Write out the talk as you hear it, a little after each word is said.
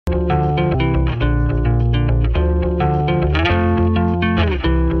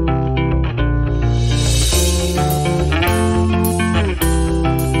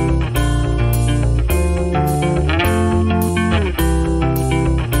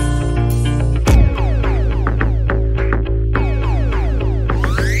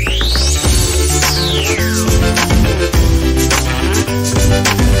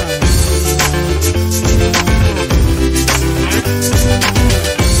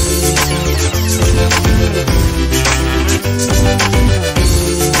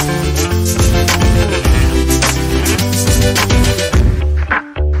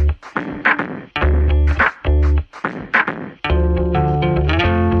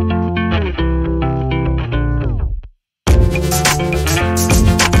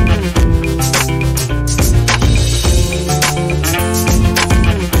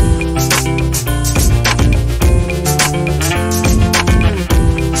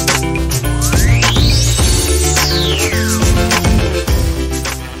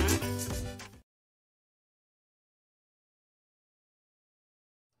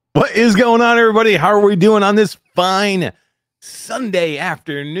What is going on, everybody? How are we doing on this fine Sunday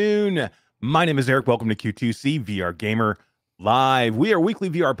afternoon? My name is Eric. Welcome to Q2C VR Gamer Live. We are a weekly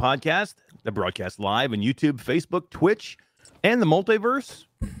VR podcast that broadcasts live on YouTube, Facebook, Twitch, and the multiverse.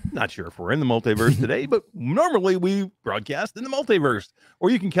 Not sure if we're in the multiverse today, but normally we broadcast in the multiverse, or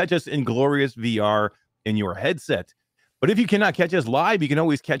you can catch us in glorious VR in your headset. But if you cannot catch us live, you can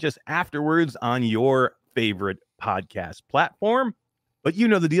always catch us afterwards on your favorite podcast platform. But you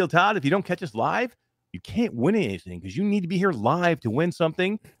know the deal, Todd. If you don't catch us live, you can't win anything because you need to be here live to win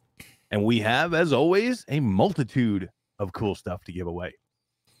something. And we have, as always, a multitude of cool stuff to give away.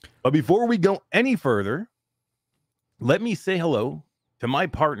 But before we go any further, let me say hello to my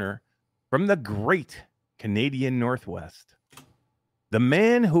partner from the great Canadian Northwest, the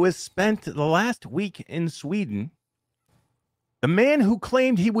man who has spent the last week in Sweden, the man who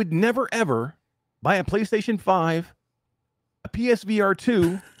claimed he would never, ever buy a PlayStation 5, a PSVR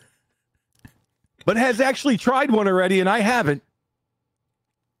 2, but has actually tried one already, and I haven't.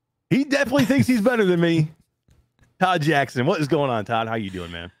 He definitely thinks he's better than me. Todd Jackson. What is going on, Todd? How you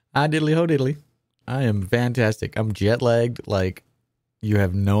doing, man? Diddly ho diddly. I am fantastic. I'm jet lagged like you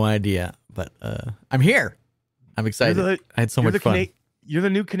have no idea, but I'm here. I'm excited. I had so much fun. You're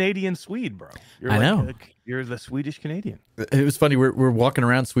the new Canadian Swede, bro. I know. You're the Swedish Canadian. It was funny. We're walking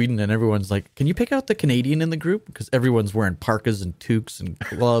around Sweden and everyone's like, can you pick out the Canadian in the group? Because everyone's wearing parkas and toques and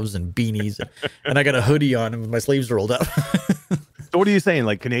gloves and beanies. And I got a hoodie on and my sleeves rolled up. So what are you saying?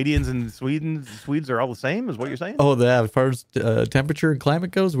 Like Canadians and Swedes are all the same is what you're saying? Oh, as far as temperature and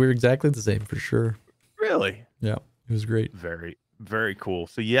climate goes, we're exactly the same for sure. Really? Yeah. It was great. Very, very cool.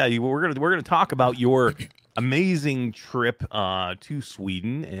 So yeah, we're gonna talk about your amazing trip to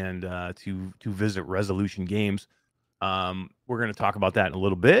Sweden and to visit Resolution Games. We're going to talk about that in a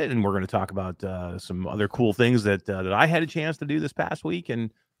little bit, and we're going to talk about some other cool things that I had a chance to do this past week.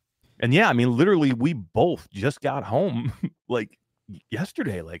 And yeah, I mean, literally, we both just got home like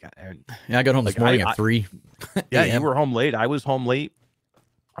yesterday. I got home this morning at 3. Yeah, you were home late. I was home late.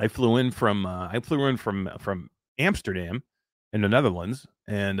 I flew in from Amsterdam in the Netherlands,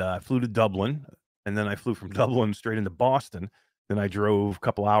 and I flew to Dublin. And then I flew from Dublin straight into Boston. Then I drove a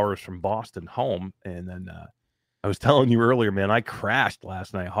couple hours from Boston home. And then I was telling you earlier, man, I crashed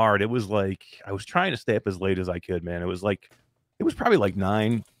last night hard. It was like I was trying to stay up as late as I could, man. It was probably like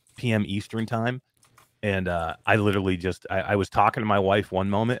 9 p.m. Eastern time. And I literally I was talking to my wife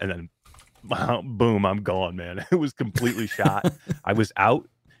one moment and then boom, I'm gone, man. It was completely shot. I was out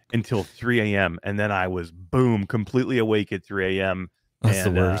until 3 a.m. And then I was boom, completely awake at 3 a.m. That's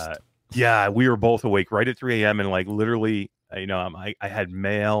the worst. Yeah, we were both awake right at 3 a.m. and like literally, I had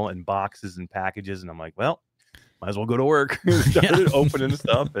mail and boxes and packages, and I'm like, well, might as well go to work. Started opening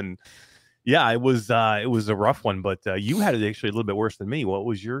stuff, and yeah, it was a rough one. But you had it actually a little bit worse than me. What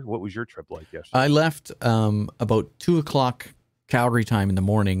was your trip like yesterday? I left about 2:00 Calgary time in the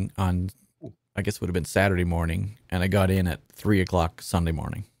morning on, I guess it would have been Saturday morning, and I got in at 3:00 Sunday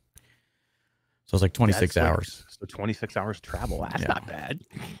morning. So it's like 26 hours. So 26 hours travel. That's not bad.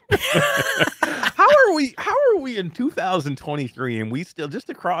 How are we in 2023 and we still just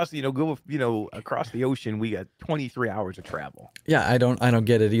across, across the ocean, we got 23 hours of travel. Yeah, I don't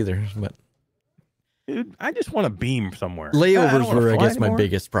get it either, but dude, I just want to beam somewhere. Layovers were, I guess, my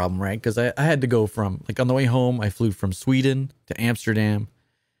biggest problem, right? Because I had to go from, like, on the way home, I flew from Sweden to Amsterdam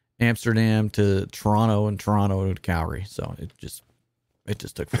to Toronto, and Toronto to Calgary. So it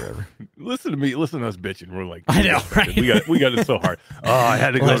just took forever. Listen to us bitching. We're like, I know, right? We got it so hard. Oh, I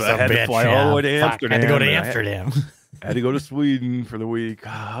had to fly all the way to Amsterdam. I had to go to Amsterdam. I had to go to Sweden for the week. Oh,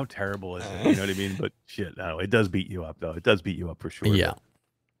 how terrible is it? You know what I mean? But shit, no, it does beat you up, though. It does beat you up for sure. Yeah.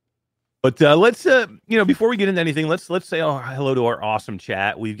 But let's, before we get into anything, let's say hello to our awesome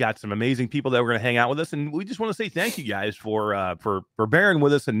chat. We've got some amazing people that we're going to hang out with us, and we just want to say thank you guys for bearing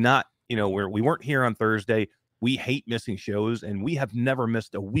with us and not, we weren't here on Thursday. We hate missing shows, and we have never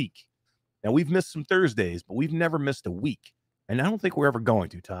missed a week. Now, we've missed some Thursdays, but we've never missed a week. And I don't think we're ever going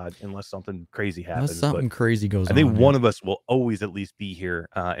to, Todd, unless something crazy happens. Unless something crazy goes on. I think one of us will always at least be here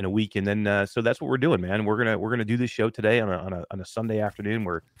in a week. And then, so that's what we're doing, man. We're gonna do this show today on a Sunday afternoon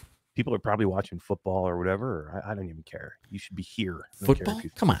where people are probably watching football or whatever. Or I don't even care. You should be here. Football?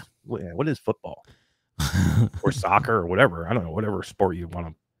 Come on. What is football? Or soccer or whatever. I don't know, whatever sport you want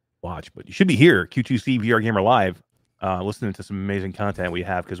to watch, but you should be here, Q2C VR Gamer Live, listening to some amazing content we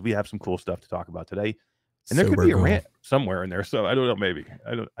have, because we have some cool stuff to talk about today. And there could be a rant. somewhere in there. So I don't know. Maybe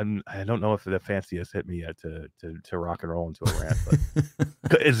I don't know if the fancy has hit me yet to rock and roll into a rant,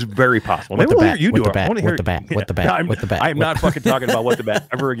 but it's very possible. What Maybe the we'll bat? hear you do What the it. bat? I want to hear What the bat? What the bat? No, What the bat? I'm not fucking talking about what the bat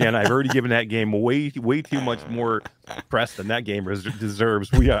ever again. I've already given that game way too much more press than that game deserves.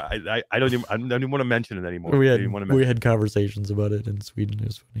 I don't even want to mention it anymore. We had conversations about it in Sweden. It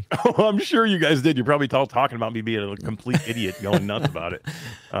was funny. Oh, I'm sure you guys did. You're probably talking about me being a complete idiot, going nuts about it.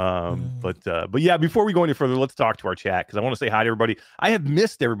 But yeah, before we go any further, let's talk to our chat because I want to say hi to everybody. I have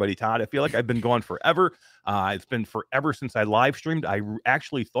missed everybody, Todd. I feel like I've been gone forever. It's been forever since I live streamed. I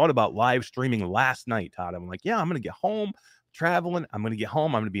actually thought about live streaming last night, Todd. I'm like, yeah, I'm going to get home, traveling. I'm going to get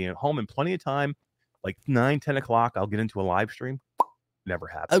home. I'm going to be at home in plenty of time. Like 9, 10 o'clock, I'll get into a live stream. Never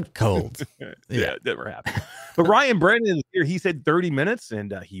happened. Out cold. Yeah, never happened. But Ryan Brennan is here. He said 30 minutes,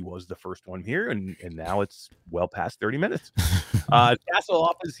 and he was the first one here, and now it's well past 30 minutes.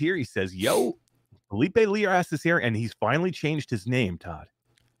 Castle is here. He says, yo, Felipe Lieras is here, and he's finally changed his name, Todd.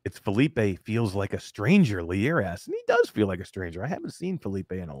 It's Felipe feels like a stranger, Lieras, and he does feel like a stranger. I haven't seen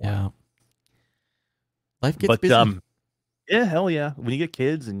Felipe in a while. Yeah. Life gets busy. Yeah, hell yeah. When you get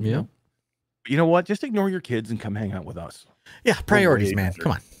kids and you know what? Just ignore your kids and come hang out with us. Yeah, priorities, man.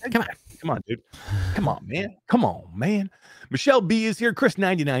 Come on, dude. Come on, man. Michelle B is here. Chris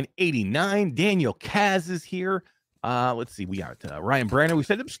 9989. Daniel Kaz is here. Let's see. We got Ryan Brandon. We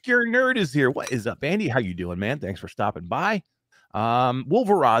said Obscure Nerd is here. What is up, Andy? How you doing, man? Thanks for stopping by.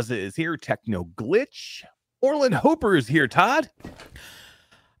 Wolveraza is here. Techno Glitch. Orland Hooper is here. Todd.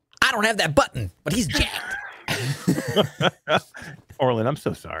 I don't have that button, but he's jacked. Orland, I'm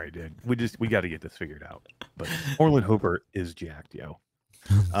so sorry, dude. We got to get this figured out. But Orland Hooper is jacked, yo.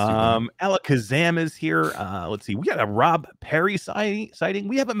 Alakazam is here. Let's see. We got a Rob Perry sighting.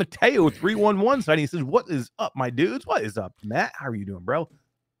 We have a Mateo 311 sighting. He says, "What is up, my dudes? What is up, Matt? How are you doing, bro?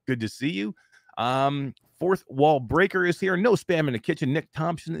 Good to see you." Fourth Wall Breaker is here. No Spam in the Kitchen. Nick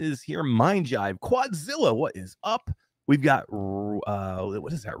Thompson is here. Mind Jive. Quadzilla, what is up? We've got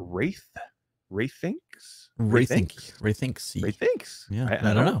what is that? Raythinks. Yeah,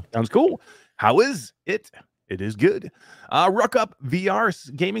 I don't know. Sounds cool. How is it? It is good. Ruck Up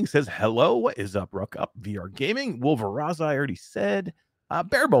VR Gaming says hello. What is up, Ruck Up VR Gaming? Wolveraza, I already said.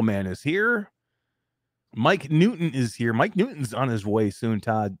 Bearable Man is here. Mike Newton is here. Mike Newton's on his way soon,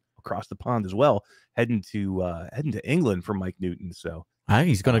 Todd, across the pond as well, heading to England for Mike Newton. So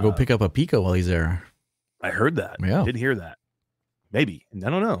he's gonna go pick up a Pico while he's there. I heard that. Yeah, did hear that. Maybe. I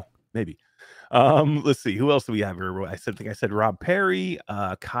don't know. Maybe. Let's see. Who else do we have here? I think I said Rob Perry.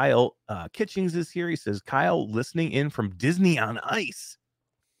 Kyle Kitchings is here. He says, Kyle listening in from Disney on Ice.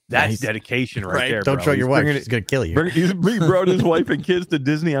 That's dedication right there. Don't bro. show your wife. She's going to kill you. He brought his wife and kids to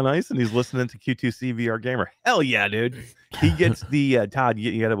Disney on Ice, and he's listening to Q2C VR Gamer. Hell yeah, dude. He gets the Todd.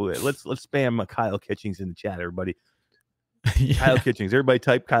 You gotta let's spam Kyle Kitchings in the chat, everybody. Yeah. Kyle Kitchings. Everybody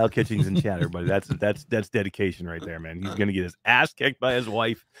type Kyle Kitchings in chat, everybody. That's dedication right there, man. He's gonna get his ass kicked by his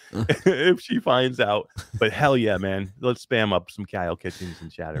wife if she finds out. But hell yeah, man. Let's spam up some Kyle Kitchings in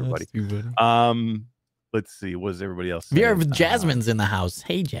chat, everybody. Let's see. What does everybody else say? VR Jasmine's in the house.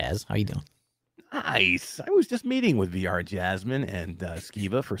 Hey Jazz, how you doing? Nice. I was just meeting with VR Jasmine and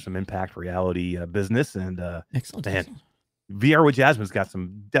Skiva for some Impact Reality business, and excellent. Man, VR with Jasmine's got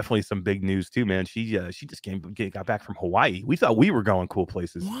definitely some big news too, man. She just got back from Hawaii. We thought we were going cool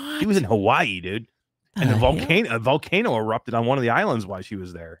places. What? She was in Hawaii, dude. And a volcano erupted on one of the islands while she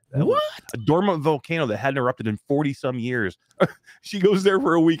was there. What? A dormant volcano that hadn't erupted in 40 some years. She goes there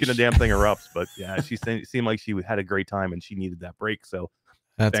for a week and the damn thing erupts. But yeah, she seemed like she had a great time and she needed that break. So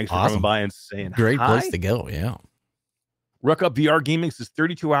thanks for coming by and saying great hi. Place to go. Yeah. Ruck Up VR Gaming says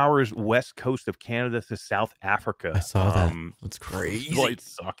 32 hours west coast of Canada to South Africa. I saw that. That's crazy. Flight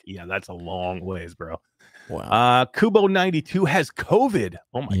suck. Yeah, that's a long ways, bro. Wow. Kubo 92 has COVID.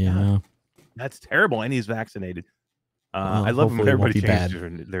 Oh my god, that's terrible. And he's vaccinated. I love when everybody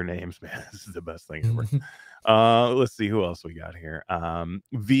changes their names, man. This is the best thing ever. Let's see who else we got here.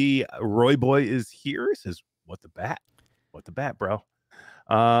 V Roy Boy is here. He says, "What the bat, bro."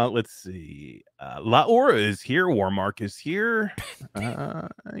 Let's see. La Aura is here. Warmark is here.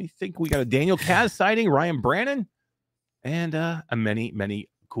 I think we got a Daniel Kaz sighting, Ryan Brannon, and many, many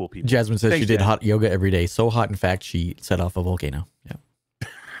cool people. Jasmine says she did hot yoga every day. So hot, in fact, she set off a volcano. Yeah.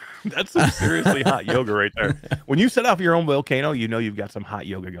 That's some seriously hot yoga right there. When you set off your own volcano, you know you've got some hot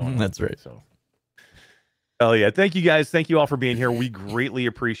yoga going on. That's right. So. Oh yeah, thank you guys. Thank you all for being here. We greatly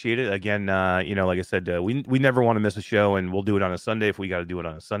appreciate it. Again, like I said, we never want to miss a show, and we'll do it on a Sunday if we got to do it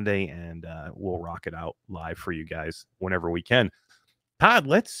on a Sunday, and we'll rock it out live for you guys whenever we can. Todd,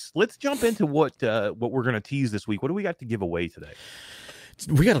 let's jump into what we're gonna tease this week. What do we got to give away today?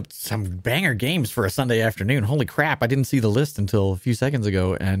 we got some banger games for a Sunday afternoon. Holy crap. I didn't see the list until a few seconds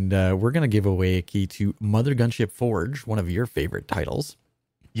ago. And we're going to give away a key to Mother Gunship Forge, one of your favorite titles.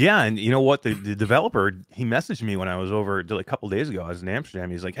 Yeah, and you know what? The developer, he messaged me when I was over a couple days ago. I was in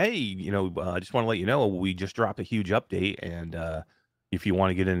Amsterdam. He's like, "Hey, I just want to let you know we just dropped a huge update, and if you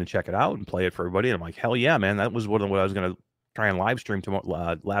want to get in and check it out and play it for everybody." And I'm like, "Hell yeah, man! That was what I was going to try and live stream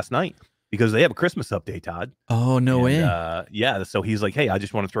tomorrow, last night because they have a Christmas update, Todd." Oh no way! Yeah, so he's like, "Hey, I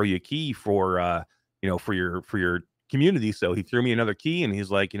just want to throw you a key for for your community." So he threw me another key, and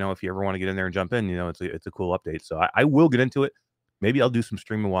he's like, "If you ever want to get in there and jump in, it's a cool update." So I will get into it. Maybe I'll do some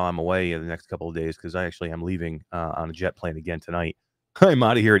streaming while I'm away in the next couple of days because I actually am leaving on a jet plane again tonight. I'm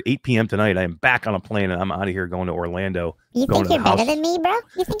out of here at 8 p.m. tonight. I am back on a plane and I'm out of here going to Orlando. You think you're better than me, bro?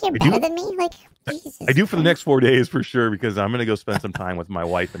 You think you're better than me? Like, Jesus I do for the next 4 days for sure because I'm going to go spend some time with my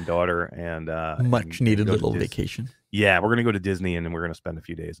wife and daughter and much needed little vacation. Yeah, we're going to go to Disney and then we're going to spend a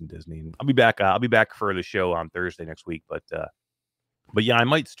few days in Disney. And I'll be back. I'll be back for the show on Thursday next week. But yeah, I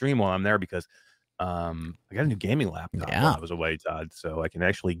might stream while I'm there because I got a new gaming laptop while I was away, Todd, so I can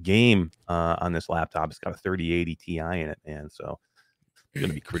actually game on this laptop. It's got a 3080 Ti in it, and so it's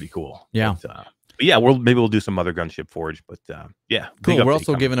gonna be pretty cool. Yeah, but yeah, maybe we'll do some other Gunship Forge, but yeah, cool. We're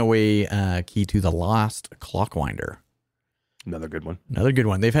also giving away a key to the Lost Clockwinder. Another good one.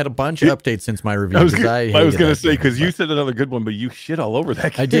 They've had a bunch of updates since my review. I was going to say, because you said another good one, but you shit all over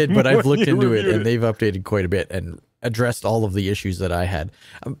that game. I did, but I've looked into it, and they've updated quite a bit and addressed all of the issues that I had.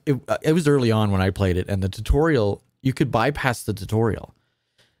 It was early on when I played it, and the tutorial, you could bypass the tutorial.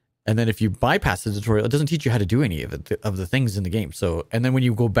 And then if you bypass the tutorial, it doesn't teach you how to do any of the things in the game. So, and then when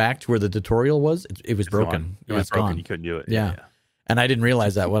you go back to where the tutorial was, it was broken. It was broken. You couldn't do it. Yeah. And I didn't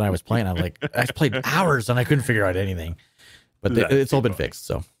realize that when I was playing. I'm like, I played hours and I couldn't figure out anything. But it's all been fixed.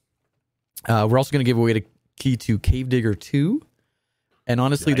 So we're also going to give away the key to Cave Digger 2. And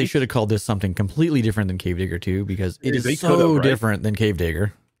honestly, they should have called this something completely different than Cave Digger 2 because it is so different than Cave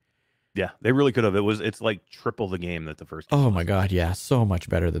Digger. Yeah, they really could have. It's like triple the game that the first one was. My God, yeah. So much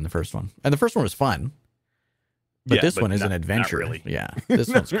better than the first one. And the first one was fun. But this one is an adventure. Not really. Yeah. This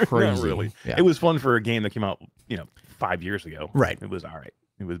one's crazy. Not really. Yeah. It was fun for a game that came out, 5 years ago. Right. It was all right.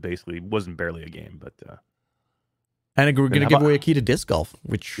 It was wasn't barely a game, but and we're going to give away a key to disc golf,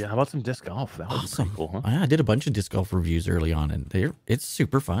 which how about some disc golf? That was awesome. Cool, huh? I did a bunch of disc golf reviews early on, and it's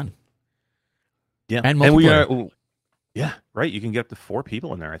super fun. Yeah, and multiplayer. And yeah, right. You can get up to 4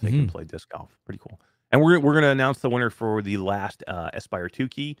 people in there, I think, and play disc golf. Pretty cool. And we're going to announce the winner for the last Aspire 2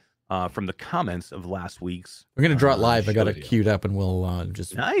 key from the comments of last week's. We're going to draw it live. I got it queued up, and we'll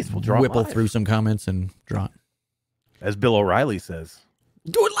just we'll draw whipple through some comments and draw it. As Bill O'Reilly says,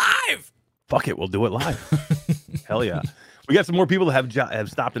 do it live. Fuck it, we'll do it live. Hell yeah. We got some more people that have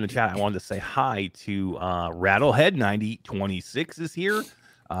stopped in the chat. I wanted to say hi to Rattlehead 9026 is here.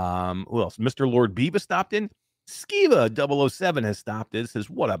 Who else? Mr. Lord Beavis stopped in. Skiva 007 has stopped in. Says,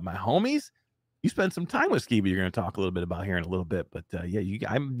 "What up, my homies? You spent some time with Skiva. You're going to talk a little bit about here in a little bit, but yeah,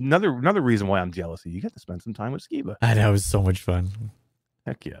 I'm another reason why I'm jealous. You got to spend some time with Skiva. I know, it was so much fun.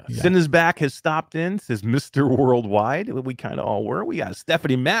 Heck yeah. Sin is back has stopped in, says Mr. Worldwide. We kind of all were. We got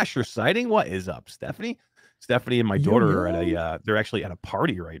Stephanie Masher sighting. What is up, Stephanie? Stephanie and my daughter are at they're actually at a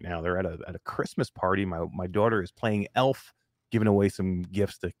party right now. They're at a Christmas party. My daughter is playing Elf, giving away some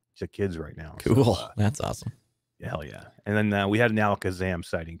gifts to kids right now. Cool. So, that's awesome. Hell yeah. And then we had an Alakazam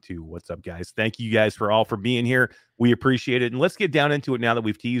sighting too. What's up, guys? Thank you guys for being here. We appreciate it. And let's get down into it now that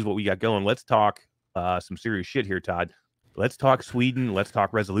we've teased what we got going. Let's talk some serious shit here, Todd. Let's talk Sweden. Let's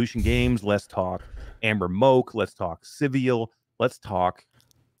talk Resolution Games. Let's talk Amber Moak. Let's talk Civial. Let's talk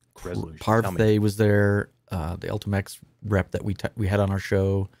Resolution. Parthay was there. The Ultimex rep that we had on our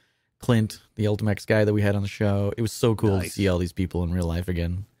show. Clint, the Ultimex guy that we had on the show. It was so cool to see all these people in real life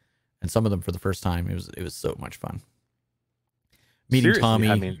again. And some of them for the first time. It was so much fun. Meeting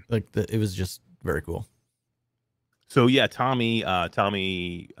Tommy, it was just very cool. So yeah, Tommy,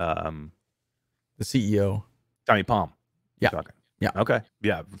 the CEO, Tommy Palm. Yeah. Okay.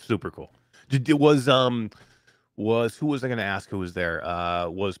 Yeah. Super cool. Who was I going to ask who was there?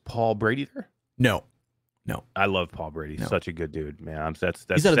 Was Paul Brady there? No. I love Paul Brady. No. Such a good dude, man. That's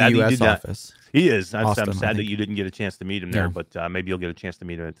he's out of the U.S. office. He is. I'm sad that you didn't get a chance to meet him there, but maybe you'll get a chance to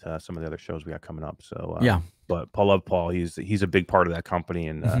meet him at some of the other shows we got coming up. So but love Paul. He's a big part of that company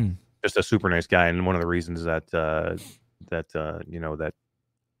and just a super nice guy. And one of the reasons that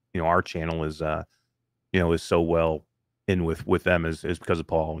our channel is is so well in with them is because of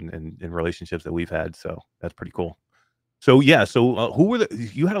Paul and relationships that we've had. So that's pretty cool. So yeah, who were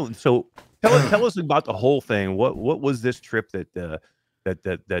you had? Tell us about the whole thing. What was this trip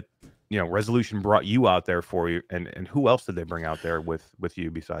that Resolution brought you out there for you, and who else did they bring out there with you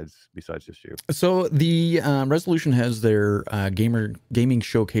besides just you? So the Resolution has their gaming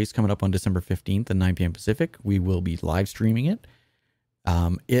showcase coming up on December 15th at 9 p.m. Pacific. We will be live streaming it.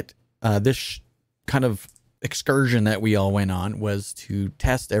 This kind of excursion that we all went on was to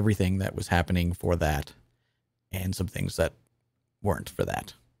test everything that was happening for that, and some things that weren't for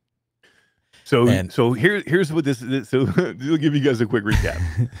that. So here's what this is. So we'll give you guys a quick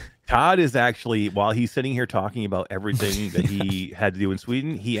recap. Todd is actually, while he's sitting here talking about everything that he had to do in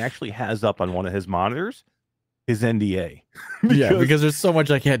Sweden, he actually has up on one of his monitors his NDA. because there's so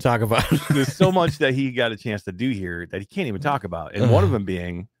much I can't talk about. There's so much that he got a chance to do here that he can't even talk about. And one of them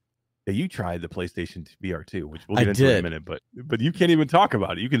being that you tried the PlayStation VR2, which we'll get into in a minute, but you can't even talk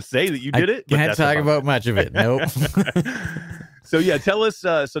about it. You can say that you did it. Can't talk about much of it. Nope. So yeah, tell us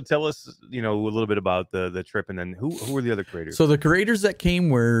a little bit about the trip, and then who were the other creators? So the creators that came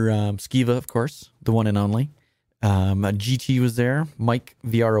were Skiva, of course, the one and only. GT was there. Mike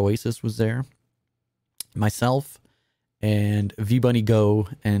VR Oasis was there. Myself and V Bunny Go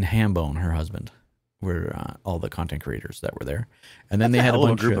and Hambone, her husband, were all the content creators that were there. And then they had a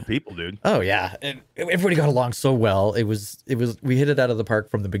bunch group of people, dude. Oh yeah, and everybody got along so well. It was we hit it out of the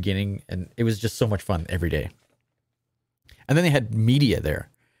park from the beginning, and it was just so much fun every day. And then they had media there.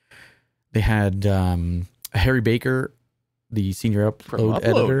 They had Harry Baker, the senior upload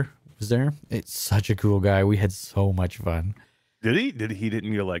editor, was there. It's such a cool guy. We had so much fun. Did he?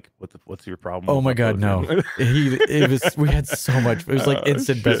 Didn't you like what's your problem? Oh my God, no. We had so much. It was like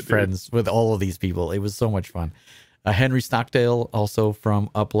instant best friends with all of these people. It was so much fun. Henry Stockdale, also from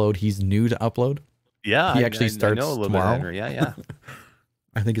Upload. He's new to Upload. Yeah, he actually starts tomorrow. Yeah.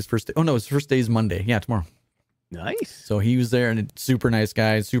 I think his first day. Oh no, his first day is Monday. Yeah, tomorrow. Nice. So he was there, and a super nice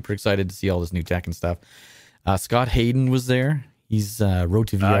guy. Super excited to see all this new tech and stuff. Scott Hayden was there. He's Road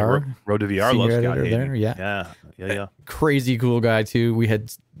to VR. Road to VR. Loves Scott Hayden. There. Yeah. Crazy cool guy too. We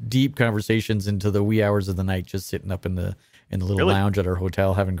had deep conversations into the wee hours of the night, just sitting up in the little lounge at our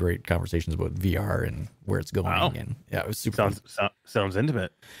hotel, having great conversations about VR and where it's going. Wow. And yeah, it was super. Sounds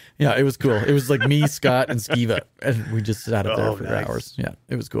intimate. Yeah, it was cool. It was like me, Scott, and Skiva, and we just sat up there for hours. Yeah,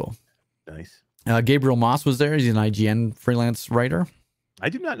 it was cool. Nice. Gabriel Moss was there. He's an IGN freelance writer. I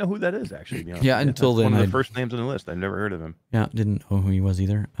do not know who that is, actually. Yeah, until then. One of the first names on the list. I've never heard of him. Yeah, didn't know who he was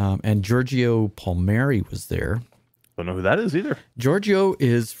either. And Giorgio Palmieri was there. Don't know who that is either. Giorgio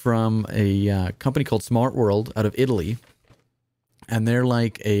is from a company called Smart World out of Italy. And they're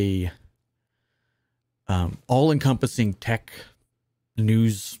like a all-encompassing tech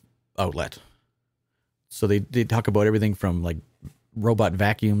news outlet. So they talk about everything from like robot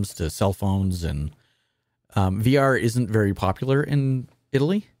vacuums to cell phones, and VR isn't very popular in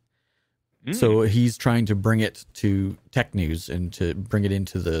Italy. So he's trying to bring it to tech news and to bring it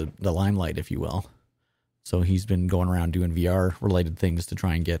into the limelight, if you will. So he's been going around doing VR related things to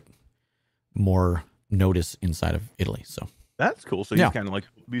try and get more notice inside of Italy. So that's cool. So he's kind of like,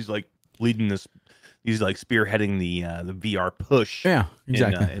 he's like leading this, he's like spearheading the VR push. Yeah,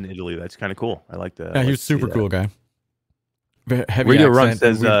 exactly. In Italy. That's kind of cool. I like that. Yeah, he was super cool guy. Heavy Radio accent.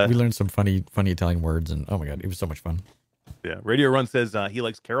 Run says we learned some funny Italian words, and oh my God, it was so much fun. Yeah, Radio Run says he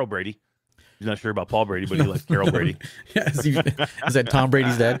likes Carol Brady. He's not sure about Paul Brady, but he likes Carol Brady. Yeah, is that Tom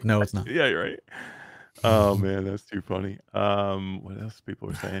Brady's dad? No, it's not. Yeah, you're right. Oh man, that's too funny. What else people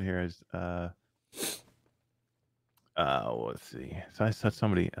were saying here is let's see. So I saw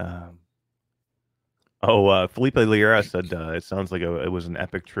somebody. Felipe Liera said it sounds like it was an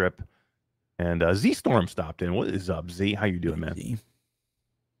epic trip. And Z Storm stopped in. What is up, Z? How you doing, man? Z.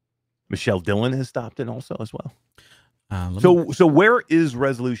 Michelle Dillon has stopped in also as well. So where is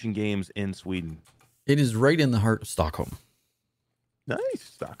Resolution Games in Sweden? It is right in the heart of Stockholm. Nice,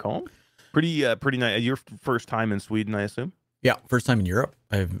 Stockholm. Pretty nice. Your first time in Sweden, I assume. Yeah, first time in Europe.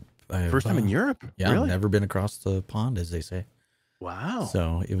 First time in Europe. Yeah, really? I've never been across the pond, as they say. Wow.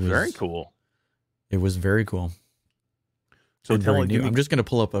 So it was very cool. It was very cool. So I'm just going to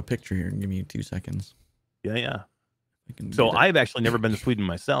pull up a picture here and give me 2 seconds. Yeah. So I've actually never been to Sweden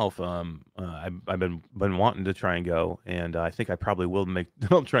myself. I've been wanting to try and go, and I think I probably will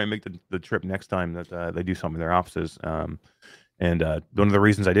I'll try and make the trip next time that they do something in their offices. And one of the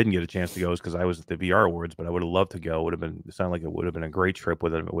reasons I didn't get a chance to go is because I was at the VR Awards, but I would have loved to go. It sounded like it would have been a great trip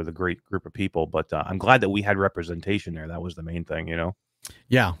with a great group of people. But I'm glad that we had representation there. That was the main thing,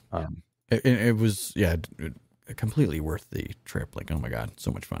 Yeah. It was completely worth the trip. Like, oh my God,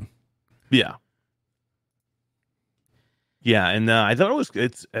 so much fun. Yeah. Yeah, and I thought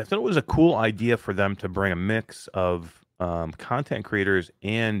it was a cool idea for them to bring a mix of content creators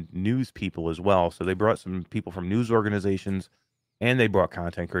and news people as well. So they brought some people from news organizations, and they brought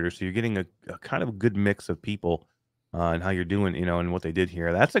content creators. So you're getting a kind of a good mix of people and how you're doing, and what they did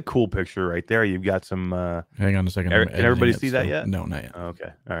here. That's a cool picture right there. You've got some. Hang on a second. Can everybody see that yet? No, not yet.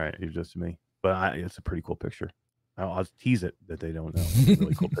 Okay. All right. You're just me. But it's a pretty cool picture. I'll tease it that they don't know. It's a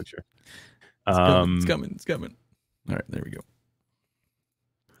really cool picture. It's coming. All right, there we go.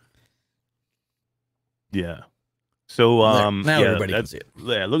 Yeah. So now everybody can see it.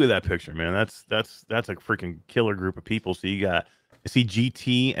 Yeah, look at that picture, man. That's a freaking killer group of people. So I see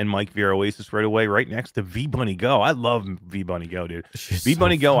GT and Mike Vieira Oasis right away, right next to V Bunny Go. I love V Bunny Go, dude. V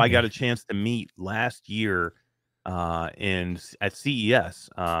Bunny Go, I got a chance to meet last year at CES,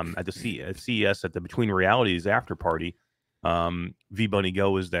 at CES at the Between Realities after party. V Bunny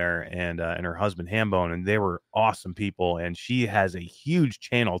Go was there and her husband Hambone, and they were awesome people. And she has a huge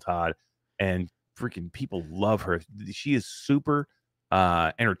channel, Todd, and freaking people love her. She is super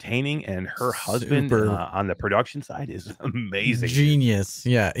entertaining, and her husband on the production side is amazing. Genius.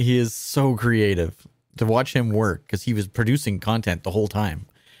 Yeah, he is so creative to watch him work because he was producing content the whole time.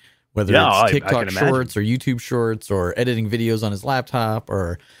 Whether it's TikTok shorts or YouTube shorts or editing videos on his laptop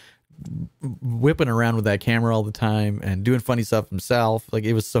or whipping around with that camera all the time and doing funny stuff himself. Like,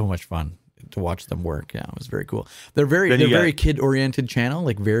 it was so much fun to watch them work. Yeah, it was very cool. They're very kid-oriented channel,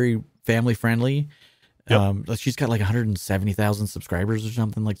 like very family friendly. Yep. She's got like 170,000 subscribers or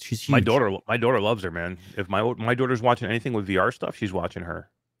something. Like, she's huge. My daughter loves her, man. If my daughter's watching anything with VR stuff, she's watching her.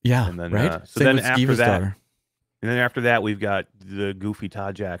 Yeah, and then, right. So then after that, we've got the goofy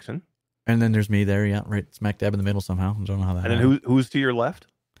Todd Jackson, and then there's me there. Yeah, right, smack dab in the middle somehow. I don't know how that. And then who's to your left?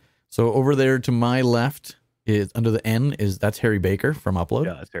 So over there to my left is under the N that's Harry Baker from Upload.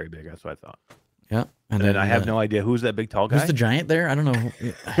 Yeah, that's Harry Baker. That's what I thought. Yeah. And then I have no idea who's that big tall guy. Who's the giant there? I don't know.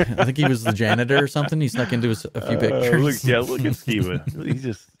 I think he was the janitor or something. He snuck into a few pictures. Look at Steven. He's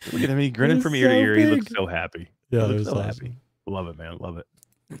just, look at him. He's grinning from ear to ear. He looks so happy. Yeah, he looks so happy. Love it, man. Love it.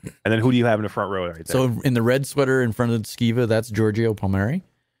 And then who do you have in the front row right there? So in the red sweater in front of Skiva, that's Giorgio Palmieri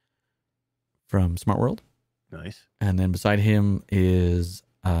from Smart World. Nice. And then beside him is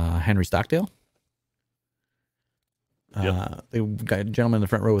Henry Stockdale. The gentleman in the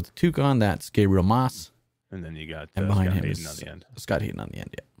front row with the toque on, that's Gabriel Moss. And then you got and behind Scott him Hayden on the end. Scott Hayden on the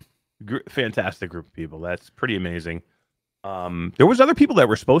end, yeah. Fantastic group of people. That's pretty amazing. There was other people that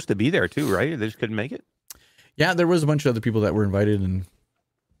were supposed to be there too, right? They just couldn't make it? Yeah, there was a bunch of other people that were invited, and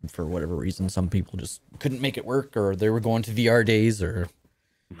for whatever reason, some people just couldn't make it work, or they were going to VR days or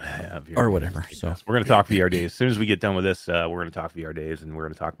whatever. So we're going to talk VR days. As soon as we get done with this, we're going to talk VR days, and we're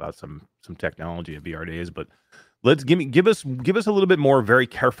going to talk about some technology at VR days. But let's give us a little bit more very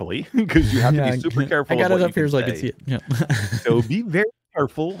carefully, because you have to be super careful. I got it up here so I can see it. Yeah. So be very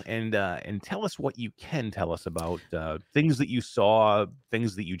careful and tell us what you can tell us about things that you saw,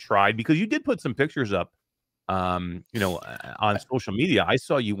 things that you tried, because you did put some pictures up, on social media. I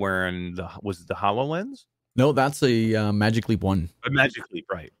saw you wearing the HoloLens. No, that's a Magic Leap 1. Magic Leap,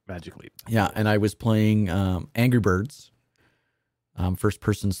 right? Magic Leap. Yeah, and I was playing Angry Birds, first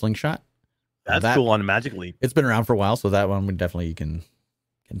person slingshot. That's cool on Magic Leap. It's been around for a while, so that one would definitely can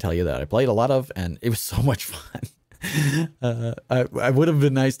tell you that I played a lot of, and it was so much fun. I would have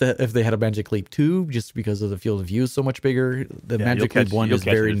been nice if they had a Magic Leap 2, just because of the field of view is so much bigger. The Magic Leap 1 is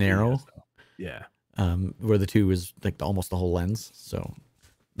very narrow. Yeah. Where the 2 is like almost the whole lens. So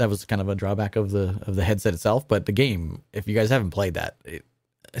that was kind of a drawback of the headset itself. But the game, if you guys haven't played that,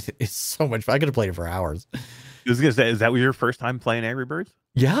 it's so much fun. I could have played it for hours. I was gonna say, is that your first time playing Angry Birds?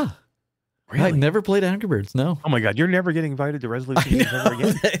 Yeah. Really? I never played Angry Birds. No. Oh my God, you're never getting invited to Resolution Games ever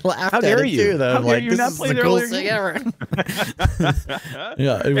again. How dare you? How dare you not play the coolest thing ever?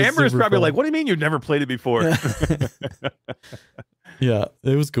 Yeah, Amber is probably fun. like, "What do you mean you've never played it before?" Yeah,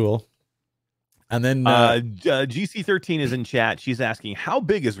 it was cool. And then GC13 is in chat. She's asking, how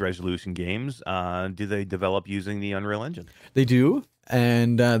big is Resolution Games? Do they develop using the Unreal Engine? They do,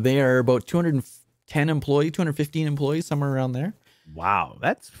 and they are about 215 employees, somewhere around there. Wow,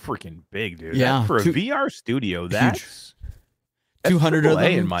 that's freaking big, dude. Yeah, for a VR studio, that's 200 of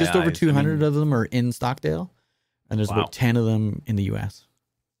them. Just over 200 of them are in Stockdale, and there's about 10 of them in the U.S.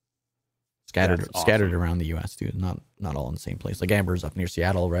 Scattered around the U.S. too, not all in the same place. Like Amber's up near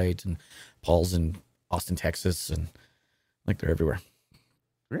Seattle, right, and Paul's in Austin, Texas, and like they're everywhere.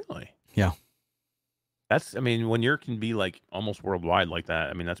 Really? Yeah. When you can be like almost worldwide like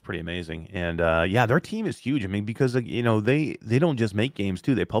that, that's pretty amazing. And their team is huge. Because they don't just make games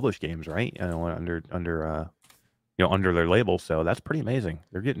too; they publish games, right? Under their label. So that's pretty amazing.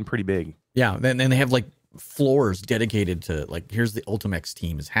 They're getting pretty big. Yeah, and they have like floors dedicated to, like, here's the Ultimex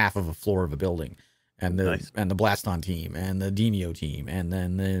team is half of a floor of a building, and the Blaston team, and the Demio team, and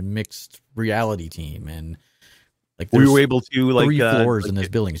then the mixed reality team, and Like were there's you able to like 3 floors like, in this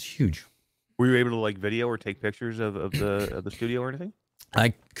building. It's huge. were you able to like video or take pictures of the studio or anything?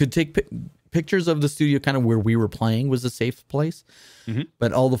 I could take pictures of the studio, kind of where we were playing was a safe place,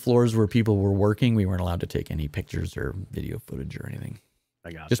 but all the floors where people were working, we weren't allowed to take any pictures or video footage or anything.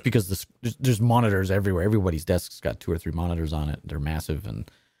 I got Just because there's monitors everywhere. Everybody's desk's got 2 or 3 monitors on it. They're massive,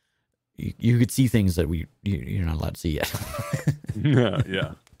 and you could see things that you're not allowed to see yet.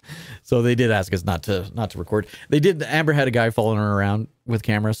 yeah. So they did ask us not to record. They did. Amber had a guy following her around with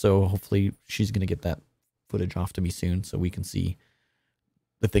camera, so hopefully she's gonna get that footage off to me soon, so we can see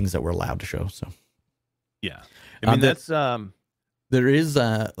the things that we're allowed to show. So yeah, I mean that's there is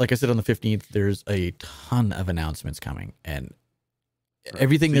like I said on the 15th, there's a ton of announcements coming, and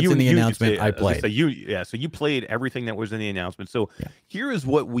everything that's in the announcement I played. So you played everything that was in the announcement. So here is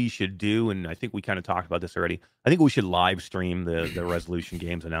what we should do, and I think we kind of talked about this already. I think we should live stream the Resolution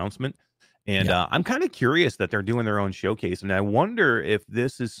Games announcement. And I'm kind of curious that they're doing their own showcase, and I wonder if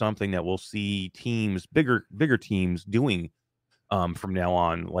this is something that we'll see teams, bigger teams doing from now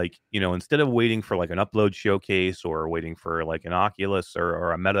on. Like, instead of waiting for like an upload showcase or waiting for like an Oculus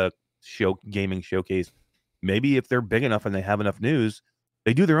or a Meta gaming showcase, maybe if they're big enough and they have enough news,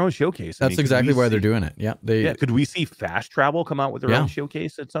 they do their own showcase. That's exactly why they're doing it. Yeah. Could we see Fast Travel come out with their own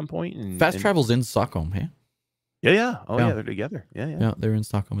showcase at some point? Fast Travel's in Stockholm, yeah? Yeah. Oh, yeah, they're together. Yeah, they're in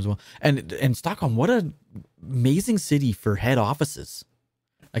Stockholm as well. And Stockholm, what an amazing city for head offices.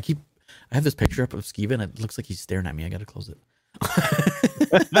 I have this picture up of Skiva, and it looks like he's staring at me. I got to close it.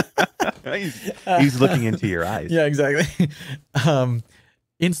 he's looking into your eyes. Yeah, exactly.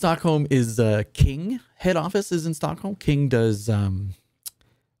 In Stockholm is King head office is in Stockholm. King does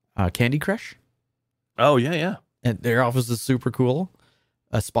Candy Crush. Oh yeah. And their office is super cool.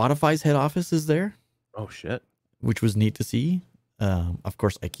 Spotify's head office is there. Oh shit. Which was neat to see. Of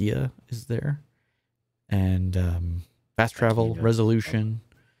course, IKEA is there, and Fast Travel, Resolution,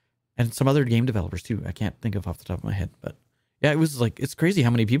 and some other game developers too. I can't think of off the top of my head, but yeah, it's crazy how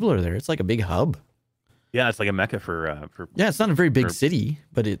many people are there. It's like a big hub. Yeah, it's like a mecca for. Yeah, it's not a very big city,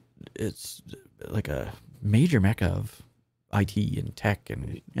 but it's like a major mecca of IT and tech,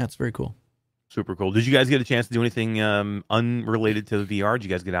 and yeah, it's very cool. Super cool. Did you guys get a chance to do anything unrelated to the VR? Did you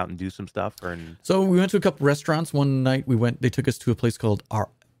guys get out and do some stuff? So we went to a couple restaurants. One night they took us to a place called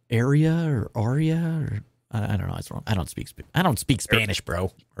Aria, or I don't know. It's wrong. I don't speak Spanish,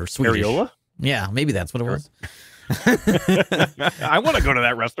 bro, or Swedish. Areola? Yeah, maybe that's what it was. I want to go to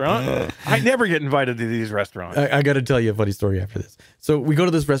that restaurant. I never get invited to these restaurants. I got to tell you a funny story after this. So we go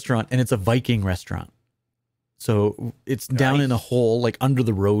to this restaurant, and it's a Viking restaurant. So it's down in a hole, like under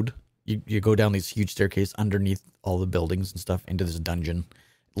the road. You go down these huge staircase underneath all the buildings and stuff into this dungeon.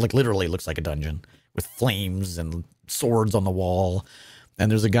 Like literally looks like a dungeon with flames and swords on the wall.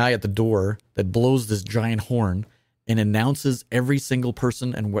 And there's a guy at the door that blows this giant horn and announces every single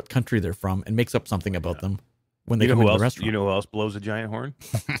person and what country they're from and makes up something about them when they come into the restaurant. You know who else blows a giant horn?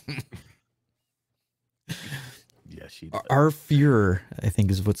 Yeah, she does. Arfur, I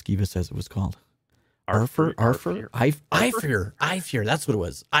think is what Skiva says it was called. Arfur. That's what it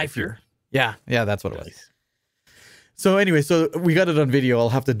was. Ifur. Yeah, that's what it was. So anyway, so we got it on video. I'll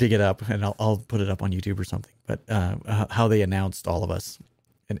have to dig it up and I'll put it up on YouTube or something. But how they announced all of us,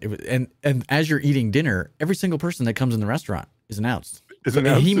 and as you're eating dinner, every single person that comes in the restaurant is announced.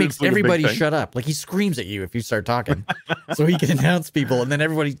 He makes everybody shut up. Like he screams at you if you start talking, so he can announce people, and then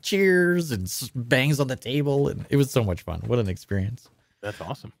everybody cheers and bangs on the table, and it was so much fun. What an experience! That's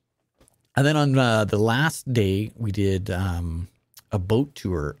awesome. And then on the last day, we did a boat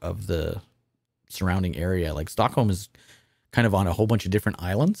tour of the surrounding area. Like Stockholm is kind of on a whole bunch of different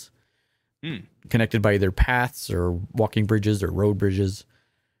islands connected by either paths or walking bridges or road bridges.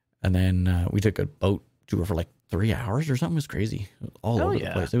 And then we took a boat tour for like 3 hours or something. It was crazy. All over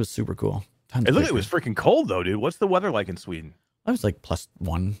the place. It was super cool. It was freaking cold though, dude. What's the weather like in Sweden? I was like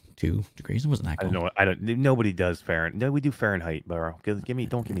 +1, 2 degrees. It wasn't that cold. I don't. Nobody does Fahrenheit. No, we do Fahrenheit, bro. Don't give me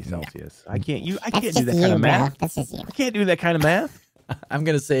Celsius. I can't do that kind of math. That's just you. I can't do that kind of math. I'm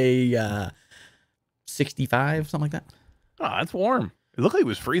gonna say 65, something like that. Oh, that's warm. It looked like it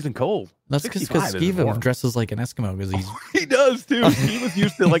was freezing cold. That's because Skiva dresses like an Eskimo because he does too. He was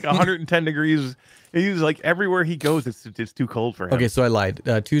used to like 110 degrees. He was like everywhere he goes, it's too cold for him. Okay, so I lied.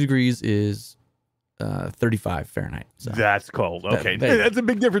 2 degrees is 35 Fahrenheit. So. That's cold. Okay, that's a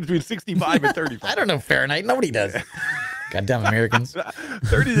big difference between 65 and 35. I don't know Fahrenheit. Nobody does. Goddamn Americans.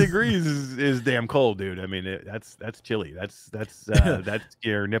 30 degrees is damn cold, dude. I mean, that's chilly. That's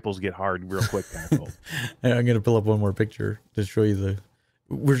your nipples get hard real quick. Kind of cold. I'm gonna pull up one more picture to show you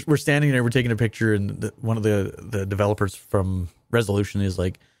we're standing there. We're taking a picture, and one of the developers from Resolution is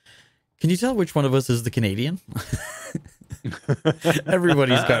like, Can you tell which one of us is the Canadian?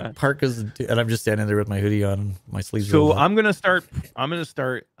 Everybody's got parkas, and I'm just standing there with my hoodie on, and my sleeves. So I'm gonna start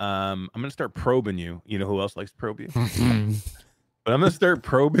probing you. You know who else likes to probe you? But I'm gonna start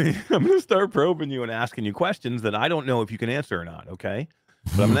probing. I'm gonna start probing you and asking you questions that I don't know if you can answer or not. Okay.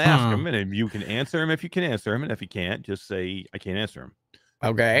 But I'm gonna ask them, and if you can answer them, if you can answer them, and if you can't, just say I can't answer them.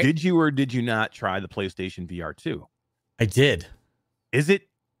 Okay. Did you or did you not try the PlayStation VR 2? I did. Is it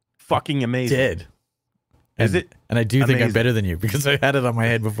fucking amazing? Did. Is it? And I do think I'm better than you because I had it on my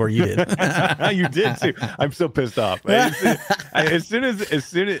head before you did. You did too. I'm so pissed off. As soon as,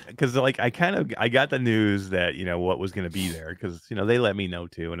 because like I got the news that what was going to be there because they let me know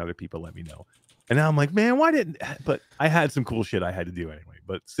too, and other people let me know, and now I'm like, man, why didn't? But I had some cool shit I had to do anyway.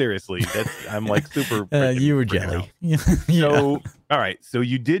 But seriously, I'm like super. You were jelly. Yeah. So all right, so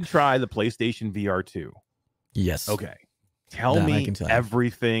you did try the PlayStation VR 2. Yes. Okay. Tell me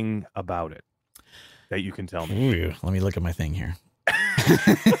everything about it that you can tell me. Ooh, let me look at my thing here.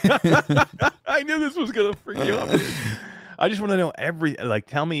 I knew this was gonna freak you out. I just want to know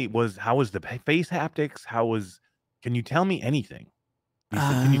tell me how was the face haptics? Can you tell me anything?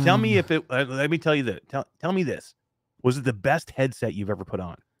 Can you tell me if it, let me tell you that, tell me this. Was it the best headset you've ever put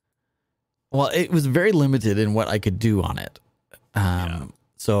on? Well, it was very limited in what I could do on it.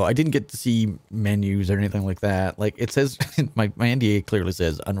 So I didn't get to see menus or anything like that. Like it says, my NDA clearly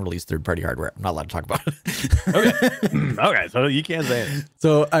says unreleased third-party hardware. I'm not allowed to talk about it. Okay. Okay. So you can't say it.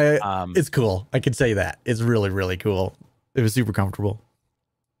 So it's cool. I can say that. It's really, really cool. It was super comfortable.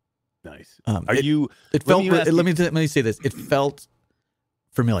 Nice. It felt, let me say this. It felt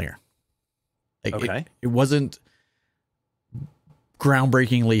familiar. Like okay. It wasn't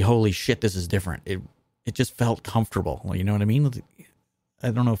groundbreakingly, holy shit, this is different. It just felt comfortable. You know what I mean? I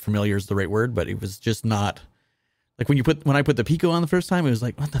don't know if familiar is the right word, but it was just not like when I put the Pico on the first time, it was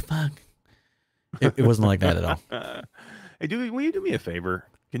like, what the fuck? It wasn't like that at all. Hey, will you do me a favor?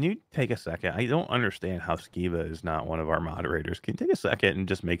 Can you take a second? I don't understand how Skiva is not one of our moderators. Can you take a second and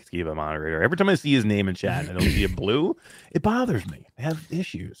just make Skiva a moderator? Every time I see his name in chat and I don't see a blue, it bothers me. I have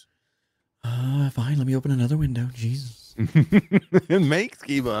issues. Fine. Let me open another window. Jesus. Make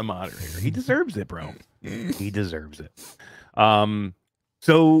Skiva a moderator. He deserves it, bro. He deserves it.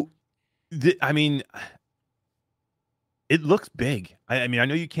 So, I mean, it looks big. I mean, I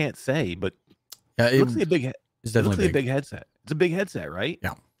know you can't say, but it looks like a big. It's definitely a big headset. It's a big headset, right?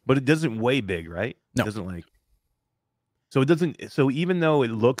 Yeah. But it doesn't weigh big, right? No. It doesn't So it doesn't. So even though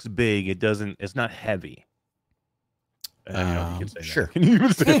it looks big, it doesn't. It's not heavy. You can say sure. That. Can you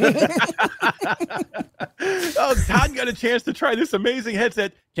even say that? Oh, Todd got a chance to try this amazing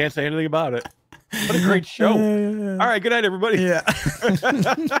headset. Can't say anything about it. What a great show. All right. Good night, everybody. Yeah.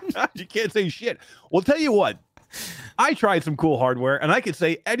 You can't say shit. Well, tell you what. I tried some cool hardware, and I could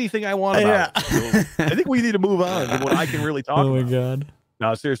say anything I want about it. So I think we need to move on to what I can really talk about. Oh, my God.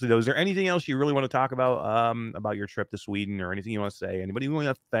 No, seriously, though. Is there anything else you really want to talk about your trip to Sweden or anything you want to say? Anybody you want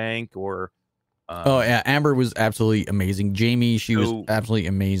to thank or... oh, yeah. Amber was absolutely amazing. Jamie, she was absolutely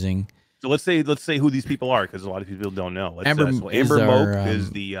amazing. So let's say who these people are, because a lot of people don't know. Amber Moak is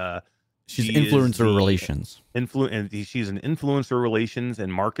the... she's influencer relations. And she's an influencer relations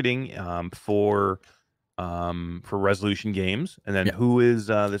and marketing for Resolution Games. And then who is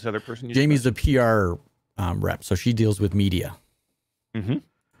this other person? Jamie's the PR rep, so she deals with media. Mm-hmm.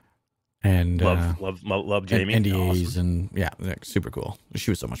 And love Jamie. And NDAs and super cool.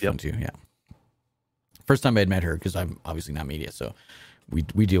 She was so much fun too. Yeah. First time I had met her because I'm obviously not media, so we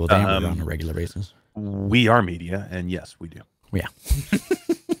deal with Amber on a regular basis. We are media, and yes, we do. Yeah.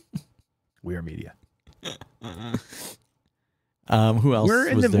 We are media. Who else? We're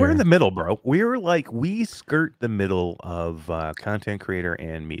in the middle, bro. We skirt the middle of content creator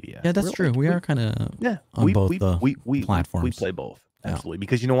and media. Yeah, that's true. We are kind of on both platforms. We play both. Absolutely.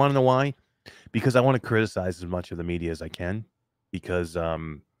 Because want to know why? Because I want to criticize as much of the media as I can. Because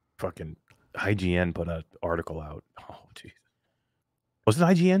fucking IGN put an article out. Oh, jeez. Was it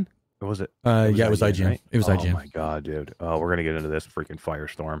IGN? Or was it? It was IGN. Right? It was IGN. Oh my God, dude. Oh, we're gonna get into this freaking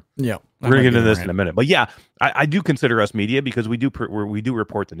firestorm. Yeah, we're gonna get into this in a minute. But yeah, I do consider us media because we do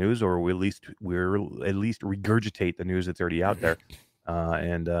report the news, or we at least regurgitate the news that's already out there. I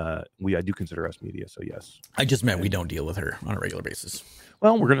do consider us media. So yes. I just meant we don't deal with her on a regular basis.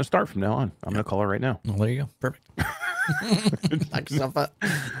 Well, we're gonna start from now on. I'm gonna call her right now. Well, there you go. Perfect. Knock yourself up.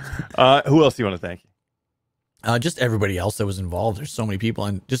 Who else do you want to thank? Just everybody else that was involved. There's so many people,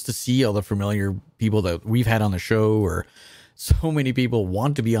 and just to see all the familiar people that we've had on the show, or so many people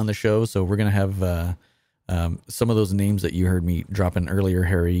want to be on the show. So we're gonna have some of those names that you heard me dropping earlier,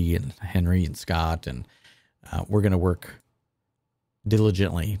 Harry and Henry and Scott, and we're gonna work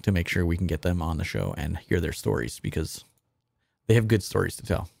diligently to make sure we can get them on the show and hear their stories, because they have good stories to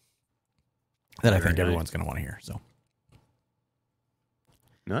tell that I think everyone's going to want to hear. So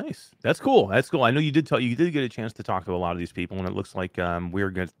nice. That's cool. That's cool. I know you did get a chance to talk to a lot of these people, and it looks like we're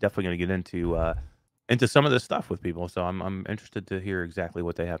definitely going to get into some of this stuff with people. So I'm interested to hear exactly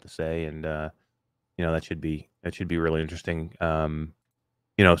what they have to say, and that should be really interesting. Some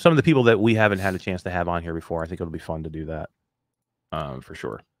of the people that we haven't had a chance to have on here before, I think it'll be fun to do that. For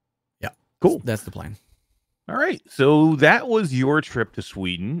sure. Yeah. Cool. That's the plan. All right. So that was your trip to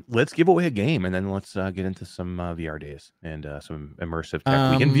Sweden. Let's give away a game, and then let's get into some VR days and some immersive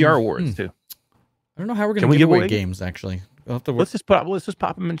tech week and VR awards too. I don't know how we're going to give away games. Actually, we'll have to let's just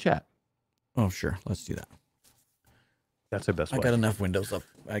pop them in chat. Oh, sure. Let's do that. That's the best way. I got enough windows up.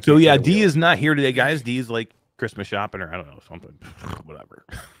 So yeah, D is not here today, guys. D is like Christmas shopping, or I don't know, something. Whatever.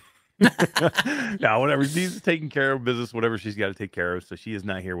 No, whatever. She's taking care of business, whatever she's got to take care of. So she is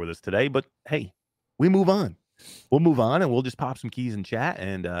not here with us today. But hey, we move on. We'll move on, and we'll just pop some keys in chat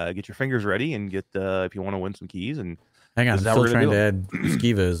and get your fingers ready and get if you want to win some keys. And hang on, I'm still trying to add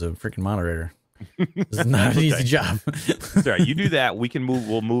Skiva as a freaking moderator. This is not an easy job. Sorry, you do that. We can move.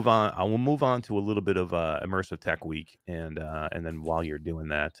 We'll move on. I will move on to a little bit of immersive tech week, and then while you're doing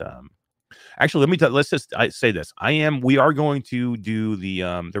that. Actually, let's just say this. We are going to do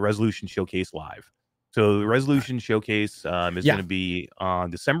the resolution showcase live. So the resolution showcase is going to be on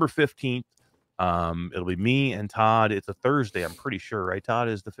December 15th. It'll be me and Todd. It's a Thursday, I'm pretty sure, right? Todd,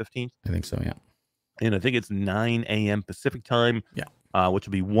 is the 15th? I think so, yeah. And I think it's 9 a.m. Pacific time. Yeah. Which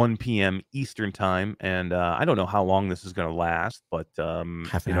will be 1 p.m. Eastern time. And I don't know how long this is going to last, but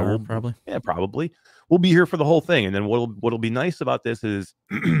half an hour, probably. Yeah, probably. We'll be here for the whole thing. And then what'll be nice about this is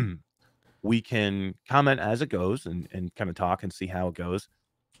we can comment as it goes and kind of talk and see how it goes.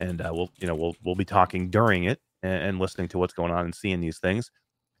 And we'll be talking during it and listening to what's going on and seeing these things.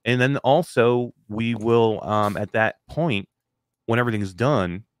 And then also we will at that point, when everything's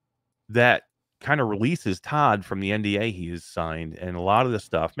done, that kind of releases Todd from the NDA he has signed, and a lot of the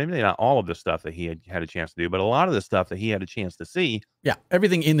stuff, maybe not all of the stuff that he had a chance to do, but a lot of the stuff that he had a chance to see. Yeah,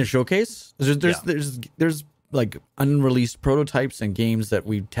 everything in the showcase. There's like unreleased prototypes and games that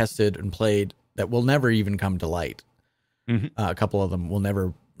we've tested and played that will never even come to light. Mm-hmm. A couple of them will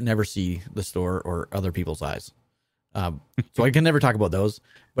never see the store or other people's eyes. So I can never talk about those,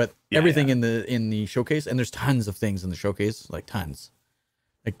 but everything in the showcase, and there's tons of things in the showcase, like tons.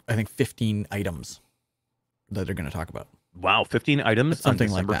 Like I think 15 items that they're going to talk about. Wow, 15 items, something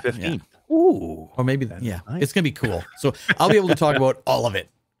on like December that. 15th. Yeah. Ooh, or maybe nice. It's going to be cool. So I'll be able to talk about all of it.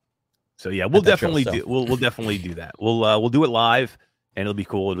 So yeah, we'll definitely do that. We'll do it live, and it'll be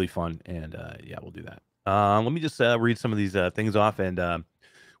cool. It'll be fun, and we'll do that. Let me just read some of these things off, and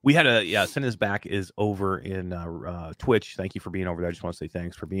we had send us back is over in Twitch. Thank you for being over there. I just want to say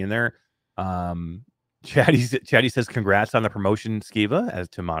thanks for being there. Chatty says congrats on the promotion, Skiva, as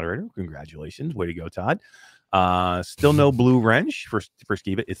to moderator. Congratulations, way to go, Todd. Still no blue wrench for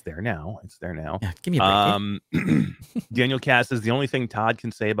Skiva. It's there now. Yeah, give me a break. Daniel Cass says the only thing Todd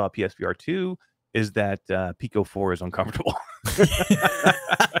can say about PSVR 2 is that Pico 4 is uncomfortable.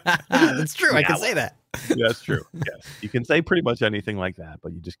 That's true. I can say that. Yeah, that's true. Yes, you can say pretty much anything like that,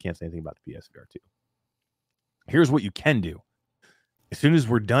 but you just can't say anything about the PSVR 2. Here's what you can do. As soon as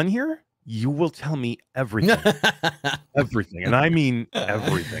we're done here, you will tell me everything. Everything. And I mean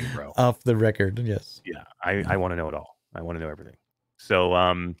everything, bro. Off the record, yes. Yeah, I want to know it all. I want to know everything. So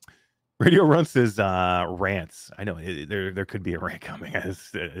Radio Run says rants. I know there could be a rant coming.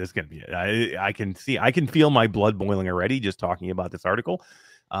 It's going to be it. I can feel my blood boiling already just talking about this article.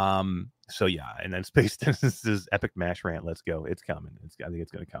 So yeah, and then Space Tennis is epic mash rant. Let's go. It's coming. I think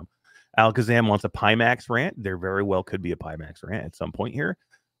it's going to come. Alakazam wants a Pimax rant. There very well could be a Pimax rant at some point here.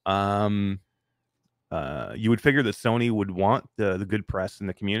 You would figure that Sony would want the good press in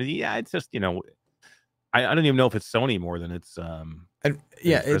the community. Yeah, it's just, I don't even know if it's Sony more than it's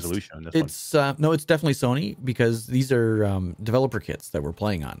resolution. It's no, it's definitely Sony, because these are developer kits that we're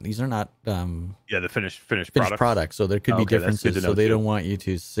playing on. These are not the finished products. So there could be differences. So they don't want you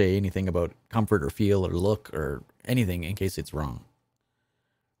to say anything about comfort or feel or look or anything in case it's wrong.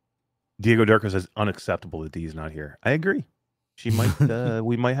 Diego Darko says unacceptable that Dee's not here. I agree. She might.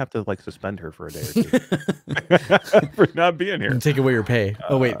 We might have to suspend her for a day or two for not being here. And take away your pay.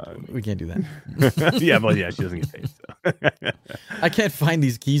 Oh wait, we can't do that. She doesn't get paid. So. I can't find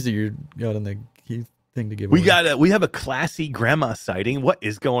these keys that you got on the key thing to give away. We have a Classy Grandma sighting. What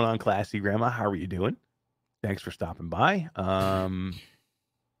is going on, Classy Grandma? How are you doing? Thanks for stopping by.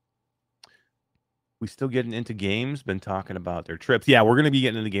 We still getting into games. Been talking about their trips. Yeah, we're going to be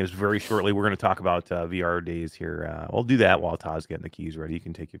getting into games very shortly. We're going to talk about VR days here. We'll do that while Todd's getting the keys ready. You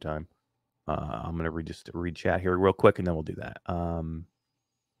can take your time. I'm going to read chat here real quick, and then we'll do that.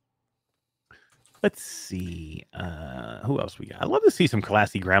 Let's see. Who else we got? I love to see some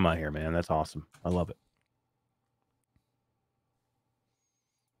classy grandma here, man. That's awesome. I love it.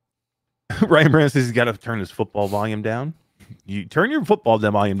 Ryan Brand says he's got to turn his football volume down. You turn your football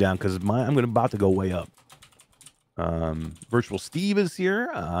volume down because I'm about to go way up. Virtual Steve is here.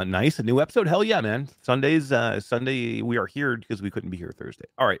 Nice, a new episode. Hell yeah, man! Sunday we are here because we couldn't be here Thursday.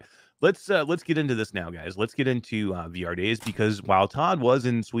 All right, let's get into this now, guys. Let's get into VR days because while Todd was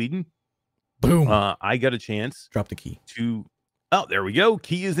in Sweden, boom, I got a chance. Drop the key. Oh, there we go.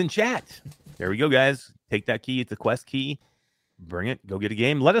 Key is in chat. There we go, guys. Take that key. It's a quest key. Bring it. Go get a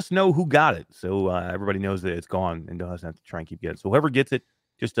game. Let us know who got it, so everybody knows that it's gone and doesn't have to try and keep getting it. So whoever gets it,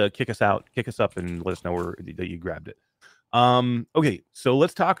 just kick us up, and let us know that you grabbed it. Okay, so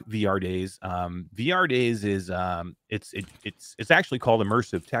let's talk VR days. VR days is it's actually called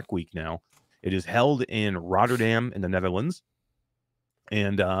Immersive Tech Week now. It is held in Rotterdam in the Netherlands,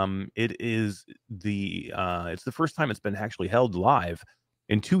 and it's the first time it's been actually held live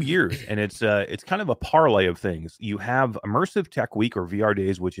in 2 years, and it's kind of a parlay of things. You have Immersive Tech Week or VR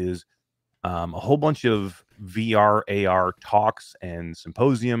days, which is a whole bunch of VR AR talks and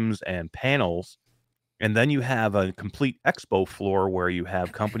symposiums and panels, and then you have a complete expo floor where you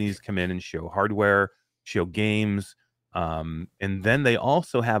have companies come in and show hardware, show games, and then they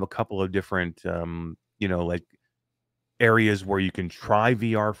also have a couple of different like areas where you can try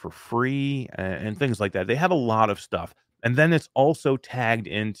VR for free and things like that. They have a lot of stuff. And then it's also tagged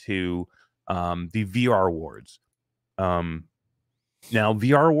into the VR Awards. Now,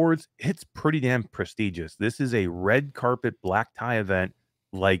 VR Awards, it's pretty damn prestigious. This is a red carpet, black tie event.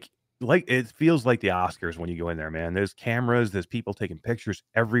 Like it feels like the Oscars when you go in there, man. There's cameras, there's people taking pictures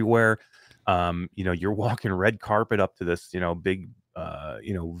everywhere. You're walking red carpet up to this, big,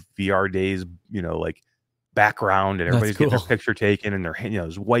 VR days, like background, and everybody's getting their picture taken, and they're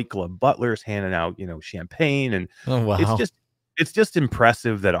there's white glove butlers handing out champagne, and it's just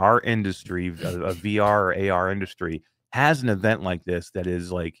impressive that our industry, a VR or AR industry, has an event like this that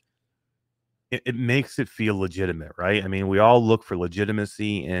is like it makes it feel legitimate, right? I mean, we all look for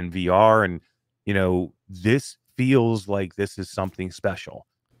legitimacy in VR, and this feels like this is something special.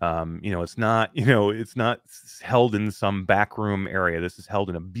 It's not held in some backroom area. This is held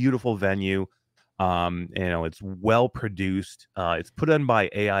in a beautiful venue. It's well produced. It's put on by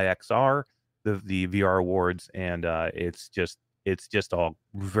AIXR, the VR Awards, and it's just all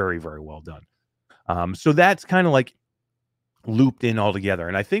very, very well done. So that's kind of like looped in all together.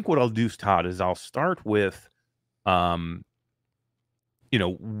 And I think what I'll do, Todd, is I'll start with, I'll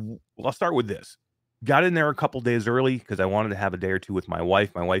start with this. Got in there a couple days early because I wanted to have a day or two with my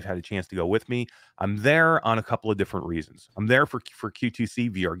wife. My wife had a chance to go with me. I'm there on a couple of different reasons. I'm there for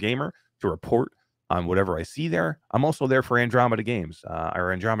Q2C VR Gamer to report on whatever I see there. I'm also there for Andromeda Games,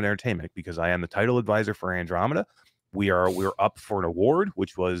 or Andromeda Entertainment, because I am the title advisor for Andromeda. We're up for an award,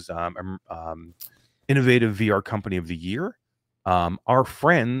 which was Innovative VR Company of the Year. Our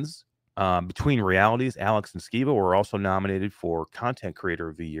friends Between Realities, Alex and Skiva, were also nominated for Content Creator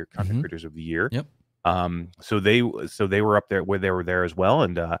of the Year, Creators of the Year. Yep. So they were up there where they were there as well,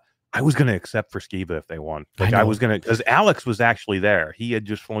 and I was going to accept for Skiva if they won. Like I was going to, because Alex was actually there. He had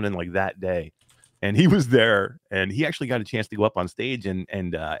just flown in like that day. And he was there, and he actually got a chance to go up on stage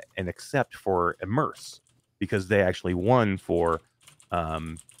and accept for Immerse, because they actually won for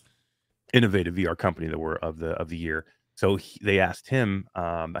Innovative VR Company that were of the year. So they asked him.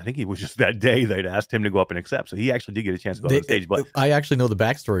 I think it was just that day they'd asked him to go up and accept. So he actually did get a chance to go on stage. But I actually know the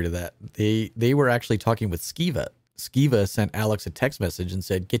backstory to that. They were actually talking with Skiva. Skiva sent Alex a text message and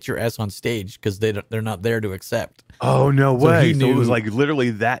said, "Get your ass on stage," because they're not there to accept. Oh no way! So it was like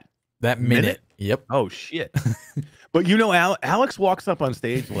literally that minute. Yep. Oh shit. But Alex walks up on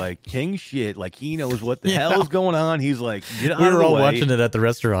stage like king shit, like he knows what the hell is going on. He's like, get out we of were the all way. watching it at the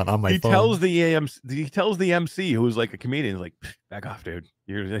restaurant on my phone. He tells the MC, who's like a comedian, like, back off, dude.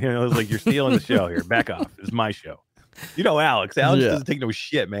 It's like you're stealing the show here. Back off. It's my show. Alex doesn't take no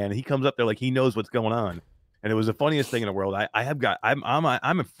shit, man. He comes up there like he knows what's going on. And it was the funniest thing in the world.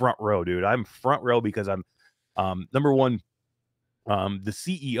 I'm in front row, dude. I'm front row because I'm number one. The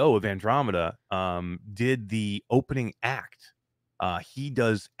CEO of Andromeda did the opening act. He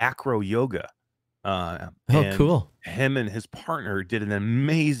does acro yoga. Cool. Him and his partner did an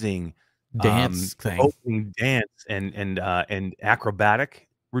amazing dance thing, opening dance and acrobatic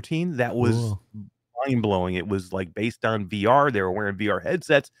routine that was mind blowing. It was like based on VR. They were wearing VR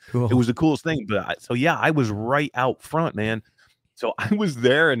headsets. Cool. It was the coolest thing. But so yeah, I was right out front, man. So I was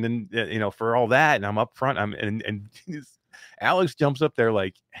there, and then for all that, and I'm up front. And Alex jumps up there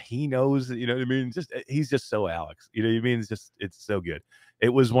like he knows, you know what I mean? He's just so Alex, you know what I mean? It's so good. It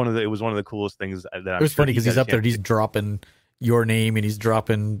was one of the coolest things that it was funny because he's up there, he's dropping your name and he's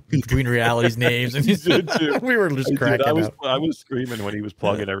dropping Between Realities names, and we were just cracking up. I was screaming when he was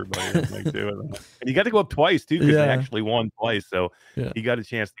plugging everybody and doing that. And he got to go up twice too, because they actually won twice, so he got a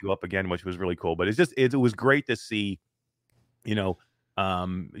chance to go up again, which was really cool. But it was great to see,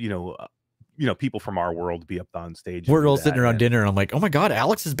 people from our world be up on stage. We're all sitting around dinner, and I'm like, oh my God,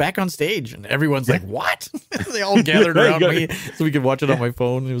 Alex is back on stage. And everyone's like, what? They all gathered around me so we could watch it on my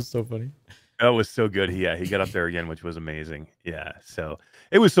phone. It was so funny. That was so good. He got up there again, which was amazing. Yeah. So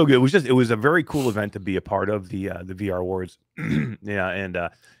it was so good. It was a very cool event to be a part of, the VR Awards. Yeah. And,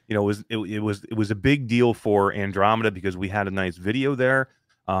 it was a big deal for Andromeda, because we had a nice video there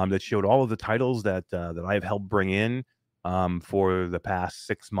that showed all of the titles that I have helped bring in for the past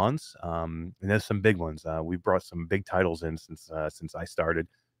 6 months. And there's some big ones. We brought some big titles in since I started,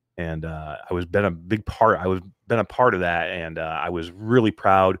 and I was been a part of that, and I was really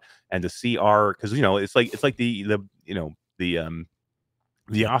proud. And to see because it's like the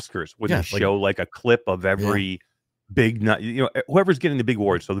Oscars, where they show like a clip of every big, whoever's getting the big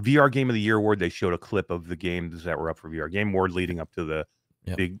award. So the VR Game of the Year award, they showed a clip of the games that were up for VR Game Award leading up to the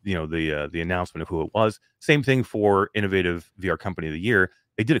big, the announcement of who it was. Same thing for Innovative VR Company of the Year.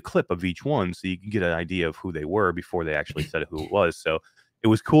 They did a clip of each one, so you can get an idea of who they were before they actually said who it was. So it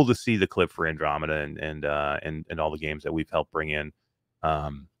was cool to see the clip for Andromeda and all the games that we've helped bring in,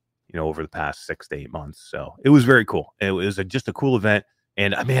 over the past 6 to 8 months. So it was very cool. It was just a cool event.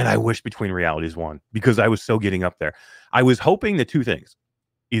 And man, I wish Between Realities won, because I was so getting up there. I was hoping that two things: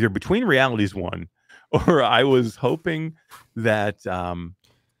 either Between Realities won, or I was hoping that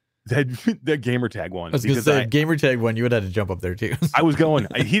that gamer tag won. I was going to say, gamer tag won, you would have to jump up there too. I was going.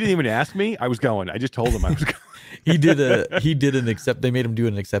 He didn't even ask me. I was going. I just told him I was going. He did they made him do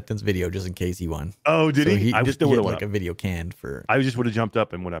an acceptance video just in case he won. Oh, did he? I just would have like a video canned for. I just would have jumped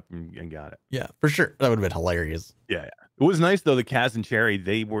up and went up and got it. Yeah, for sure. That would have been hilarious. Yeah. It was nice though. The Kaz and Cherry,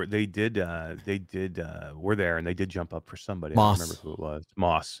 were there, and they did jump up for somebody. Moss. I don't remember who it was.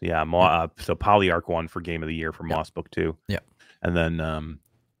 Moss. Yeah. So Polyarc won for Game of the Year for Moss Book 2. Yeah.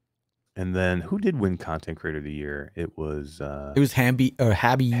 And then who did win Content Creator of the Year? It was Habby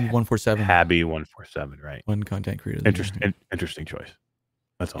 147. Habby 147, right? One Content Creator. Interesting choice.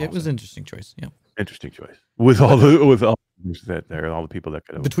 That's all. It was an interesting choice. Yeah. Interesting choice. With all the people that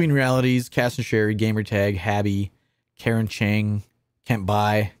could have. Between Realities, Cass and Sherry, Gamertag, Habby, Karen Chang, Kent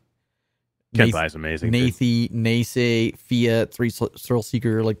Bai. Kent Bai is amazing. Nace, Fiat, Thrill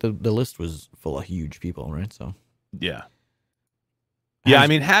Seeker. Like the list was full of huge people, right? So yeah. Yeah, I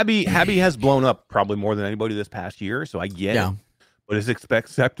mean, Habby has blown up probably more than anybody this past year, so I get it. But his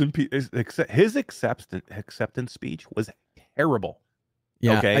acceptance speech was terrible.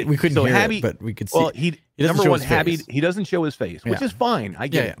 Yeah, okay? We couldn't hear it, but we could see. Well, number one, Habby, he doesn't show his face, which is fine. I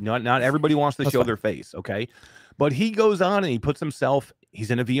get it. Not everybody wants to show their face, okay? But he goes on and he puts himself. He's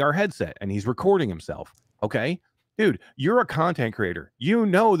in a VR headset and he's recording himself. Okay. Dude, you're a content creator. You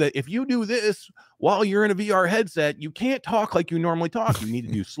know that if you do this while you're in a VR headset, you can't talk like you normally talk. You need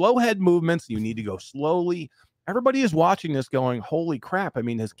to do slow head movements. You need to go slowly. Everybody is watching this going, holy crap. I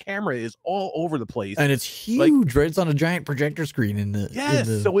mean, his camera is all over the place. And it's huge, right? It's on a giant projector screen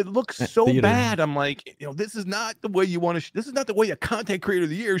so it looks so theater. Bad. I'm like, this is not the way you want to, this is not the way a content creator of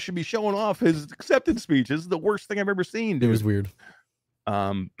the year should be showing off his acceptance speech. This is the worst thing I've ever seen, dude. It was weird.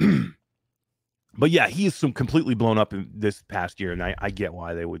 But yeah, he is completely blown up in this past year, and I get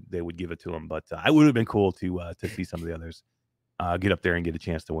why they would give it to him. But I would have been cool to see some of the others get up there and get a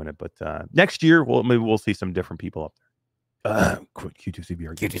chance to win it. But next year, maybe we'll see some different people up there. Q2C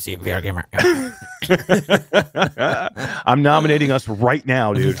VR Gamer. I'm nominating us right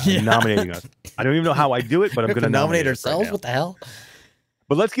now, dude. I'm nominating us. I don't even know how I do it, but I'm going to nominate ourselves. Right, what the hell?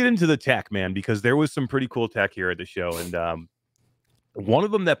 But let's get into the tech, man, because there was some pretty cool tech here at the show, and one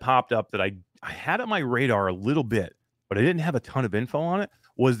of them that popped up that I had on my radar a little bit, but I didn't have a ton of info on it,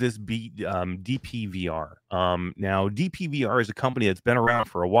 was this DPVR. Now, DPVR is a company that's been around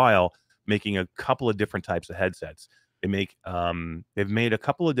for a while, making a couple of different types of headsets. They've made a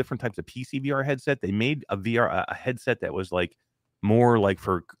couple of different types of PC VR headset. They made a headset that was like more like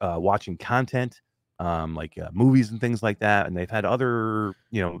for watching content, like movies and things like that. And they've had other,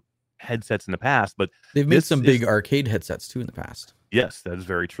 headsets in the past, but they've made some big arcade headsets too in the past. Yes, that is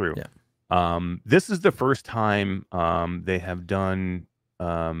very true. Yeah. This is the first time they have done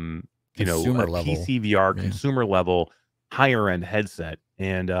Consumer a level. PC VR Yeah. consumer level higher end headset,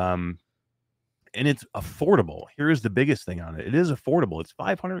 and it's affordable. Here's the biggest thing on it: it is affordable. It's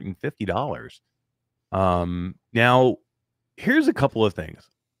 $550. Now here's a couple of things.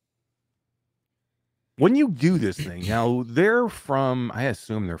 When you do this thing, now I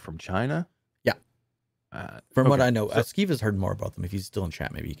assume they're from China. Yeah. From what okay, I know, so- Skeev has heard more about them. If he's still in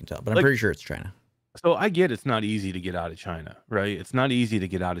chat, maybe you can tell. But I'm Like- pretty sure it's China. So I get it's not easy to get out of China, right? It's not easy to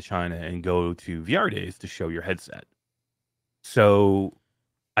get out of China and go to VR Days to show your headset. So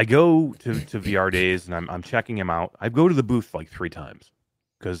I go to VR Days and I'm checking them out. I go to the booth like 3 times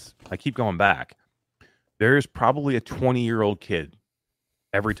because I keep going back. There's probably a 20-year-old kid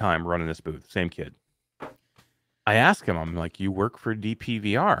every time running this booth, same kid. I ask him, I'm like, you work for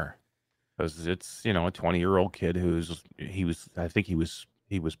DPVR? Because it's, a 20-year-old kid I think he was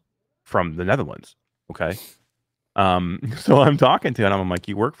from the Netherlands. Okay. So I'm talking to him, I'm like,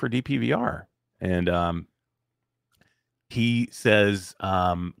 you work for DPVR? And he says,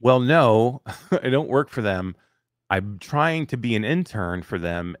 well, no, I don't work for them. I'm trying to be an intern for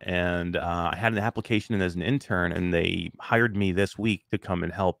them, and I had an application in as an intern, and they hired me this week to come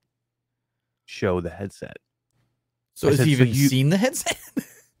and help show the headset. So I has said, he "So even seen the headset?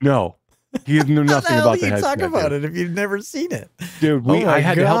 No, he knew How nothing the hell about do the you headset. talk about dude. it if you've never seen it? Dude, Oh my I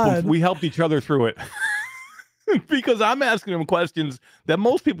had to help God. him. We helped each other through it. Because I'm asking him questions that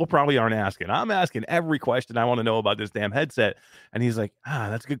most people probably aren't asking. I'm asking every question I want to know about this damn headset. And he's like,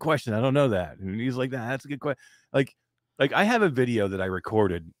 that's a good question. I don't know that. And he's like, that's a good question. Like I have a video that I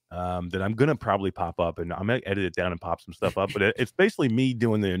recorded that I'm going to probably pop up, and I'm going to edit it down and pop some stuff up. But it's basically me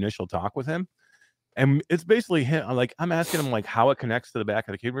doing the initial talk with him. And it's basically him. I'm asking him like how it connects to the back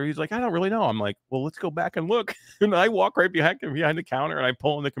of the keyboard. He's like, I don't really know. I'm like, well, let's go back and look. And I walk right behind the counter and I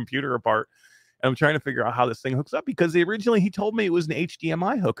pull the computer apart. And I'm trying to figure out how this thing hooks up, because originally he told me it was an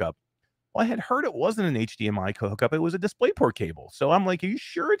HDMI hookup. Well, I had heard it wasn't an HDMI hookup. It was a DisplayPort cable. So I'm like, are you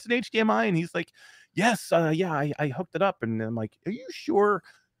sure it's an HDMI? And he's like, yes, yeah, I hooked it up. And I'm like, are you sure?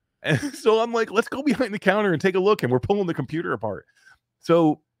 And so I'm like, let's go behind the counter and take a look. And we're pulling the computer apart.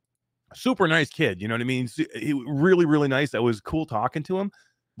 So super nice kid. You know what I mean? He really, really nice. That was cool talking to him.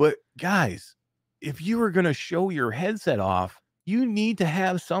 But guys, if you were going to show your headset off, you need to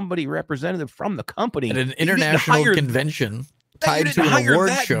have somebody representative from the company At an international convention tied to an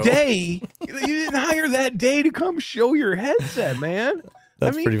award show. You didn't hire that day to come show your headset, man.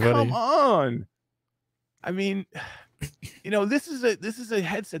 That's pretty funny. Come on. I mean, this is a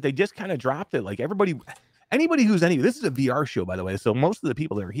headset. They just kind of dropped it. Like anybody who's this is a VR show, by the way. So most of the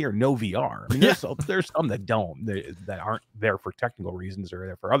people that are here know VR. I mean, there's some that don't, that aren't there for technical reasons or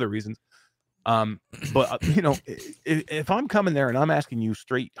there for other reasons. But if I'm coming there and I'm asking you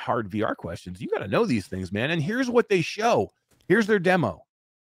straight hard VR questions, you got to know these things, man. And here's what they show. Here's their demo.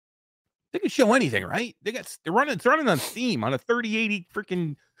 They can show anything, right? It's running on Steam on a 3080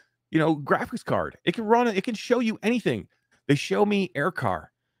 freaking, graphics card. It can show you anything. They show me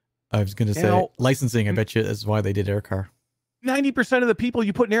Aircar. I was going to say licensing. I bet you that's why they did Aircar. 90% of the people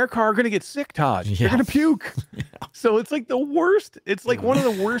you put in Aircar are going to get sick, Todd. Yeah. They're going to puke. Yeah. So it's like the worst. It's like one of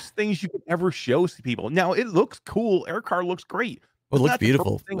the worst things you could ever show to people. Now, it looks cool. Aircar looks great. Well, it looks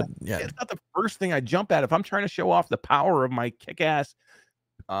beautiful. Yeah. It's not the first thing I jump at. If I'm trying to show off the power of my kick-ass,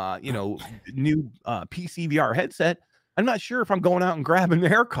 new PC VR headset, I'm not sure if I'm going out and grabbing the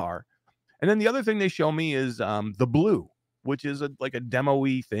Aircar. And then the other thing they show me is the Blue, which is like a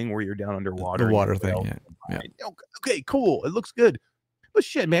demo-y thing where you're down underwater. The water thing, yeah. Okay, cool. It looks good. But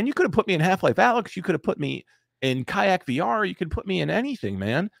shit, man, you could have put me in Half-Life Alyx. You could have put me in Kayak VR. You could put me in anything,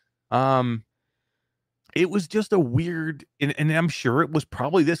 man. It was just a weird, and I'm sure it was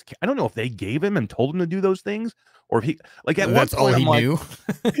probably this. I don't know if they gave him and told him to do those things, or if he that's all he knew.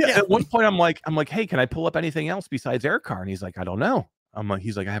 At one point, I'm like, hey, can I pull up anything else besides Aircar? And he's like, I don't know.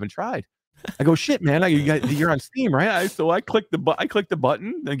 He's like, I haven't tried. I go, shit, man. You're on Steam, right? So I click the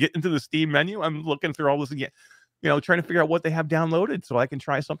button and get into the Steam menu. I'm looking through all this again, trying to figure out what they have downloaded so I can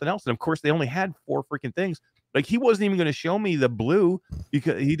try something else. And of course, they only had 4 freaking things. Like, he wasn't even going to show me the Blue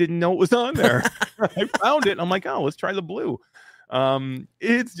because he didn't know it was on there. I found it. And I'm like, oh, let's try the Blue.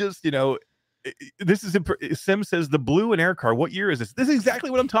 It's just, this is Sim says the Blue and Aircar. What year is this? This is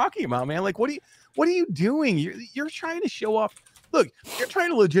exactly what I'm talking about, man. Like, what are you doing? You're trying to show off. Look, you're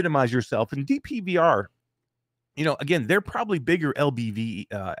trying to legitimize yourself. And DPVR, again, they're probably bigger LBE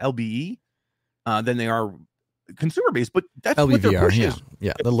than they are consumer based, but that's LBVR, what their push is.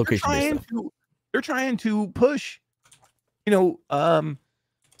 Yeah, the location based stuff. They're trying to push,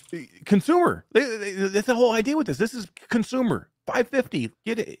 consumer. That's the whole idea with this. This is consumer. $550.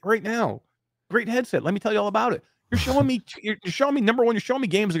 Get it right now. Great headset. Let me tell you all about it. You're showing me number one, you're showing me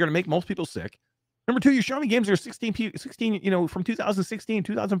games that are going to make most people sick. Number two, you're showing me games that are 16, from 2016,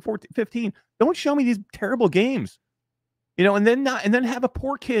 2014, 15. Don't show me these terrible games, and then have a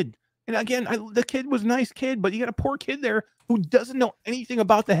poor kid. And again, the kid was a nice kid, but you got a poor kid there who doesn't know anything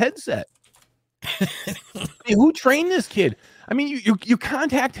about the headset. I mean, who trained this kid? I mean, you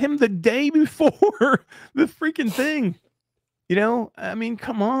contact him the day before the freaking thing. I mean,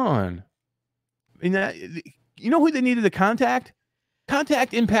 come on. I mean, you know who they needed to contact?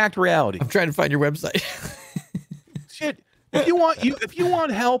 Contact Impact Reality. I'm trying to find your website. Shit. If you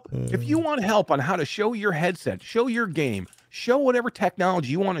want help on how to show your headset, show your game, show whatever technology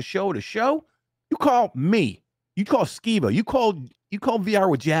you want to show, you call me. You call Skiba. You call VR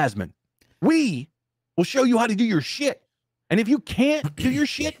with Jasmine. We will show you how to do your shit. And if you can't do your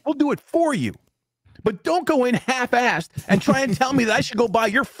shit, we'll do it for you. But don't go in half-assed and try and tell me that I should go buy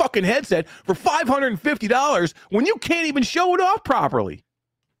your fucking headset for $550 when you can't even show it off properly.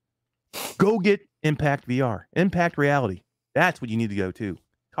 Go get Impact VR, Impact Reality. That's what you need to go to.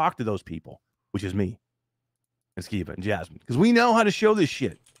 Talk to those people, which is me and Skiva and Jasmine, because we know how to show this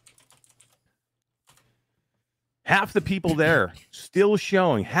shit. Half the people there still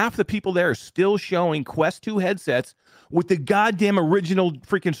showing Quest 2 headsets with the goddamn original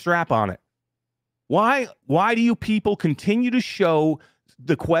freaking strap on it. Why do you people continue to show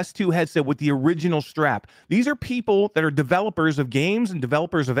the Quest 2 headset with the original strap? These are people that are developers of games and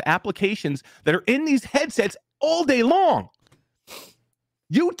developers of applications that are in these headsets all day long.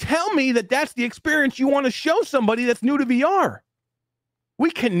 You tell me that that's the experience you want to show somebody that's new to VR.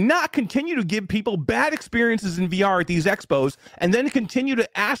 We cannot continue to give people bad experiences in VR at these expos and then continue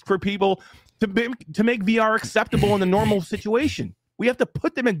to ask for people to make VR acceptable in the normal situation. We have to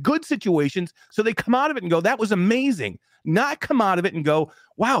put them in good situations so they come out of it and go, that was amazing. Not come out of it and go,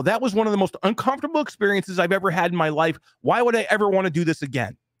 wow, that was one of the most uncomfortable experiences I've ever had in my life. Why would I ever want to do this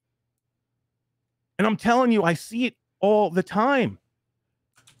again? And I'm telling you, I see it all the time.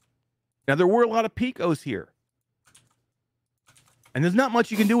 Now, there were a lot of Picos here. And there's not much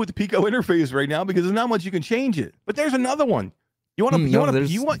you can do with the Pico interface right now because there's not much you can change it. But there's another one. You want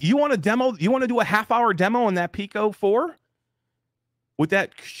a demo? You want to do a half-hour demo on that Pico 4? With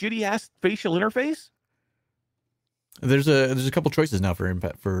that shitty ass facial interface? There's a couple choices now for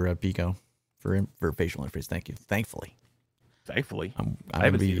Pico for facial interface. Thank you. Thankfully, I'm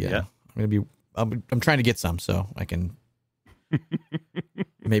trying to get some so I can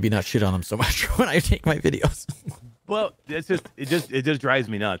maybe not shit on them so much when I take my videos. Well, it just drives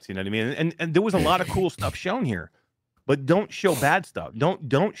me nuts. You know what I mean? And there was a lot of cool stuff shown here, but don't show bad stuff.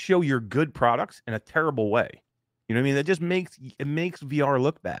 Don't show your good products in a terrible way. You know what I mean? That just makes VR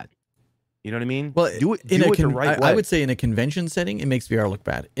look bad. You know what I mean? Well, do it the right way. I would say in a convention setting, it makes VR look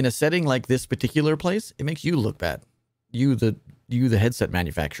bad. In a setting like this particular place, it makes you look bad. You the headset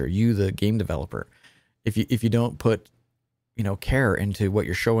manufacturer, you the game developer. If you don't put care into what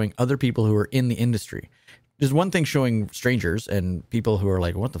you're showing other people who are in the industry. There's one thing showing strangers and people who are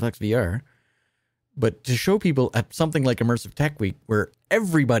like, what the fuck's VR? But to show people at something like Immersive Tech Week where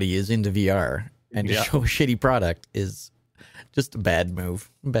everybody is into VR and to show a shitty product is just a bad move.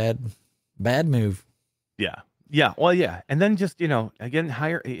 Bad move. Yeah. Yeah. Well, yeah. And then just, again,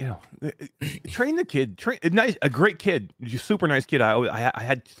 hire, train the kid. A great kid, super nice kid. I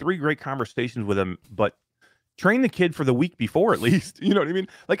had 3 great conversations with him, but train the kid for the week before at least. You know what I mean?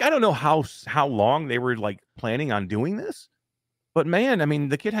 Like, I don't know how long they were like planning on doing this. But man, I mean,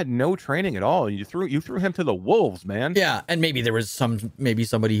 the kid had no training at all. You threw him to the wolves, man. Yeah, and maybe there was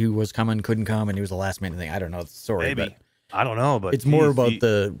somebody who was coming, couldn't come, and he was a last minute thing. I don't know the story. Maybe. But I don't know, but it's more about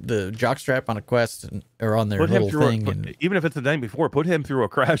the jock strap on a Quest or on their little thing. Even if it's the day before, put him through a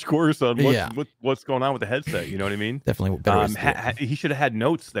crash course on what's going on with the headset. You know what I mean? Definitely. He should have had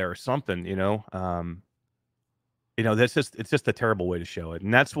notes there or something. It's just a terrible way to show it,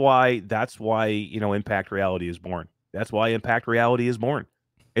 and that's why Impact Reality is born. That's why Impact Reality is born.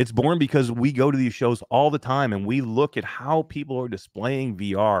 It's born because we go to these shows all the time and we look at how people are displaying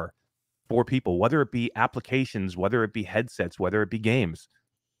VR for people, whether it be applications, whether it be headsets, whether it be games.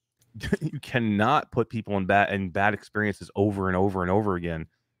 You cannot put people in bad experiences over and over and over again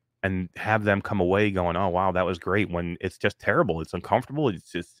and have them come away going, oh, wow, that was great, when it's just terrible. It's uncomfortable. It's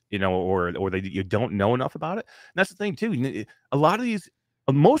just, or you don't know enough about it. And that's the thing, too.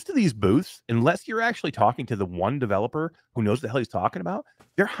 Most of these booths, unless you're actually talking to the one developer who knows the hell he's talking about,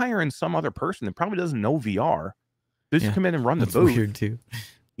 they're hiring some other person that probably doesn't know VR. They just come in and run the booth. Weird too.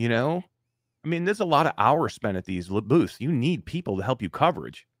 I mean, there's a lot of hours spent at these booths. You need people to help you get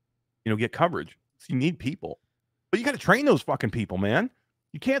coverage. So you need people. But you got to train those fucking people, man.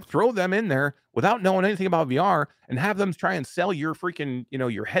 You can't throw them in there without knowing anything about VR and have them try and sell your freaking,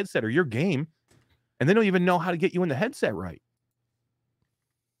 your headset or your game, and they don't even know how to get you in the headset right.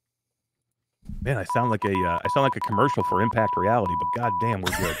 Man, I sound like a commercial for Impact Reality, but god damn,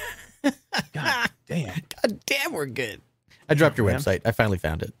 we're good. God damn. God damn, we're good. I dropped your website. I finally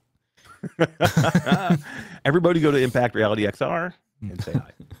found it. Everybody go to Impact Reality XR and say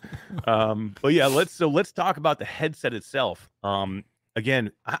hi. But yeah, let's talk about the headset itself.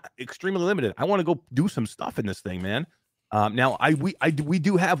 Again, extremely limited. I want to go do some stuff in this thing, man. Now we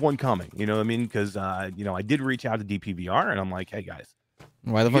do have one coming. You know what I mean? Because I did reach out to DPVR and I'm like, hey guys,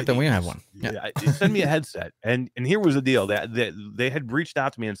 why the fuck don't we have one? Yeah. Send me a headset. And here was the deal that they had reached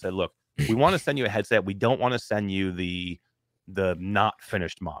out to me and said, look, we want to send you a headset. We don't want to send you the not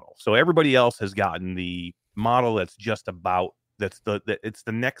finished model. So everybody else has gotten the model that's just about it's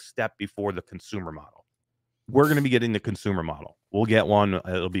the next step before the consumer model. We're going to be getting the consumer model. We'll get one.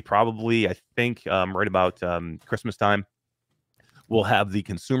 It'll be probably, I think, right about Christmas time. We'll have the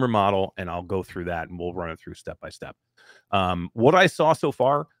consumer model, and I'll go through that, and we'll run it through step by step. What I saw so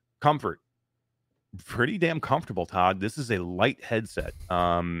far, comfort. Pretty damn comfortable, Todd. This is a light headset.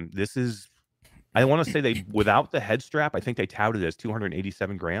 This is, I want to say they, without the head strap, I think they touted it as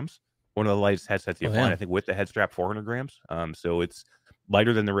 287 grams. One of the lightest headsets you find. I think with the head strap, 400 grams. So it's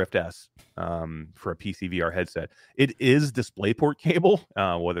lighter than the Rift S for a PC VR headset. It is DisplayPort cable,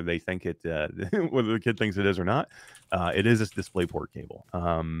 whether they think it, whether the kid thinks it is or not. It is a DisplayPort cable.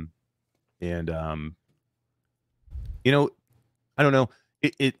 I don't know.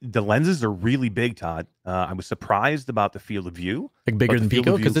 The lenses are really big, Todd. I was surprised about the field of view. Like bigger than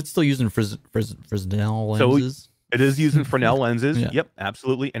Pico? Because it's still using Fresnel lenses. So it is using Fresnel lenses. Yeah. Yep,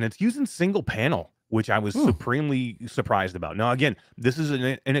 absolutely. And it's using single panel, which I was supremely surprised about. Now, again, this is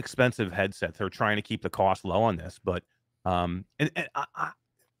an inexpensive headset. They're trying to keep the cost low on this. But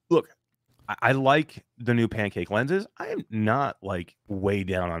look, I like the new Pancake lenses. I am not like way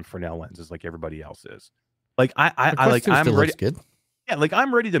down on Fresnel lenses like everybody else is. Like I'm ready. Good. Yeah, like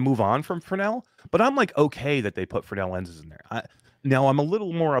I'm ready to move on from Fresnel, but I'm like okay that they put Fresnel lenses in there. Now I'm a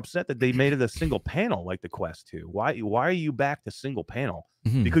little more upset that they made it a single panel like the Quest 2. Why are you back to single panel?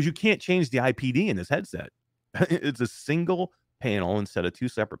 Mm-hmm. Because you can't change the IPD in this headset. It's a single panel instead of two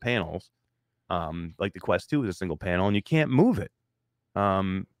separate panels. Like the Quest 2 is a single panel, and you can't move it.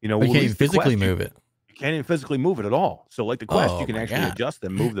 You can't even physically move it. You can't even physically move it at all. So like the Quest, you can actually adjust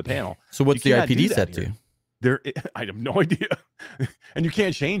and move the panel. So what's the IPD set to? I have no idea, and you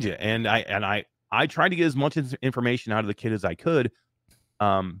can't change it. And I tried to get as much information out of the kid as I could.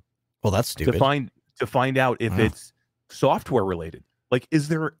 Well, that's stupid. To find out if it's software related. Like, is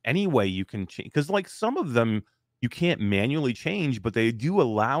there any way you can change? Because like some of them you can't manually change, but they do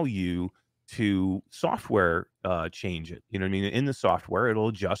allow you to software change it. You know what I mean? In the software, it'll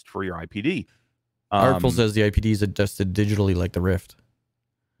adjust for your IPD. Artful says the IPD is adjusted digitally like the Rift.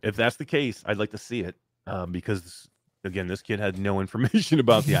 If that's the case, I'd like to see it. Because again, this kid had no information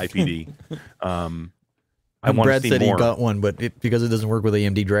about the IPD. Brad said he got one, but because it doesn't work with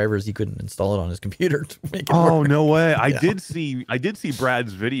AMD drivers, he couldn't install it on his computer to make it work. No way! I did see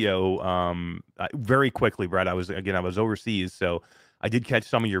Brad's video very quickly. Brad, I was overseas, so I did catch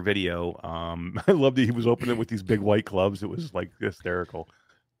some of your video. I loved that he was opening it with these big white gloves. It was like hysterical.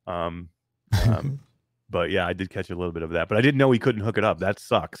 But yeah, I did catch a little bit of that, but I didn't know he couldn't hook it up. That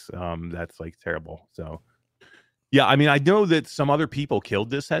sucks. That's like terrible. So yeah, I mean, I know that some other people killed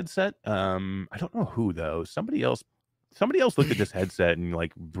this headset. I don't know who though. Somebody else looked at this headset and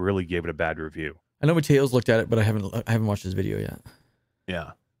like really gave it a bad review. I know Mateo's looked at it, but I haven't watched his video yet.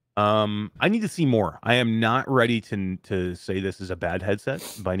 Yeah. I need to see more. I am not ready to say this is a bad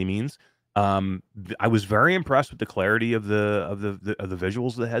headset by any means. I was very impressed with the clarity of the visuals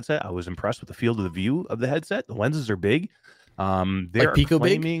of the headset. I was impressed with the field of the view of the headset. The lenses are big. They're Pico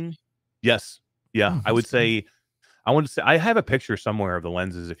claiming, big? Yes, yeah. I want to say I have a picture somewhere of the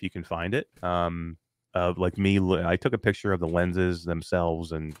lenses if you can find it. Like me, I took a picture of the lenses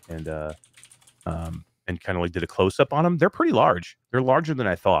themselves and kind of like did a close up on them. They're pretty large. They're larger than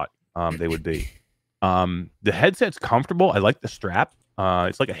I thought they would be. The headset's comfortable. I like the strap.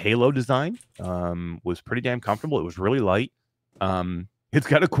 It's like a halo design. Was pretty damn comfortable. It was really light. It's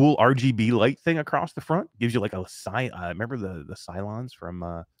got a cool RGB light thing across the front. Gives you like a remember the Cylons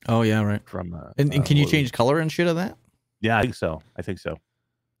from oh yeah, right. From and can you change color and shit of that? Yeah, I think so.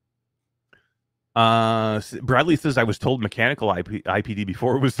 Bradley says I was told mechanical IPD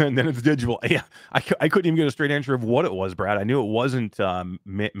before it was then it's digital. Yeah, I couldn't even get a straight answer of what it was, Brad. I knew it wasn't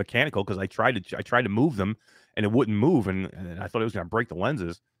mechanical because I tried to move them and it wouldn't move, and I thought it was going to break the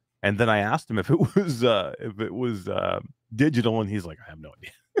lenses. And then I asked him if it was digital, and he's like, I have no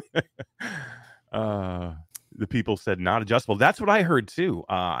idea. The people said not adjustable. That's what I heard too.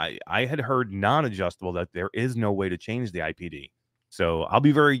 I had heard non-adjustable, that there is no way to change the IPD. So I'll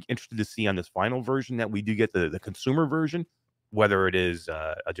be very interested to see on this final version that we do get the consumer version, whether it is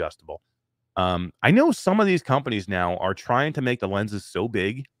adjustable. I know some of these companies now are trying to make the lenses so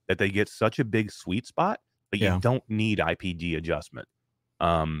big that they get such a big sweet spot, but you don't need IPD adjustment.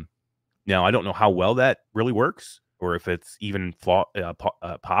 Now, I don't know how well that really works, or if it's even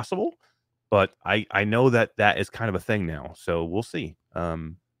possible, but I know that is kind of a thing now. So we'll see.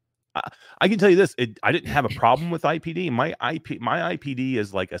 I can tell you this: I didn't have a problem with IPD. My IPD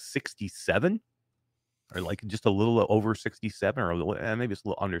is like a 67, or like just a little over 67, or maybe it's a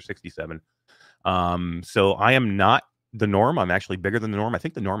little under 67. So I am not the norm. I'm actually bigger than the norm. I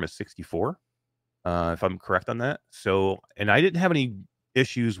think the norm is 64, if I'm correct on that. So, and I didn't have any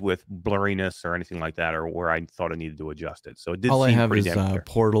issues with blurriness or anything like that, or where I thought I needed to adjust it. So it did. All I seem have pretty is damn clear.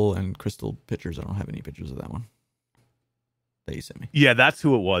 Portal and Crystal pictures. I don't have any pictures of that one that you sent me. Yeah, that's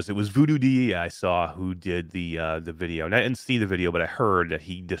who it was. It was Voodoo D I saw who did the video. And I didn't see the video, but I heard that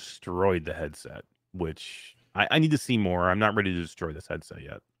he destroyed the headset, which I need to see more. I'm not ready to destroy this headset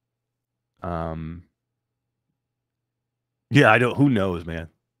yet. Yeah, I don't. Who knows, man?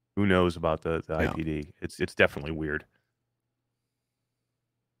 Who knows about the IPD? It's definitely weird.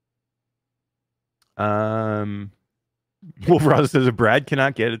 Wolverine says if Brad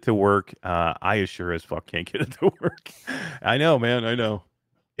cannot get it to work, I sure as fuck can't get it to work. I know, man. I know.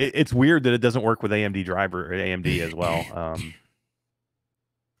 It's weird that it doesn't work with AMD driver or AMD as well.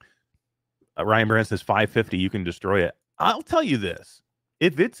 Ryan Brand says 550, you can destroy it. I'll tell you this.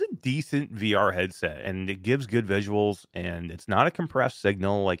 If it's a decent VR headset and it gives good visuals and it's not a compressed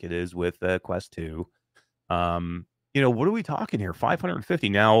signal like it is with Quest 2, what are we talking here? 550.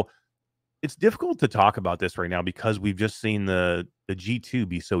 Now, it's difficult to talk about this right now because we've just seen the G2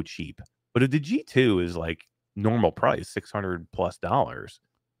 be so cheap. But if the G2 is like normal price, $600 plus,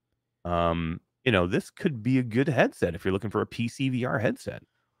 this could be a good headset if you're looking for a PC VR headset.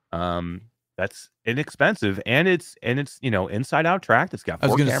 That's inexpensive, and it's inside out tracked. It's got 4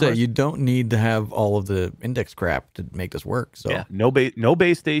 cameras. I was going to say, you don't need to have all of the index crap to make this work. So yeah, no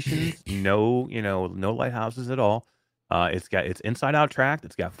base stations, no lighthouses at all. It's inside out tracked.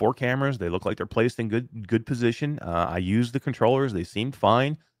 It's got 4 cameras. They look like they're placed in good position. I used the controllers. They seemed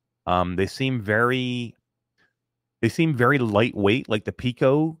fine. They seem very lightweight, like the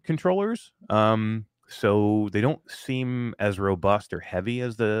Pico controllers. So they don't seem as robust or heavy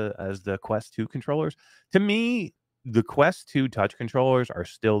as the Quest 2 controllers. To me, the Quest 2 touch controllers are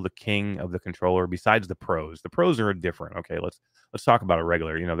still the king of the controller besides the Pros. The Pros are different. Okay, let's talk about a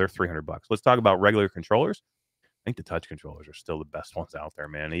regular, they're $300. Let's talk about regular controllers. I think the touch controllers are still the best ones out there,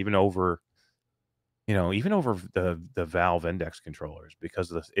 man. Even over the Valve Index controllers,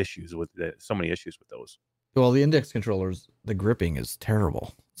 because of the issues with so many issues with those. Well, the Index controllers, the gripping is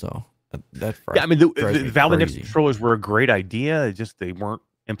terrible. So that I mean, the Valve Index controllers were a great idea. It's just they weren't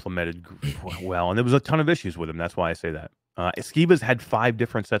implemented well, and there was a ton of issues with them. That's why I say that. Skiba's had 5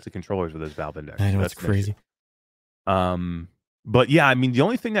 different sets of controllers with his Valve Index. I know, that's crazy. But yeah, I mean, the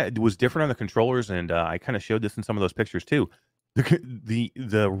only thing that was different on the controllers, and I kind of showed this in some of those pictures too,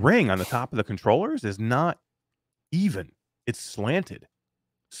 the ring on the top of the controllers is not even; it's slanted.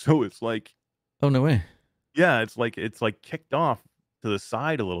 So it's like, oh no way. Yeah, it's like kicked off to the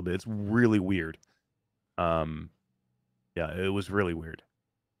side a little bit. It's really weird. Yeah, it was really weird.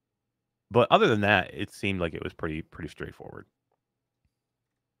 But other than that, it seemed like it was pretty straightforward.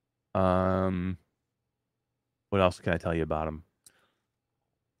 What else can I tell you about them?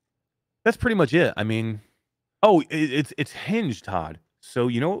 That's pretty much it. I mean, it's hinged, Todd. So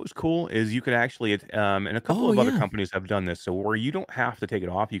what was cool is you could actually, and a couple of other companies have done this. So where you don't have to take it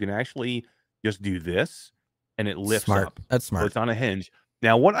off, you can actually just do this, and it lifts up. That's smart. So it's on a hinge.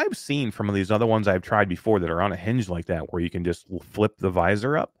 Now, what I've seen from these other ones I've tried before that are on a hinge like that, where you can just flip the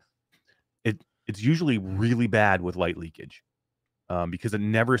visor up, it's usually really bad with light leakage, because it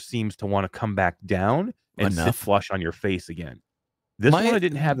never seems to want to come back down and sit flush on your face again. This one, I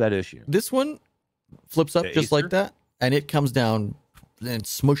didn't have that issue. This one flips up just like that, and it comes down and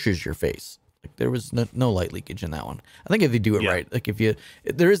smushes your face. Like there was no light leakage in that one. I think if they do it right, like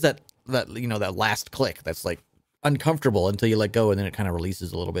there is that last click that's like uncomfortable until you let go, and then it kind of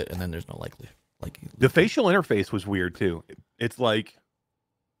releases a little bit, and then there's no like the facial interface was weird too. It's like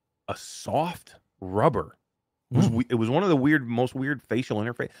a soft rubber. It was one of the most weird facial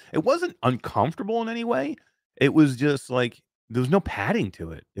interface. It wasn't uncomfortable in any way. It was just like there was no padding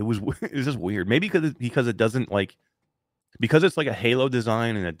to it. It was just weird. Maybe because it doesn't like because it's like a halo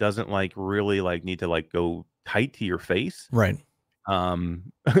design and it doesn't like really like need to like go tight to your face. Right.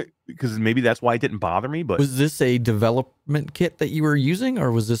 Because maybe that's why it didn't bother me. But was this a development kit that you were using,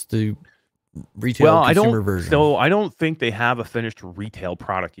 or was this the retail consumer version? So I don't think they have a finished retail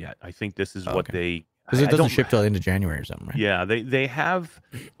product yet. I think this is what they, because it doesn't ship till the end of January or something, right? Yeah, they have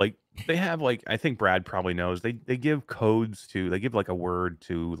like I think Brad probably knows they give codes to, they give like a word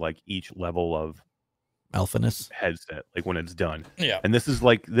to like each level of Alphaness headset, like when it's done. Yeah. And this is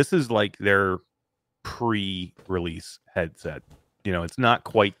like their pre-release headset. You know, it's not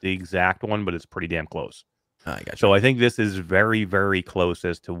quite the exact one, but it's pretty damn close. I got you. So I think this is very, very close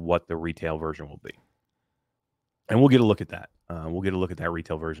as to what the retail version will be. And we'll get a look at that. We'll get a look at that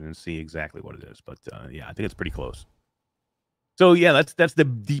retail version and see exactly what it is. But yeah, I think it's pretty close. So yeah, that's the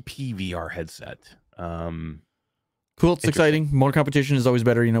DPVR headset. Cool. It's exciting. More competition is always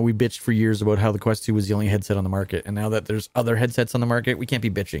better. You know, we bitched for years about how the Quest 2 was the only headset on the market. And now that there's other headsets on the market, we can't be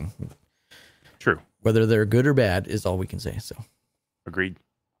bitching. True. Whether they're good or bad is all we can say. So agreed.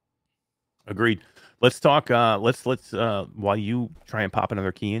 Let's talk. Let's while you try and pop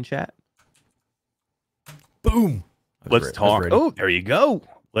another key in chat. Boom. Let's talk. Oh, there you go.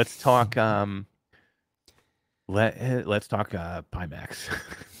 Let's talk. Let's talk Pimax.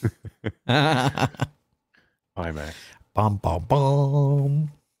 Pimax. Bum, bum,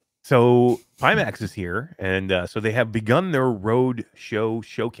 bum. So Pimax is here, and so they have begun their road show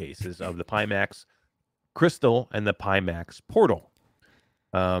showcases of the Pimax Crystal and the Pimax Portal.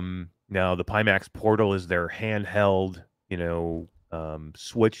 Now the Pimax Portal is their handheld,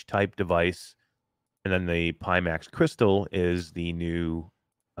 Switch type device, and then the Pimax Crystal is the new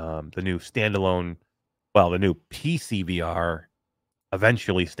standalone, the new PCVR,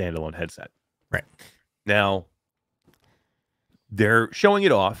 eventually standalone headset. Right. Now they're showing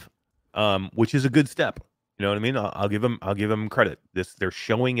it off, which is a good step. You know what I mean? I'll give them credit. They're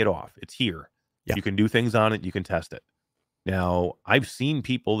showing it off. It's here. Yeah. You can do things on it. You can test it. Now, I've seen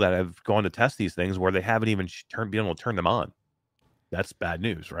people that have gone to test these things where they haven't even been able to turn them on. That's bad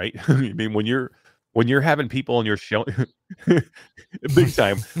news, right? I mean, when you're having people and you're showing big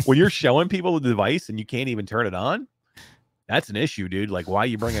time, when you're showing people the device and you can't even turn it on, that's an issue, dude. Like, why are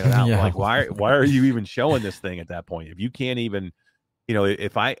you bringing it out? Yeah. Like, why are you even showing this thing at that point? If you can't even,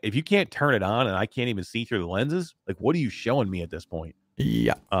 if you can't turn it on and I can't even see through the lenses, like, what are you showing me at this point?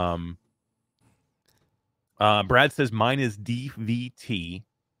 Yeah. Brad says mine is DVT.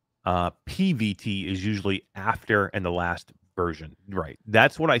 PVT is usually after and the last version. Right.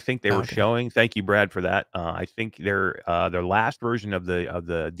 That's what I think they were showing. Thank you, Brad, for that. I think their last version of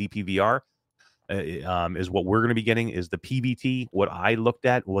the DPVR is what we're going to be getting is the PVT. What I looked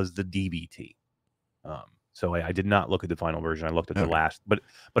at was the DVT. So I did not look at the final version. I looked at the last, but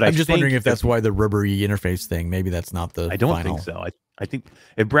I'm just wondering if that's why the rubbery interface thing. Maybe that's not the. I don't final. think so. I think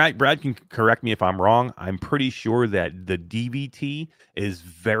if Brad can correct me if I'm wrong. I'm pretty sure that the DVT is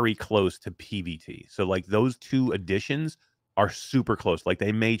very close to PVT. So like those two additions are super close. Like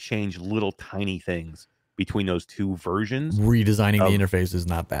they may change little tiny things between those two versions. Redesigning the interface is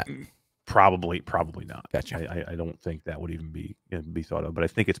not that. Probably not. Gotcha. I don't think that would even be thought of, but I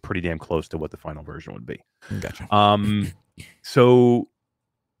think it's pretty damn close to what the final version would be. Gotcha.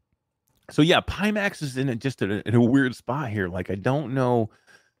 So yeah, Pimax is in a weird spot here. Like I don't know.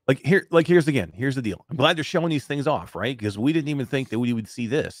 Here's the deal. I'm glad they're showing these things off, right? Because we didn't even think that we would see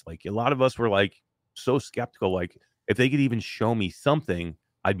this. Like a lot of us were like so skeptical. Like if they could even show me something,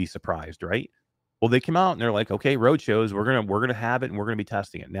 I'd be surprised, right? Well, they came out and they're like, okay, road shows, we're gonna have it and we're gonna be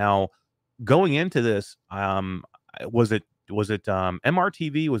testing it. Now, going into this, was it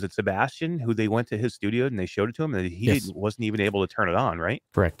MRTV? Was it Sebastian who they went to his studio and they showed it to him and he wasn't even able to turn it on, right?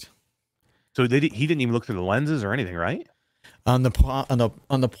 Correct. So he didn't even look through the lenses or anything, right? On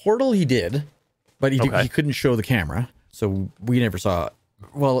the portal he did, but he couldn't show the camera, so we never saw it.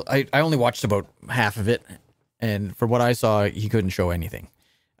 Well, I only watched about half of it, and from what I saw, he couldn't show anything.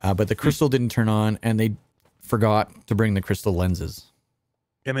 But the crystal didn't turn on, and they forgot to bring the crystal lenses.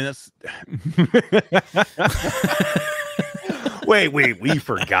 I mean, that's wait, we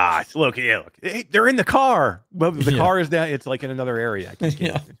forgot. Look, they're in the car. Well, the car is down. It's like in another area.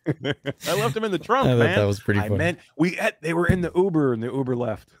 I left them in the trunk, man. That was pretty funny. They were in the Uber, and the Uber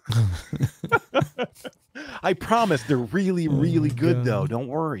left. I promise they're really, really good, though. Don't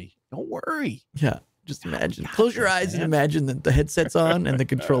worry. Yeah, just imagine. Close your eyes and imagine that the headset's on and the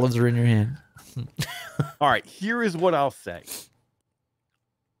controllers are in your hand. All right, here is what I'll say.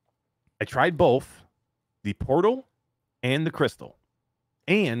 I tried both, the Portal and the Crystal,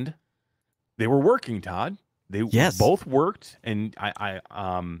 and they were working, Todd. They both worked, and I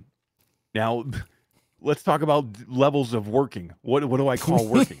now let's talk about levels of working. What do I call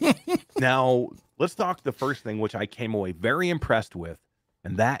working? Now, let's talk the first thing, which I came away very impressed with,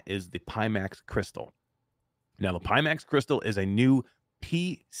 and that is the Pimax Crystal. Now, the Pimax Crystal is a new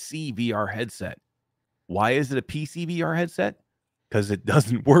PC VR headset. Why is it a PC VR headset? Because it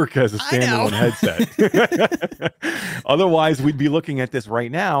doesn't work as a standalone headset. Otherwise, we'd be looking at this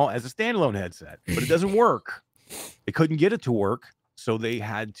right now as a standalone headset, but it doesn't work. They couldn't get it to work, so they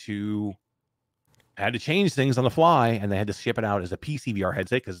had to change things on the fly, and they had to ship it out as a PC VR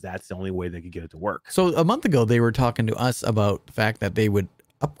headset because that's the only way they could get it to work. So a month ago, they were talking to us about the fact that they would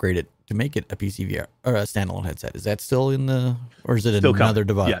upgrade it to make it a PC VR or a standalone headset. Is that still in the, or is it still another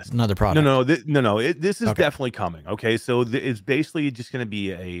device? Yes. Another product? No. This is definitely coming. Okay, so it's basically just going to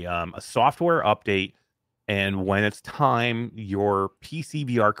be a software update, and when it's time, your PC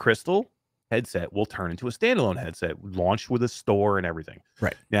VR Crystal headset will turn into a standalone headset, launched with a store and everything.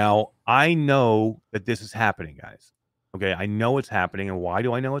 Right. Now, I know that this is happening, guys. Okay, I know it's happening, and why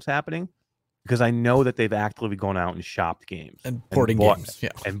do I know it's happening? Because I know that they've actively gone out and shopped games and porting games,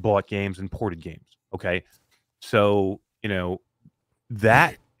 and bought games and ported games. Okay, so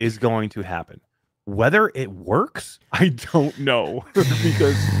that is going to happen. Whether it works, I don't know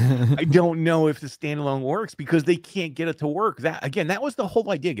because I don't know if the standalone works because they can't get it to work. That was the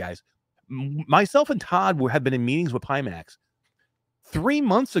whole idea, guys. Myself and Todd have been in meetings with Pimax 3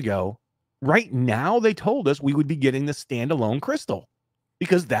 months ago. Right now, they told us we would be getting the standalone Crystal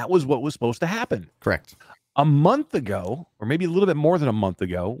because that was what was supposed to happen. Correct. A month ago, or maybe a little bit more than a month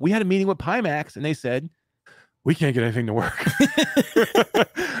ago, we had a meeting with Pimax, and they said we can't get anything to work.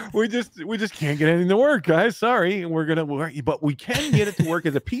 we just can't get anything to work, guys. Sorry, but we can get it to work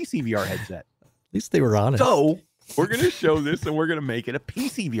as a PC VR headset. At least they were honest. So we're going to show this, and we're going to make it a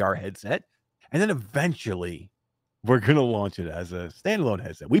PC VR headset, and then eventually we're going to launch it as a standalone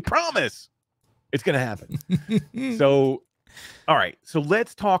headset. We promise it's going to happen. So, all right. So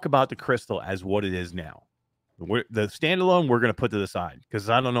let's talk about the Crystal as what it is now. The standalone we're going to put to the side because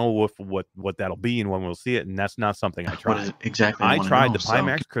I don't know what that'll be and when we'll see it, and that's not something I tried. What is it exactly? I tried the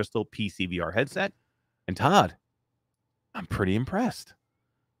Pimax Crystal PC VR headset, and Todd, I'm pretty impressed.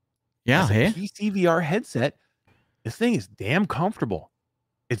 Yeah, PC VR headset. This thing is damn comfortable.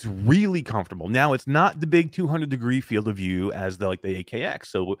 It's really comfortable. Now, it's not the big 200-degree field of view as the AKX,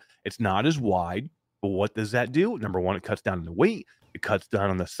 so it's not as wide. But what does that do? Number one, it cuts down on the weight. It cuts down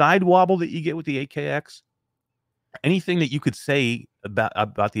on the side wobble that you get with the AKX. Anything that you could say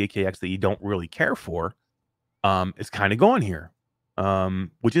about the AKX that you don't really care for is kind of gone here,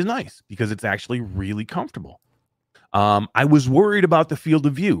 which is nice because it's actually really comfortable. I was worried about the field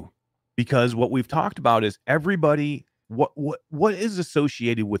of view because what we've talked about is everybody. What is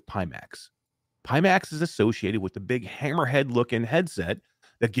associated with Pimax? Pimax is associated with the big hammerhead looking headset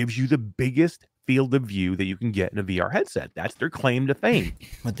that gives you the biggest field of view that you can get in a VR headset. That's their claim to fame.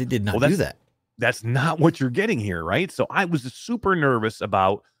 But they did not do that. That's not what you're getting here, right? So I was super nervous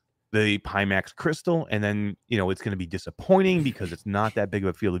about the Pimax Crystal, and then it's going to be disappointing because it's not that big of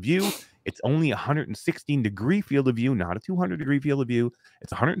a field of view. It's only a 116-degree field of view, not a 200-degree field of view.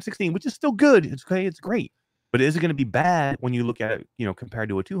 It's 116, which is still good. It's okay. It's great. But is it going to be bad when you look at it, compared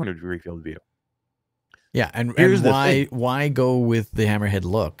to a 200-degree field of view? Yeah, and why go with the hammerhead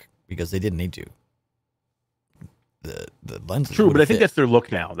look? Because they didn't need to. The lenses. True, but I think that's their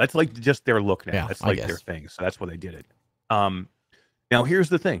look now. That's just their look now. Yeah, that's their thing. So that's why they did it. Now here's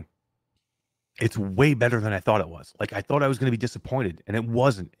the thing. It's way better than I thought it was. I thought I was going to be disappointed, and it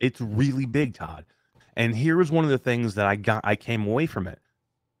wasn't. It's really big, Todd. And here was one of the things that I came away from it.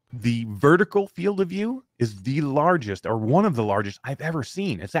 The vertical field of view is the largest, or one of the largest I've ever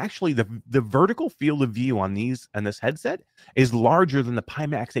seen. It's actually the vertical field of view on this headset is larger than the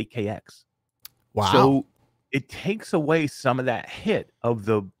Pimax 8KX. Wow! So it takes away some of that hit of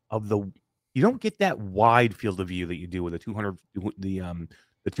the. You don't get that wide field of view that you do with the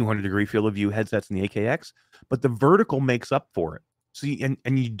 200-degree field of view headsets in the AKX, but the vertical makes up for it. So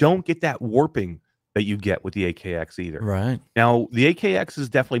and you don't get that warping that you get with the AKX either. Right. Now, the AKX is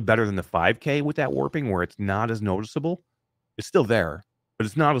definitely better than the 5K with that warping where it's not as noticeable. It's still there, but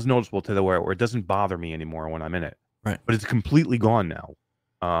it's not as noticeable to the where it doesn't bother me anymore when I'm in it. Right. But it's completely gone now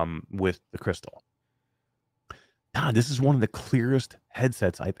with the Crystal. God, this is one of the clearest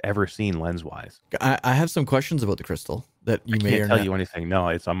headsets I've ever seen lens-wise. I have some questions about the Crystal that you may or not tell you anything. No,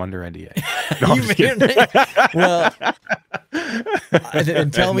 I'm under NDA. No, I'm just kidding. Well,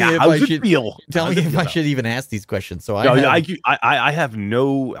 and tell me if I should tell me if I should even ask these questions. So I have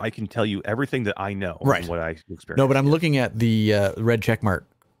no. I can tell you everything that I know. Right. And what I experienced. No, but I'm looking at the red checkmark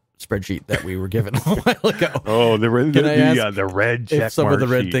spreadsheet that we were given a while ago. Oh, the red checkmark. If some of the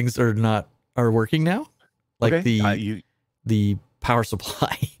red things are working now. Like Okay. the power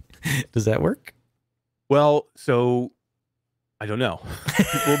supply. Does that work? Well, so I don't know.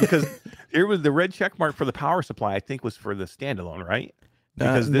 Well, because here was the red check mark for the power supply, I think was for the standalone, right?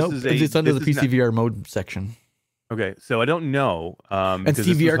 Because Nope. It's under the PCVR mode section. Okay, so I don't know. And because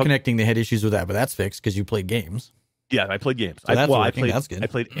CVR connecting, they had issues with that, but that's fixed because you played games. Yeah, I played games. So that's good. I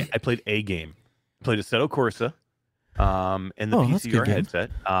played a game. I played Assetto Corsa, and the PCVR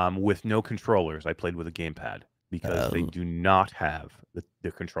headset, with no controllers. I played with a gamepad because they do not have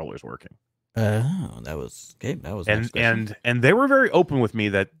the controllers working. That was okay. That was and they were very open with me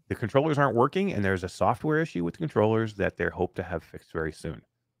that the controllers aren't working, and there's a software issue with the controllers that they hope to have fixed very soon.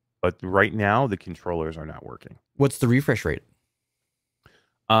 But right now, the controllers are not working. What's the refresh rate?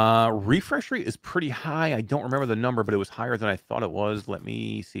 Refresh rate is pretty high. I don't remember the number, but it was higher than I thought it was. Let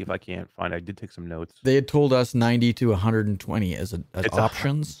me see if I can't find. I did take some notes. They had told us 90 to 120 as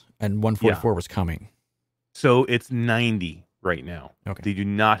options, and 144 was coming. So it's 90 right now. Okay. They do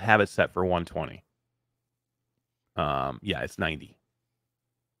not have it set for 120. Yeah, it's 90.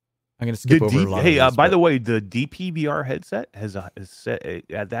 I'm gonna skip over a lot. Hey, by the way, the DPVR headset has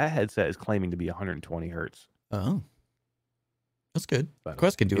that headset is claiming to be 120 hertz. Oh. That's good.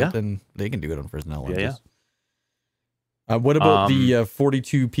 Quest can do it, then they can do it on Fresnel lenses. Yeah. What about the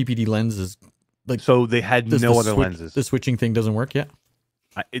 42 PPD lenses? Like, so they had no other lenses. The switching thing doesn't work yet.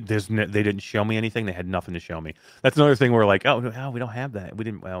 They didn't show me anything. They had nothing to show me. That's another thing. We're like, oh, no, we don't have that. We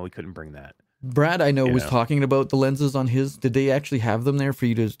didn't. Well, we couldn't bring that. Brad, I know, was talking about the lenses on his. Did they actually have them there for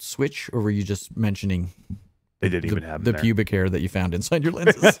you to switch, or were you just mentioning? They didn't even have the pubic hair that you found inside your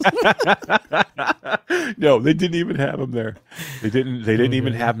lenses. No, they didn't even have them there. They didn't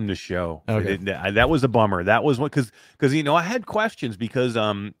even have them to show. Okay. That was a bummer. That was what because I had questions because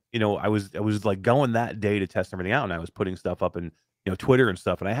I was like going that day to test everything out, and I was putting stuff up in Twitter and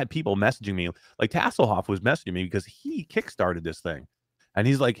stuff, and I had people messaging me. Like Tasselhoff was messaging me because he kickstarted this thing, and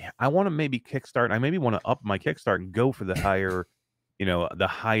he's like, I want to maybe kickstart. I maybe want to up my kickstart and go for the higher,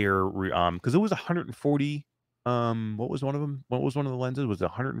 because it was 140. What was one of them? What was one of the lenses? Was it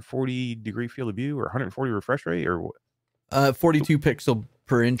 140 degree field of view or 140 refresh rate or what? 42 pixel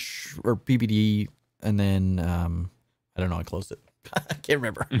per inch or PPD, and then I don't know. I closed it. I can't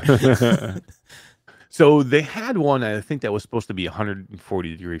remember. So they had one, I think, that was supposed to be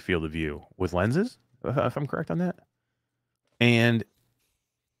 140 degree field of view with lenses, if I'm correct on that. And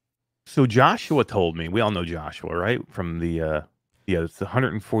so Joshua told me, we all know Joshua, right? From the it's the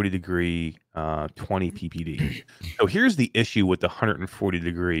 140 degree 20 ppd. So here's the issue with the 140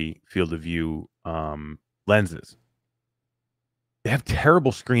 degree field of view lenses. They have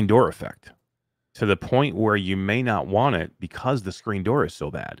terrible screen door effect to the point where you may not want it because the screen door is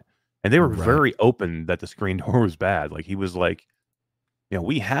so bad. And they were very open that the screen door was bad. Like he was like,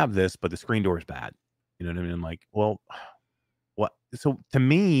 we have this, but the screen door is bad. You know what I mean? I'm like, well, what? So to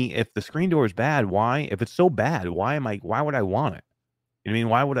me, if the screen door is bad, why? If it's so bad, why would I want it? You know what I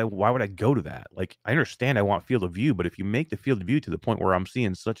mean? Why would I go to that? Like, I understand I want field of view, but if you make the field of view to the point where I'm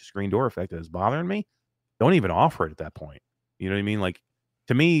seeing such a screen door effect that is bothering me, don't even offer it at that point. You know what I mean? Like,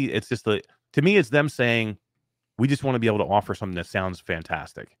 to me, it's just it's them saying, we just want to be able to offer something that sounds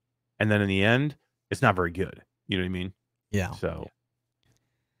fantastic. And then in the end, it's not very good. You know what I mean? Yeah. So,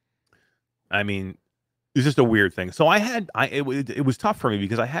 I mean, it's just a weird thing. So it was tough for me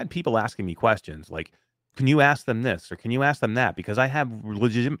because I had people asking me questions like, can you ask them this or can you ask them that? Because I have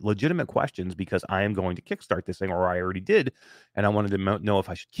legitimate questions because I am going to kickstart this thing, or I already did. And I wanted to know if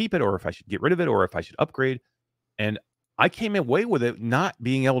I should keep it or if I should get rid of it or if I should upgrade. And I came away with it not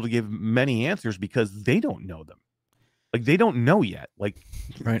being able to give many answers because they don't know them. Like, they don't know yet. Like,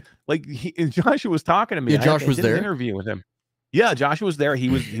 right. Like Joshua was talking to me. Yeah, Josh was there. An interview with him. Yeah, Joshua was there. He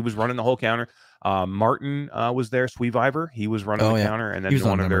was running the whole counter. Martin was there. Sweeviver. He was running the counter, and then he was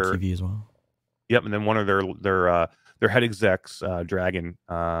on their TV as well. Yep, and then one of their head execs, Dragon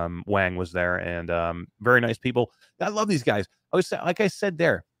Wang, was there, and very nice people. I love these guys. Like I said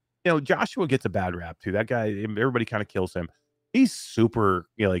there, Joshua gets a bad rap too. That guy, everybody kind of kills him. He's super,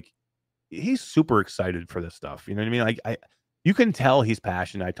 he's super excited for this stuff. You know what I mean? Like you can tell he's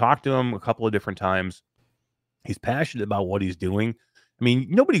passionate. I talked to him a couple of different times. He's passionate about what he's doing. I mean,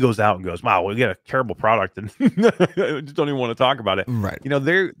 nobody goes out and goes, wow, we get a terrible product and just don't even want to talk about it. Right.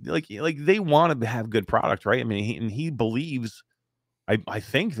 They're like they want to have good product, right? I mean, he believes, I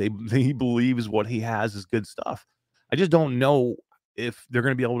think he believes what he has is good stuff. I just don't know if they're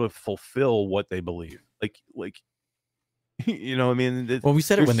going to be able to fulfill what they believe. Like, I mean, well, we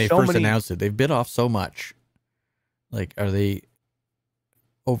said it when they first announced it. They've bit off so much. Like, are they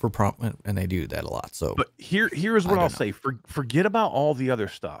overprompt? And they do that a lot. So, but here's what I'll say: forget about all the other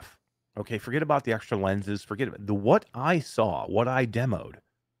stuff. Okay, forget about the extra lenses. Forget about what I saw, what I demoed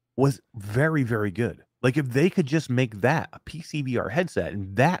was very, very good. Like if they could just make that a PCVR headset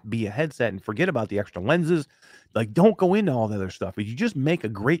and that be a headset and forget about the extra lenses, like don't go into all the other stuff. If you just make a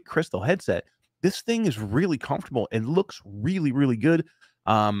great crystal headset, this thing is really comfortable and looks really, really good.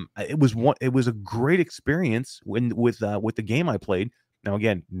 It was a great experience with the game I played. Now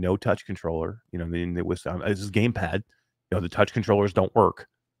again, no touch controller. You know, I mean, it was this is gamepad. You know, the touch controllers don't work,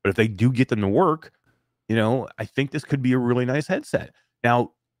 but if they do get them to work, you know, I think this could be a really nice headset.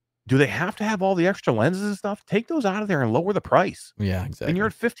 Now, do they have to have all the extra lenses and stuff? Take those out of there and lower the price. Yeah, exactly. And you're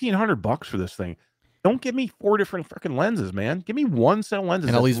at $1,500 for this thing. Don't give me 4 different freaking lenses, man. Give me one set of lenses.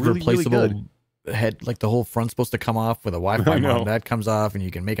 And all these really, replaceable really head, like the whole front's supposed to come off with a Wi-Fi mod. That comes off, and you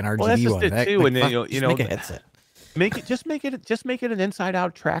can make an RGB well, that's just one. it That, too. like, And then make a headset. Make it an inside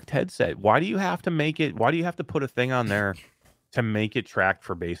out tracked headset. Why do you have to make it? Why do you have to put a thing on there to make it tracked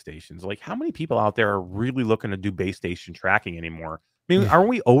for base stations? Like, how many people out there are really looking to do base station tracking anymore? I mean, are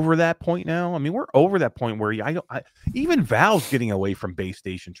we over that point now? I mean, we're over that point where even Valve's getting away from base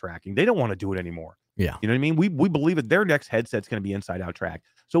station tracking. They don't want to do it anymore. Yeah. You know what I mean? We believe that their next headset's going to be inside out track.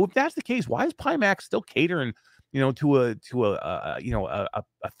 So if that's the case, why is Pimax still catering, you know, to a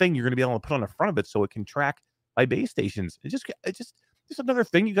thing you're going to be able to put on the front of it so it can track by base stations? It's just another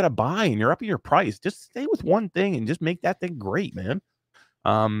thing you got to buy, and you're upping your price. Just stay with one thing and just make that thing great, man.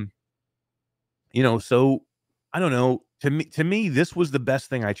 You know, so I don't know. To me, this was the best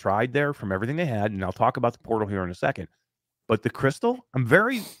thing I tried there from everything they had, and I'll talk about the portal here in a second. But the crystal, I'm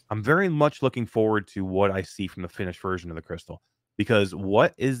very much looking forward to what I see from the finished version of the crystal, because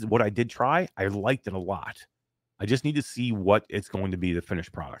what I did try, I liked it a lot. I just need to see what it's going to be the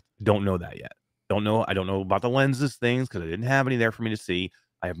finished product. Don't know that yet. I don't know about the lenses things because I didn't have any there for me to see.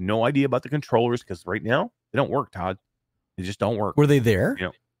 I have no idea about the controllers because right now they don't work, Todd. They just don't work. Were they there? You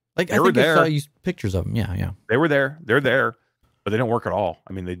know, like I think I saw you pictures of them. Yeah. They were there. They're there, but they don't work at all.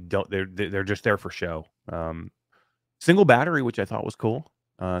 I mean, they don't. They're just there for show. Single battery, which I thought was cool.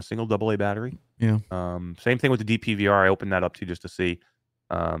 Single AA battery. Yeah. Same thing with the DPVR. I opened that up too just to see.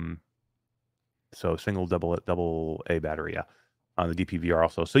 So single double A battery, yeah, on the DPVR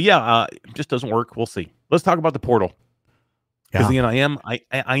also. So yeah, it just doesn't work. We'll see. Let's talk about the portal. Because again,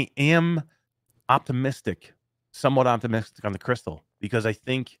 I am optimistic, somewhat optimistic on the crystal, because I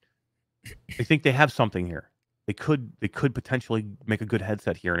think they have something here. They could potentially make a good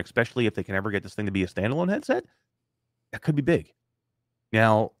headset here, and especially if they can ever get this thing to be a standalone headset, that could be big.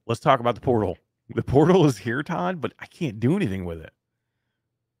 Now let's talk about the portal. The portal is here, Todd, but I can't do anything with it.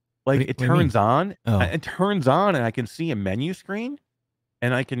 Like it turns on, and I can see a menu screen,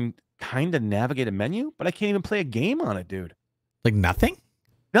 and I can kind of navigate a menu, but I can't even play a game on it, dude. Like nothing.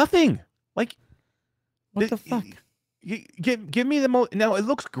 Like what the fuck? Give me the most. Now it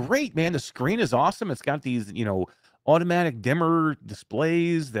looks great, man. The screen is awesome. It's got these, automatic dimmer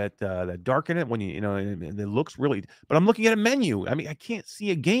displays that darken it when and it looks really. But I'm looking at a menu. I mean, I can't see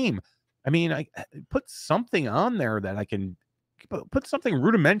a game. I mean, I put something on there that I can put something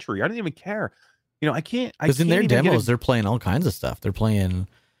rudimentary. I don't even care. I can't. Because in their demos, they're playing all kinds of stuff. They're playing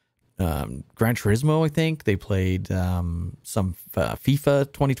Gran Turismo, I think. They played some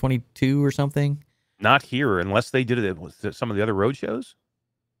FIFA 2022 or something. Not here, unless they did it with some of the other road shows.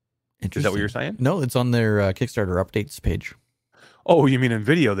 Is that what you're saying? No, it's on their Kickstarter updates page. Oh, you mean in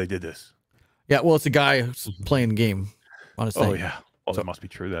video they did this? Yeah, well, it's a guy who's playing a game on his thing. Oh, yeah. Oh, that must be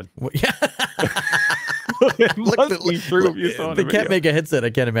true then. Well, yeah. It must be true if you saw it. They can't make a headset.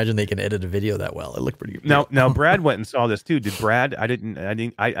 I can't imagine they can edit a video that well. It looked pretty good. Now Brad went and saw this too. Did Brad? I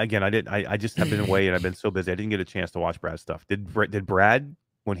just have been away and I've been so busy. I didn't get a chance to watch Brad's stuff. Did Brad,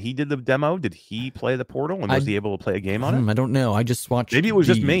 when he did the demo, did he play the portal and was he able to play a game on it? I don't know. I just watched. Maybe it was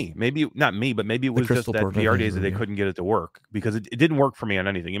just me. Maybe not me, but maybe it was just that VR days that they couldn't get it to work, because it didn't work for me on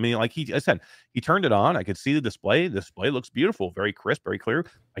anything. I mean, like I said, he turned it on. I could see the display. The display looks beautiful, very crisp, very clear.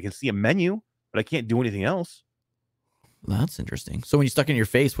 I can see a menu, but I can't do anything else. That's interesting. So when you stuck in your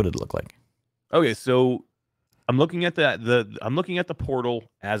face, what did it look like? Okay, so I'm looking at the portal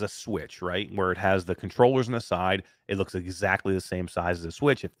as a Switch, right? Where it has the controllers on the side. It looks exactly the same size as a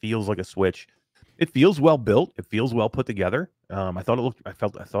Switch. It feels like a Switch. It feels well built. It feels well put together. I thought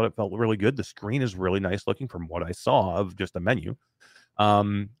it felt really good. The screen is really nice looking from what I saw of just a menu.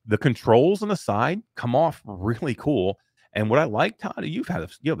 The controls on the side come off really cool. And what I like, Todd, you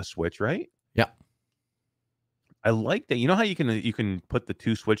have a Switch, right? Yeah. I like that. You know how you can put the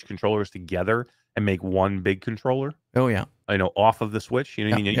two Switch controllers together and make one big controller? Oh yeah. Off of the Switch.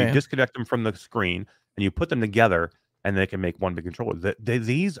 You disconnect them from the screen and you put them together, and they can make one big controller.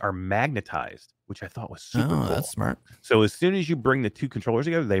 These are magnetized, which I thought was super cool. That's smart. So as soon as you bring the two controllers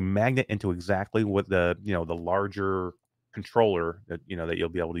together, they magnet into exactly what the larger controller that you'll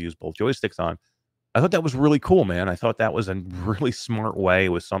be able to use both joysticks on. I thought that was really cool, man. I thought that was a really smart way. It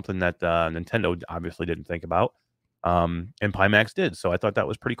was something that Nintendo obviously didn't think about, and Pimax did. So I thought that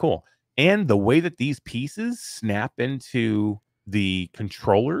was pretty cool. And the way that these pieces snap into the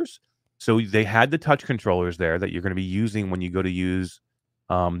controllers. So they had the touch controllers there that you're going to be using when you go to use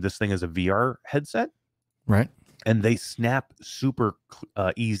this thing as a VR headset. Right. And they snap super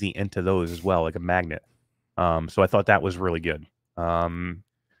easy into those as well, like a magnet. So I thought that was really good.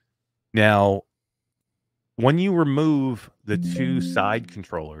 Now, when you remove the two side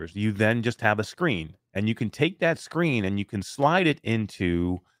controllers, you then just have a screen. And you can take that screen and you can slide it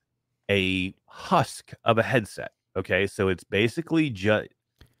into a husk of a headset. Okay, so it's basically just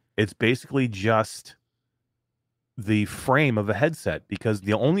the frame of a headset, because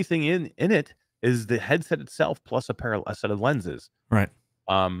the only thing in it is the headset itself plus a set of lenses. Right.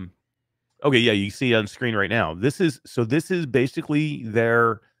 Okay, yeah, you see it on screen right now. This is basically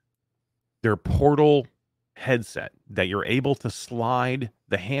their portal headset that you're able to slide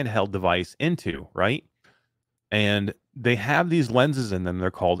the handheld device into, right? And they have these lenses in them.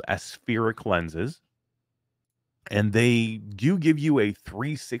 They're called aspheric lenses. And they do give you a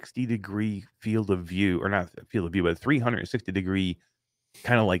 360-degree field of view, or not field of view, but a 360-degree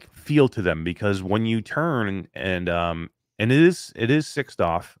kind of like feel to them, because when you turn and it is 6'd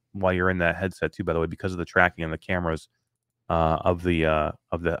off while you're in that headset too, by the way, because of the tracking and the cameras of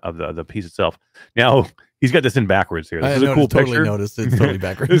the piece itself. Now he's got this in backwards here. This is a cool totally picture. Noticed it's totally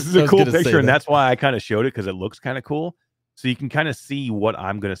backwards. This is a cool picture, and that's why I kind of showed it, because it looks kind of cool. So you can kind of see what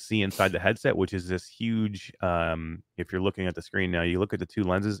I'm going to see inside the headset, which is this huge. If you're looking at the screen now, you look at the two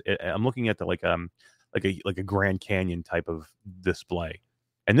lenses. I'm looking at the like a Grand Canyon type of display,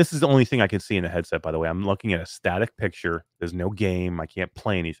 and this is the only thing I can see in the headset. By the way, I'm looking at a static picture. There's no game. I can't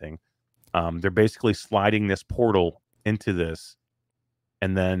play anything. They're basically sliding this portal into this,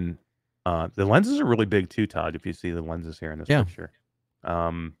 and then the lenses are really big too, Todd. If you see the lenses here in this picture,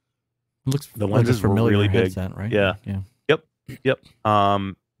 looks the lenses were really big, headset, right? Yeah. Yep.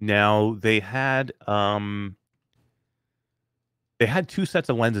 Now they had two sets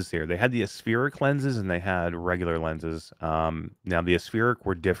of lenses here. They had the aspheric lenses and they had regular lenses. Now the aspheric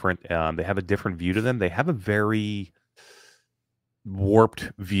were different. They have a different view to them. They have a very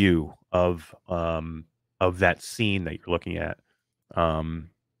warped view of that scene that you're looking at.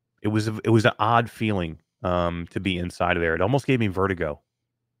 It was an odd feeling to be inside of there. It almost gave me vertigo,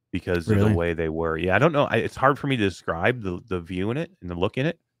 because of the way they were. Yeah, I don't know. It's hard for me to describe the view in it and the look in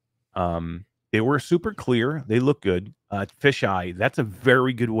it. They were super clear. They look good. Fisheye. That's a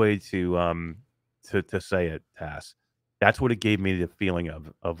very good way to say it, Tass. That's what it gave me the feeling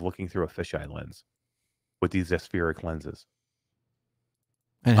of looking through a fisheye lens with these aspheric lenses.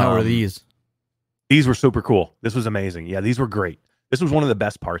 And how are these? These were super cool. This was amazing. Yeah, these were great. This was one of the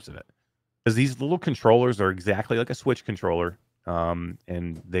best parts of it, because these little controllers are exactly like a Switch controller.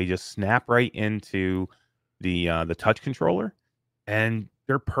 And they just snap right into the touch controller, and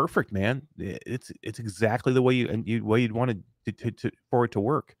they're perfect, man. It's exactly the way you'd want it for it to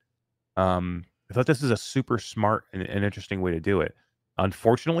work. I thought this is a super smart and interesting way to do it.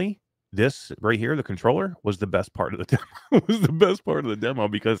 Unfortunately, this right here, the controller, was the best part of the demo. Was the best part of the demo,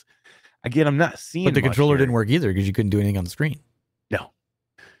 because again, I'm not seeing. But the controller here. didn't work either, because you couldn't do anything on the screen. No.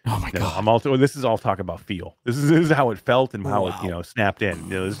 Oh my god! This is all talk about feel. This is how it felt and how it snapped in.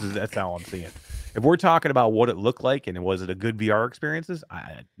 That's how I'm seeing it. If we're talking about what it looked like and was it a good VR experiences,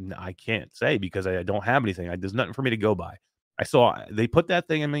 I can't say, because I don't have anything. There's nothing for me to go by. They put that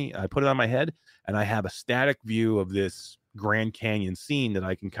thing in me. I put it on my head, and I have a static view of this Grand Canyon scene that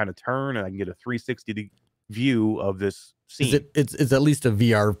I can kind of turn, and I can get a 360 view of this scene. It's at least a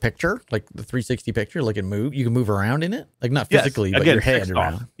VR picture, like the 360 picture, like you can move around in it, like not physically, but your head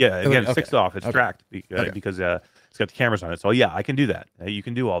around. Off. Yeah, again, it's 6 off. It's tracked because it's got the cameras on it. So yeah, I can do that. You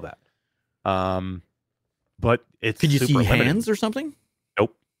can do all that. But it's could you see limited. Hands or something?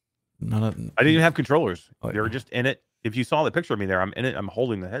 Nope. I didn't even have controllers. They were just in it. If you saw the picture of me there, I'm in it. I'm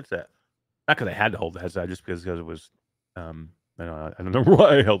holding the headset. Not because I had to hold the headset, just because it was. I don't know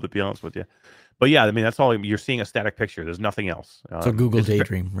why I held it. To be honest with you. But yeah, I mean, that's all. You're seeing a static picture. There's nothing else. So Google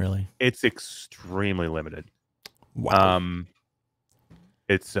Daydream, really? It's extremely limited. Wow.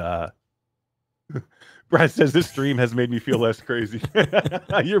 It's Brad says this stream has made me feel less crazy.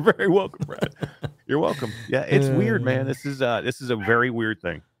 You're very welcome, Brad. You're welcome. Yeah, it's weird, man. This is a very weird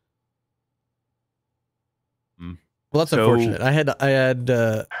thing. Well, that's unfortunate. I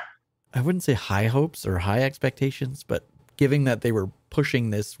had I wouldn't say high hopes or high expectations, but giving that they were pushing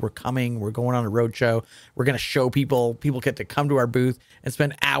this, we're coming, we're going on a road show, we're going to show people get to come to our booth and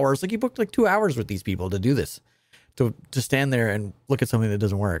spend hours. Like you booked like 2 hours with these people to do this, to stand there and look at something that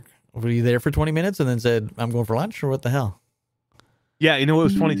doesn't work. Were you there for 20 minutes and then said, I'm going for lunch, or what the hell? Yeah, it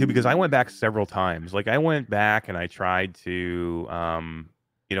was funny too, because I went back several times. Like I went back and I tried to,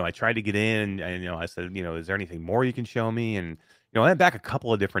 I tried to get in, and I said, is there anything more you can show me? And I went back a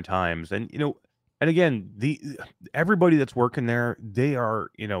couple of different times, and and again, everybody that's working there, they are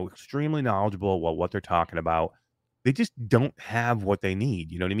extremely knowledgeable about what they're talking about. They just don't have what they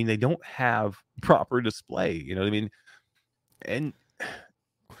need. You know what I mean? They don't have proper display. You know what I mean? And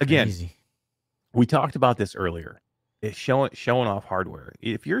again, Crazy. we talked about this earlier. It's showing off hardware.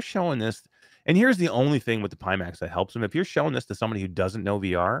 If you're showing this, and here's the only thing with the Pimax that helps them. If you're showing this to somebody who doesn't know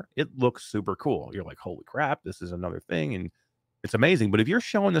VR, it looks super cool. You're like, holy crap, this is another thing, and it's amazing. But if you're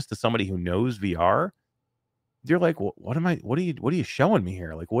showing this to somebody who knows VR, you're like, well, what are you showing me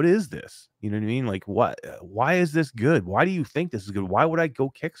here? Like, what is this? You know what I mean? Like, why is this good? Why do you think this is good? Why would I go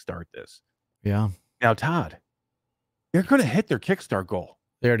kickstart this? Yeah. Now, Todd, they're going to hit their Kickstart goal.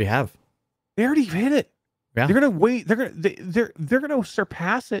 They already have. They already hit it. Yeah. They're going to wait. They're going to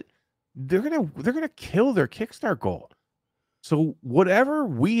surpass it. They're going to kill their Kickstart goal. So whatever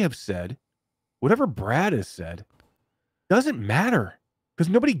we have said, whatever Brad has said, doesn't matter, because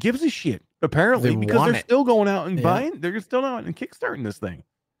nobody gives a shit, apparently, because they're still going out and buying. They're still out and kickstarting this thing.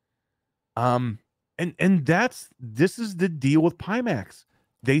 And this is the deal with Pimax.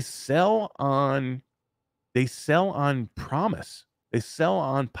 They sell on promise. They sell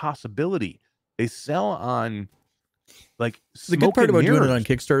on possibility. They sell on like the good part about mirrors. doing it on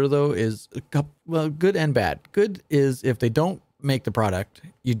Kickstarter though is good and bad. Good is if they don't make the product,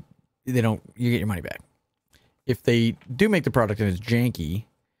 you get your money back. If they do make the product and it's janky,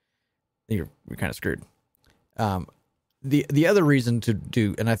 you're kind of screwed. The other reason to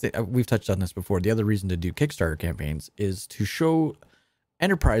do, and I think we've touched on this before, the other reason to do Kickstarter campaigns is to show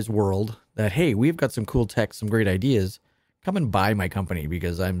enterprise world that, hey, we've got some cool tech, some great ideas. Come and buy my company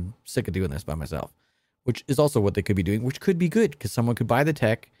because I'm sick of doing this by myself, which is also what they could be doing, which could be good because someone could buy the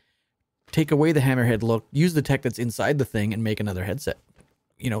tech, take away the hammerhead look, use the tech that's inside the thing and make another headset.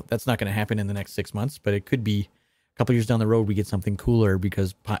 That's not going to happen in the next 6 months, but it could be a couple years down the road we get something cooler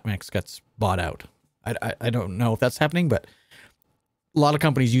because Pimax gets bought out. I don't know if that's happening, but a lot of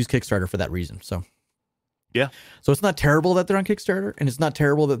companies use Kickstarter for that reason. So yeah. So it's not terrible that they're on Kickstarter, and it's not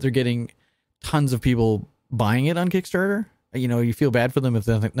terrible that they're getting tons of people buying it on Kickstarter. You feel bad for them if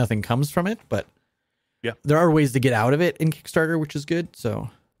nothing comes from it, but yeah, there are ways to get out of it in Kickstarter, which is good. So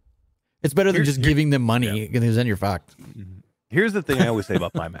it's better than just giving them money because then you're fucked. Here's the thing I always say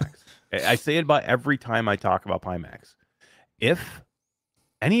about Pimax. I say it about every time I talk about Pimax. If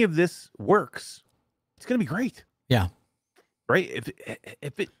any of this works, it's going to be great. Yeah. Right?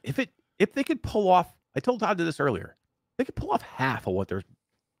 If they could pull off, I told Todd this earlier, they could pull off half of what they're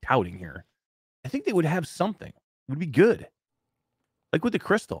touting here, I think they would have something. It would be good. Like with the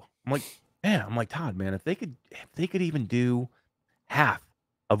crystal. I'm like, Todd, man, if they could even do half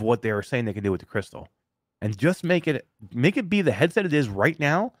of what they were saying they could do with the crystal, and just make it be the headset it is right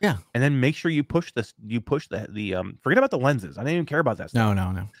now. Yeah. And then make sure you push the forget about the lenses. I don't even care about that stuff.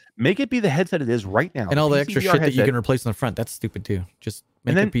 No. Make it be the headset it is right now. And all the extra PCVR shit headset, that you can replace on the front. That's stupid too. Just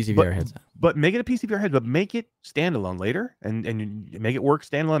make a PCVR headset. But make it a PCVR headset, but make it standalone later and make it work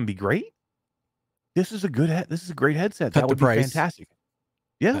standalone and be great. This is a great headset. That would be fantastic.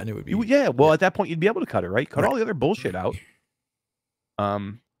 Yeah. And it would be, Well, at that point you'd be able to cut it, right? Cut all the other bullshit out.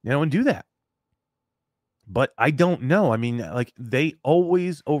 And do that. But I don't know. I mean, like, they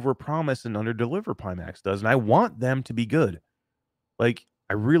always overpromise and underdeliver, Pimax does, and I want them to be good. Like,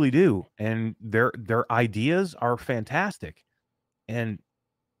 I really do. And their ideas are fantastic. And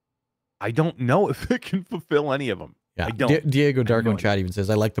I don't know if it can fulfill any of them. Yeah. I don't. Diego Darko in chat even says,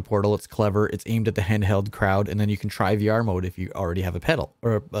 I like the Portal. It's clever. It's aimed at the handheld crowd, and then you can try VR mode if you already have a pedal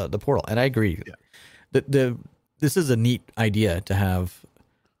or the Portal. And I agree. Yeah. This is a neat idea to have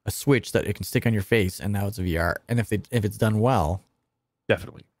a switch that it can stick on your face, and now it's a VR. And if it's done well,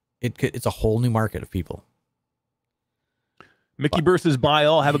 definitely, it's a whole new market of people. Mickey Burr says, bye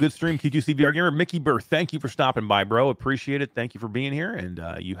all. Have a good stream, Q2C VR Gamer. Mickey Burr, thank you for stopping by, bro. Appreciate it. Thank you for being here, and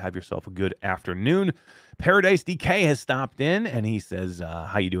you have yourself a good afternoon. Paradise DK has stopped in, and he says,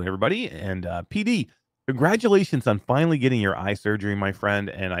 how you doing, everybody? And PD, congratulations on finally getting your eye surgery, my friend,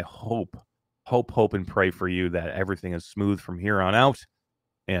 and I hope and pray for you that everything is smooth from here on out.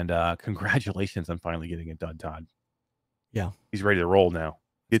 And congratulations on finally getting it done, Todd. Yeah. He's ready to roll now.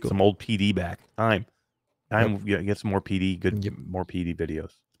 Get cool. some old PD back. Time. Get some more PD, more PD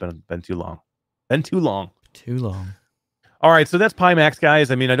videos. been too long. Been too long. Too long. All right, so that's Pimax, guys.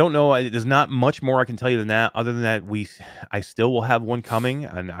 I mean, I don't know. There's not much more I can tell you than that. Other than that, I still will have one coming,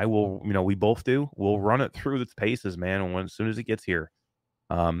 and I will. We both do. We'll run it through its paces, man. And as soon as it gets here,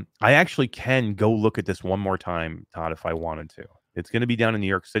 I actually can go look at this one more time, Todd, if I wanted to. It's going to be down in New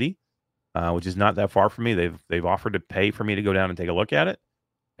York City, which is not that far from me. They've offered to pay for me to go down and take a look at it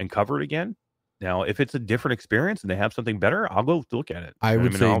and cover it again. Now, if it's a different experience and they have something better, I'll go look at it. I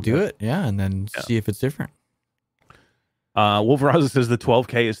would say do it, yeah, and then see if it's different. Wolveraza says the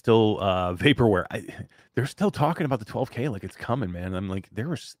 12K is still vaporware. They're still talking about the 12K like it's coming, man. I'm like,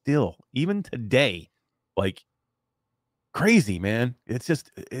 there are still, even today, like crazy, man. It's just,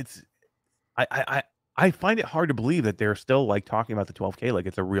 I find it hard to believe that they're still like talking about the 12K like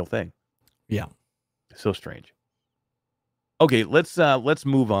it's a real thing. Yeah. So strange. Okay, let's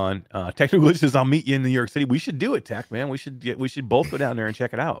move on. Technical Glitch says, I'll meet you in New York City. We should do it, Tech, man. We should both go down there and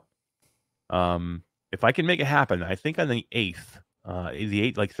check it out. If I can make it happen, I think on the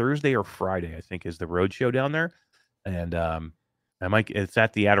 8th, like Thursday or Friday, I think is the road show down there. And it's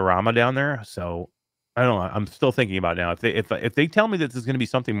at the Adorama down there. So I don't know. I'm still thinking about it now. If they tell me that there's going to be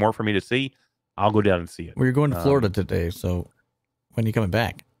something more for me to see, I'll go down and see it. Well, you're going to Florida today, so when are you coming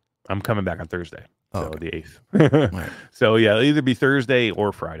back? I'm coming back on Thursday. So okay. The 8th. Right. So yeah, it'll either be Thursday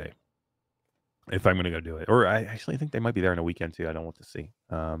or Friday if I'm going to go do it. Or I actually think they might be there on a weekend too. I don't want to see.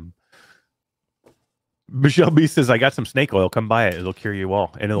 Michelle B says, I got some snake oil. Come buy it. It'll cure you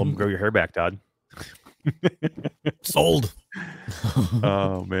all. And it'll grow your hair back, Todd. Sold.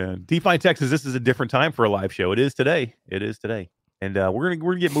 Oh, man. Define Texas, this is a different time for a live show. It is today. And we're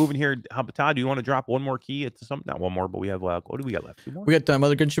gonna get moving here. Todd, do you want to drop one more key? It's something, not one more, but we have, what do we got left? Two more? We got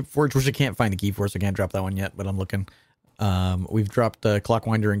Mother Gunship Forge, which I can't find the key for, so I can't drop that one yet, but I'm looking. We've dropped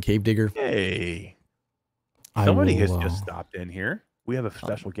Clockwinder and Cave Digger. Hey. Somebody has just stopped in here. We have a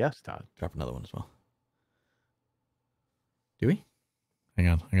special guest, Todd. Drop another one as well. Do we? Hang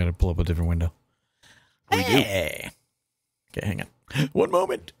on. I got to pull up a different window. Hey. Okay, hang on. One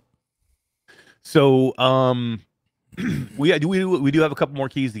moment. So, we do have a couple more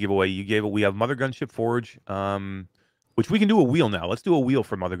keys to give away. We have Mother Gunship Forge, which we can do a wheel now. Let's do a wheel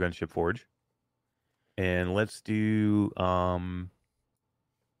for Mother Gunship Forge. And let's do, and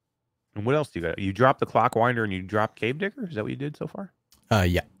what else do you got? You dropped the Clockwinder and you dropped Cave Digger? Is that what you did so far?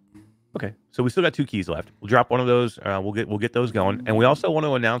 Yeah. Okay, so we still got 2 keys left. We'll drop one of those. We'll get those going, and we also want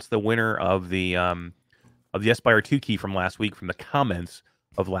to announce the winner of the Aspire 2 key from last week, from the comments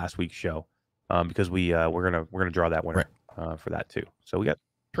of last week's show, because we're gonna draw that winner for that too. So we got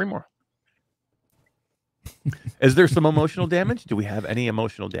 3 more. Is there some emotional damage? Do we have any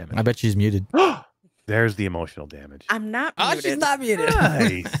emotional damage? I bet she's muted. There's the emotional damage. I'm not muted. muted. She's not muted.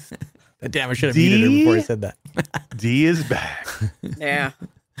 Nice. Damn, I should have muted her before I said that. D is back. Yeah.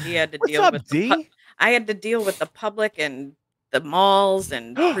 He had to What's deal up, with D? I had to deal with the public and the malls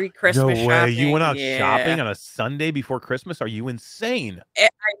and pre-Christmas No way. shopping. You went out shopping on a Sunday before Christmas? Are you insane? I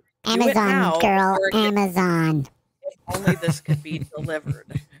do it now, Amazon, girl, or if Amazon. only this could be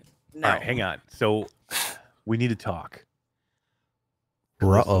delivered. No. All right, hang on. So we need to talk.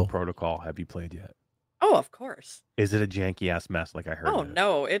 Uh-oh. Protocol. Have you played yet? Oh, of course. Is it a janky ass mess like I heard? Oh, it is?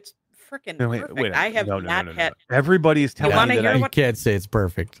 no. It's freaking No, wait, perfect. wait, I have no, not had... Everybody is telling wanna me that hear You what- can't say it's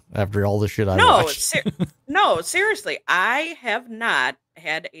perfect after all the shit I No, watched. no, seriously. I have not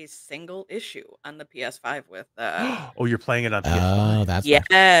had a single issue on the PS5 with... oh, you're playing it on PS5. Oh, that's why.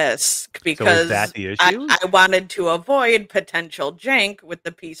 Yes, because So is that the issue? I wanted to avoid potential jank with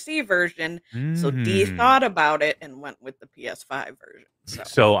the PC version, so D thought about it and went with the PS5 version.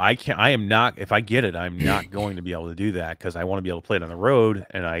 So I am not, if I get it, I'm not going to be able to do that because I want to be able to play it on the road,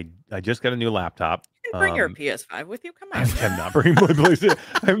 and I just got a new laptop. You can bring your PS5 with you. Come on. I'm not bringing my PlayStation.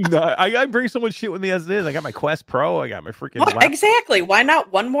 I'm not. I bring so much shit with me as it is. I got my Quest Pro. I got my freaking. What? Exactly. Why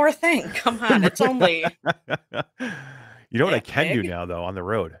not one more thing? Come on. It's only. You know what I can do now though on the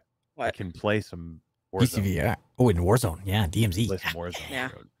road? What? I can play some Warzone. PCVR. Oh, in Warzone. Yeah, DMZ. Play some Warzone. Yeah. On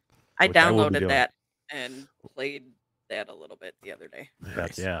the road, I which I will be downloaded doing. that and played that a little bit the other day.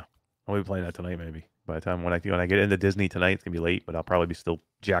 That's, yeah. I'll be playing that tonight maybe. By the time when I get into Disney tonight, it's gonna be late, but I'll probably be still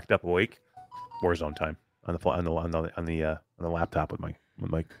jacked up awake. Warzone time on the laptop with my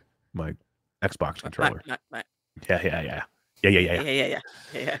Xbox controller. Yeah.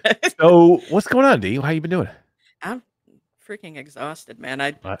 Yeah. So what's going on, D? How you been doing? I'm freaking exhausted, man.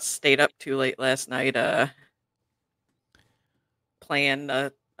 I What? stayed up too late last night playing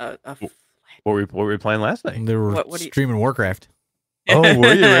a What were we playing last night? They were What do you- streaming Warcraft. Oh, were you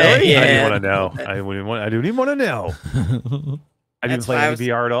really? I didn't Yeah. want to know. I didn't even want to know. I didn't That's play why I any was-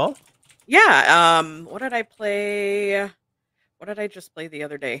 VR at all. Yeah, what did I play? What did I just play the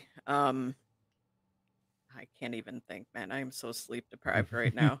other day? I can't even think, man. I am so sleep deprived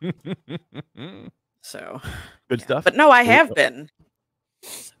right now. So Good stuff. But no, I have been. So,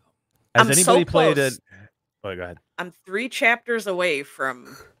 Has I'm anybody so played close. it? Oh, go ahead. I'm 3 chapters away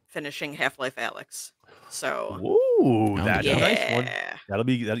from finishing Half-Life Alyx. So Ooh, Oh, that's a yeah. nice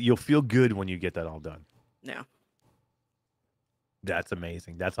one. You'll feel good when you get that all done. Yeah. That's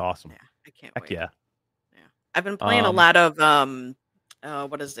amazing. That's awesome. Yeah. I can't Heck wait. yeah. Yeah. I've been playing a lot of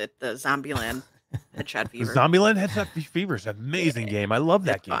what is it? The Zombieland Headshot Fever. Zombieland Headshot Fever is an amazing game. I love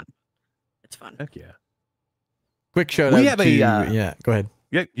that It's game. fun. It's fun. Heck yeah. Quick shout We out have to a, go ahead.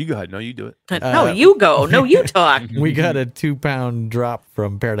 Yeah, you go ahead. No, you do it. No, you go. No, you talk. We got a 2-pound drop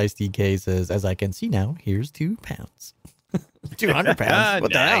from Paradise DK. Says, as I can see now, here's 2 pounds. 200 pounds.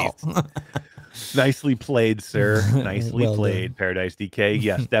 What the hell? Nicely played, sir. Nicely Well played, done. Paradise DK.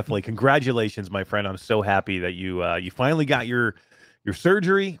 Yes, definitely. Congratulations, my friend. I'm so happy that you finally got your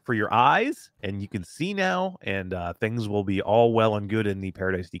surgery for your eyes, and you can see now, and things will be all well and good in the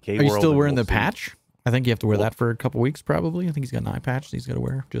Paradise DK Are world. you still and wearing we'll the see. patch? I think you have to wear that for a couple weeks, probably. I think he's got an eye patch that he's got to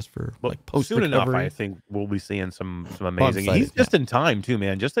wear just for like post soon enough. recovery. I think we'll be seeing some amazing. excited, He's just in time too,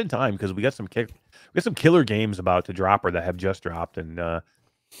 man. Just in time because we got some killer games about to drop or that have just dropped, and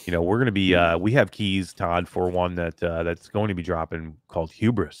we're gonna be we have keys, Todd, for one that's going to be dropping called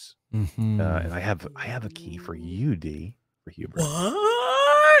Hubris, Mm-hmm. and I have a key for you, D, for Hubris.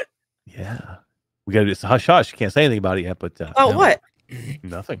 What? Yeah, we got to do hush hush. Can't say anything about it yet, but Oh, what?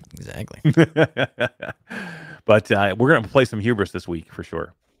 nothing. Exactly. But we're gonna play some Hubris this week for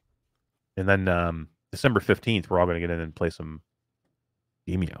sure, and then December 15th, we're all gonna get in and play some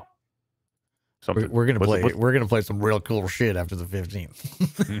Demio. We're gonna play. We're gonna play some real cool shit after the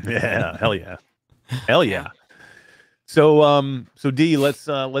 15th. Yeah, hell yeah, hell yeah. So D, let's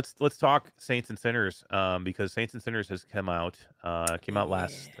talk Saints and Sinners because Saints and Sinners has come out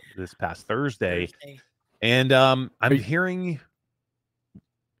this past Thursday. And I'm hearing.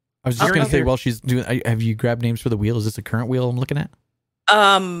 I was just gonna say while she's doing, have you grabbed names for the wheel? Is this a current wheel I'm looking at?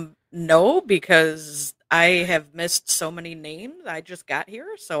 No, because I have missed so many names. I just got here,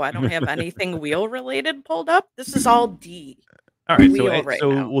 so I don't have anything wheel related pulled up. This is all D. All right,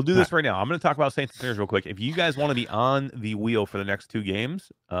 so we'll do this right now. I'm going to talk about Saints and Sinners real quick. If you guys want to be on the wheel for the next 2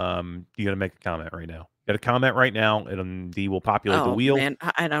 games, you got to make a comment right now. You got to comment right now, and D will populate the wheel. Man,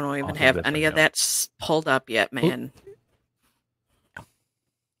 I don't even have any of that pulled up yet, man.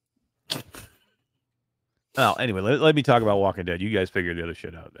 Well, anyway, let me talk about Walking Dead. You guys figure the other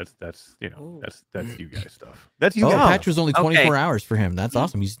shit out. That's you guys stuff. That's you. Oh, guys. patch was only 24 hours for him. That's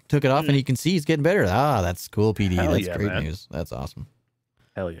awesome. He took it off, and he can see he's getting better. Ah, that's cool, PD. That's great news. That's awesome.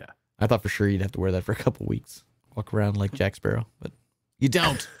 Hell yeah. I thought for sure you'd have to wear that for a couple weeks, walk around like Jack Sparrow, but you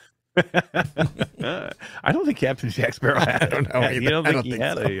don't. I don't think Captain Jack Sparrow had. I don't know. You don't think he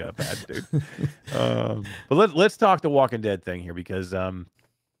had a patch, dude? But let's talk the Walking Dead thing here because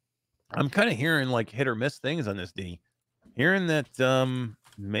I'm kind of hearing like hit or miss things on this, D. Hearing that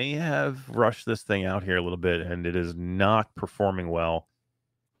may have rushed this thing out here a little bit, and it is not performing well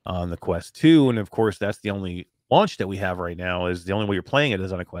on the Quest 2. And of course, that's the only launch that we have right now. Is the only way you're playing it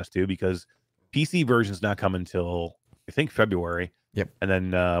is on a Quest 2 because PC version's not coming until I think February. Yep. And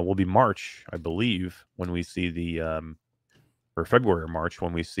then will be March, I believe, when we see the or February or March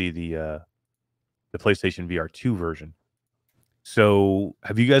when we see the PlayStation VR 2 version. So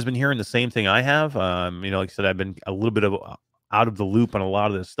have you guys been hearing the same thing I have? Like I said, I've been a little bit of out of the loop on a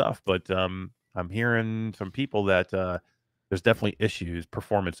lot of this stuff, but I'm hearing from people that there's definitely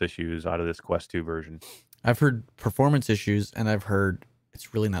performance issues out of this Quest 2 version. I've heard performance issues, and I've heard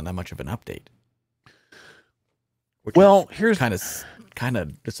it's really not that much of an update. Here's kind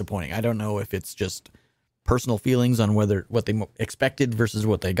of disappointing. I don't know if it's just personal feelings on whether what they expected versus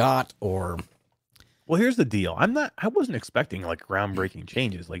what they got, or. Well, here's the deal. I wasn't expecting like groundbreaking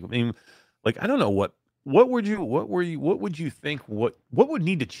changes. Like, I mean, like I don't know what would you think what would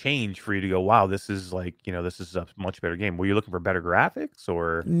need to change for you to go, wow, this is like, this is a much better game. Were you looking for better graphics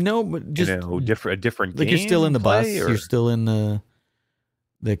or no, but just a different like game you're still in the bus, or? you're still in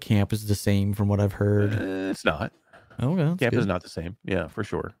the camp is the same from what I've heard. It's not. Oh, well, camp is not the same. Yeah, for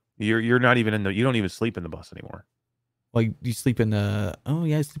sure. You're not even you don't even sleep in the bus anymore. Well, you sleep in I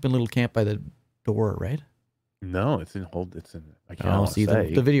sleep in a little camp by the door, right? No, it's in. I can't see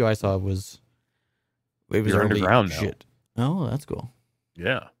say. the video I saw was You're underground now. Shit. Oh, that's cool.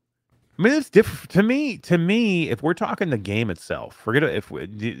 Yeah, I mean it's different to me. If we're talking the game itself, forget it.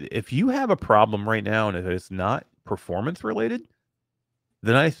 If you have a problem right now and it's not performance related,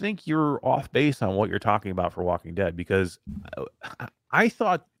 then I think you're off base on what you're talking about for Walking Dead because I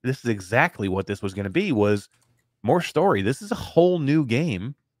thought this is exactly what this was going to be. Was more story. This is a whole new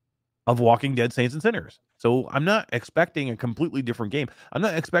game of Walking Dead Saints and Sinners. So I'm not expecting a completely different game. I'm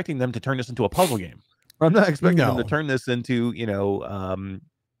not expecting them to turn this into a puzzle game. I'm not expecting them to turn this into,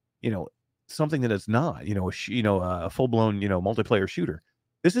 something that it's not, a full-blown, multiplayer shooter.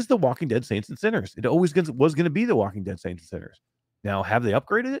 This is the Walking Dead Saints and Sinners. It always was going to be the Walking Dead Saints and Sinners. Now, have they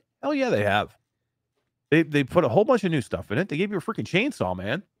upgraded it? Hell yeah, they have. They put a whole bunch of new stuff in it. They gave you a freaking chainsaw,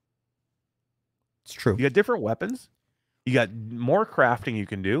 man. It's true. You got different weapons. You got more crafting you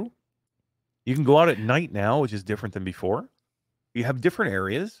can do. You can go out at night now, which is different than before. You have different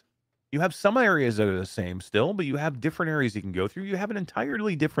areas. You have some areas that are the same still, but you have different areas you can go through. You have an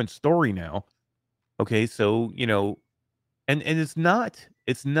entirely different story now. Okay, so, and it's not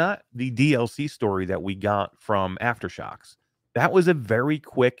the DLC story that we got from Aftershocks. That was a very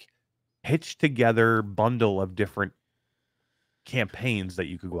quick hitched together bundle of different campaigns that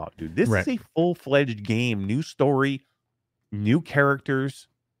you could go out and do. This is a full-fledged game, new story, new characters,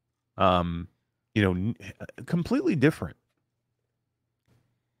 completely different.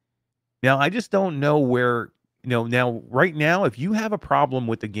 Now, I just don't know where, now right now, if you have a problem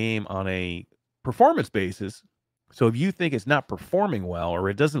with the game on a performance basis, so if you think it's not performing well or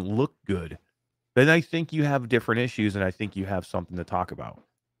it doesn't look good, then I think you have different issues and I think you have something to talk about.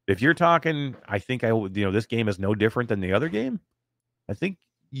 If you're talking, I think this game is no different than the other game, I think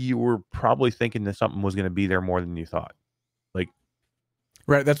you were probably thinking that something was going to be there more than you thought.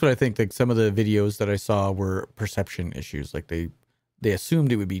 Right, that's what I think. Like some of the videos that I saw were perception issues. Like they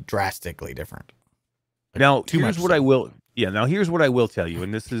assumed it would be drastically different. Now, here's what I will tell you,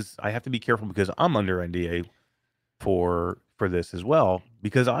 and this is, I have to be careful because I'm under NDA for this as well,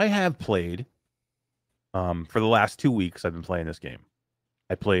 because I have played, for the last 2 weeks, I've been playing this game.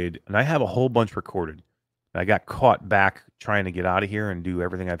 I played, and I have a whole bunch recorded. I got caught back trying to get out of here and do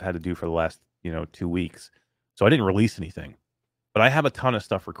everything I've had to do for the last, 2 weeks. So I didn't release anything. But I have a ton of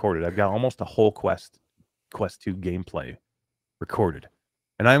stuff recorded. I've got almost a whole Quest 2 gameplay recorded.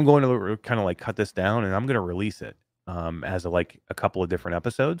 And I'm going to kind of cut this down and I'm going to release it as a couple of different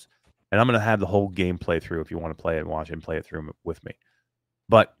episodes. And I'm going to have the whole game play through if you want to play it and watch it and play it through with me.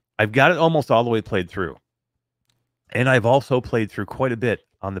 But I've got it almost all the way played through. And I've also played through quite a bit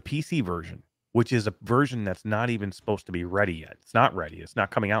on the PC version, which is a version that's not even supposed to be ready yet. It's not ready. It's not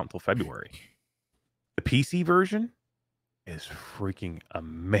coming out until February. The PC version is freaking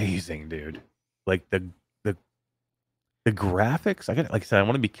amazing, dude. The graphics, like I said, I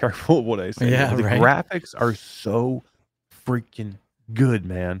want to be careful of what I say. Yeah, the graphics are so freaking good,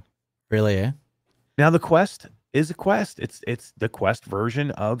 man. Really, eh? Now the Quest is a Quest. It's the Quest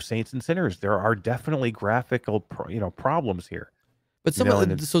version of Saints and Sinners. There are definitely graphical problems here. But some of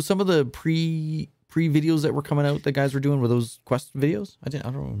the pre videos that were coming out that guys were doing, were those Quest videos? I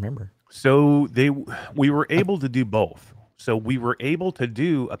don't remember. So we were able to do both. So we were able to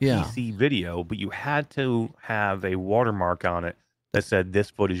do a PC video, but you had to have a watermark on it that said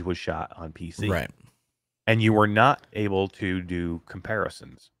this footage was shot on PC. Right. And you were not able to do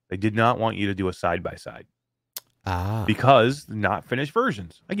comparisons. They did not want you to do a side-by-side. Because not finished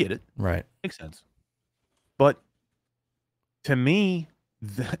versions. I get it. Right. Makes sense. But to me,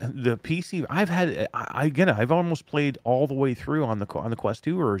 the PC, I've almost played all the way through on the Quest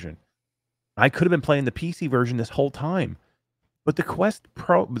 2 version. I could have been playing the PC version this whole time. But the Quest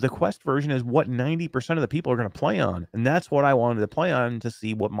version is what 90% of the people are going to play on. And that's what I wanted to play on to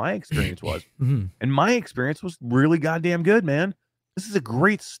see what my experience was. Mm-hmm. And my experience was really goddamn good, man. This is a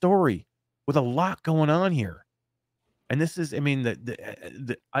great story with a lot going on here. And this is,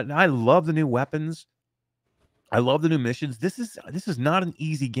 I love the new weapons. I love the new missions. This is not an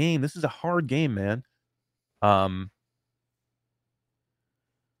easy game. This is a hard game, man.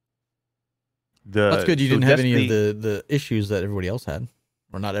 That's good. You didn't have any of the issues that everybody else had,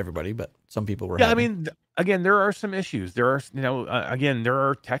 or not everybody, but some people were. Yeah, again, there are some issues. There are, there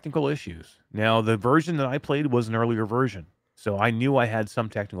are technical issues. Now, the version that I played was an earlier version, so I knew I had some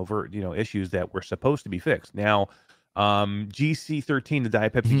technical, issues that were supposed to be fixed. Now, GC13, the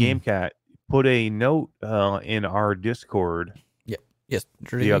Diet Pepsi Game Cat, put a note in our Discord.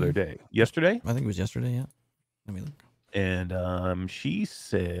 Yesterday. The other day. Yesterday? I think it was yesterday. Yeah. Let me look. And she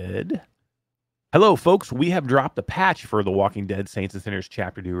said, "Hello, folks. We have dropped a patch for The Walking Dead Saints and Sinners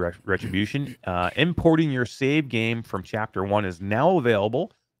Chapter 2 Retribution. Importing your save game from Chapter 1 is now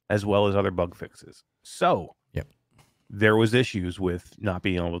available, as well as other bug fixes." So, there was issues with not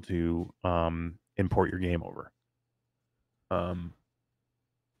being able to import your game over. And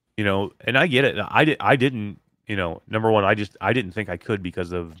I get it. I didn't, number one, I didn't think I could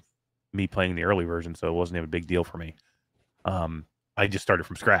because of me playing the early version, so it wasn't even a big deal for me. I just started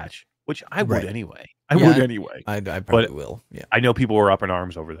from scratch, which I would Right. anyway. I would anyway. I probably will. Yeah. I know people were up in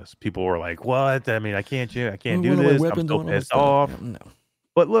arms over this. People were like, "What? I mean, I can't do What this. are my I'm weapons? so What am I pissed stuff? off." Yeah, no.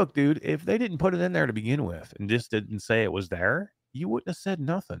 But look, dude, if they didn't put it in there to begin with and just didn't say it was there, you wouldn't have said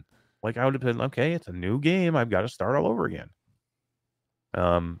nothing. Like I would have been, okay, it's a new game. I've got to start all over again.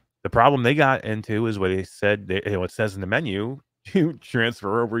 The problem they got into is what they said. It says in the menu, you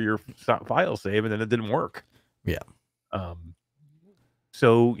transfer over your file save, and then it didn't work. Yeah.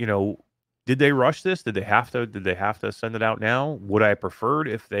 So did they rush this? Did they have to? Did they have to send it out now? Would I have preferred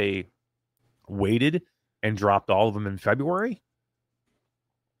if they waited and dropped all of them in February?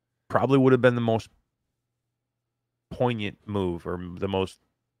 Probably would have been the most poignant move, or the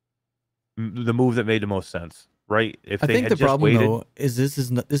move that made the most sense, right? If I they think had the just problem waited, though is this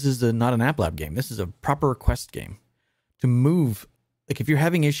is not an App Lab game. This is a proper Quest game. To move, like if you're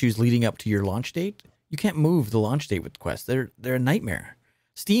having issues leading up to your launch date, you can't move the launch date with Quest. They're a nightmare.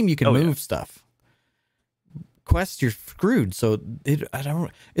 Steam, you can move stuff. Quest, you're screwed. So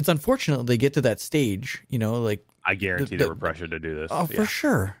it's unfortunate they get to that stage. Like I guarantee they were pressured to do this. Oh, for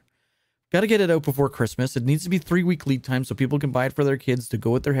sure. Got to get it out before Christmas. It needs to be 3-week lead time so people can buy it for their kids to go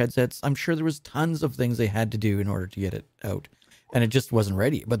with their headsets. I'm sure there was tons of things they had to do in order to get it out, and it just wasn't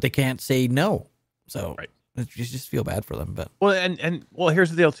ready. But they can't say no, so you just feel bad for them. But and here's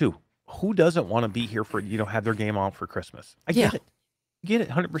the deal too. Who doesn't want to be here for have their game on for Christmas? I get it,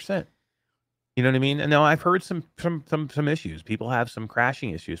 100%. You know what I mean? And now I've heard some issues. People have some crashing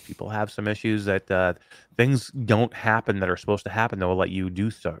issues. People have some issues that things don't happen that are supposed to happen that will let you do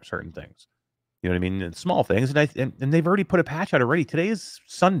certain things. You know what I mean? And small things. And they've already put a patch out already. Today is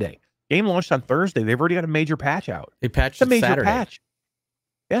Sunday. Game launched on Thursday. They've already got a major patch out. They patched a major Saturday. patch.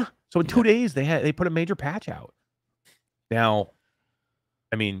 Yeah. So in 2 days they put a major patch out. Now,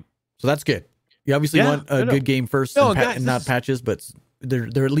 I mean, so that's good. You obviously want a good game first, and not patches, but they're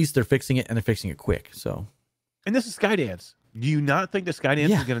at least they're fixing it, and they're fixing it quick. So, and this is Skydance. Do you not think that Skydance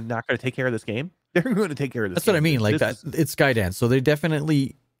is not going to take care of this game? They're going to take care of this. That's game. What I mean. Like that, it's Skydance, so they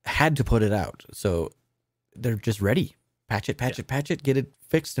definitely had to put it out. So they're just ready. Patch it, get it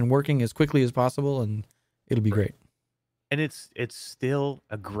fixed and working as quickly as possible, and it'll be great. And it's still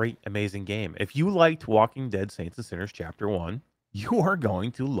a great, amazing game. If you liked Walking Dead Saints and Sinners Chapter 1, you are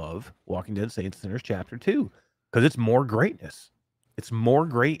going to love Walking Dead Saints and Sinners Chapter 2 because it's more greatness. It's more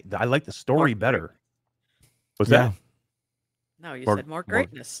great. I like the story better. What's that? No, you said more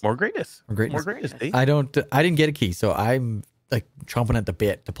greatness. More greatness. More greatness. More greatness. I didn't get a key, so I'm like chomping at the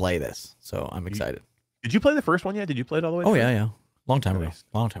bit to play this. So I'm excited. Did you play the first one yet? Did you play it all the way? Oh yeah. Long time ago.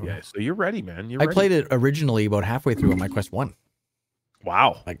 Yeah, so you're ready, man. I played it originally about halfway through on my Quest 1.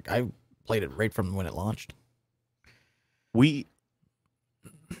 Wow. Like I played it right from when it launched.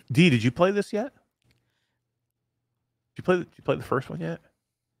 Did you play this yet? Did you play the first one yet?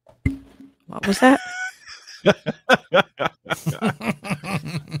 What was that?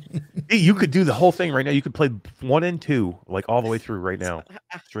 You could do the whole thing right now. You could play 1 and 2 like all the way through right now.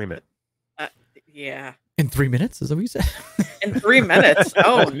 Stream it. Yeah. In 3 minutes, is that what you said? In 3 minutes?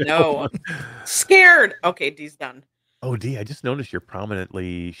 Oh no. Scared. Okay, D's done. Oh, D, I just noticed your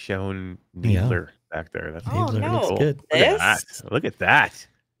prominently shown needler back there. That's no. cool. Good. Look at that.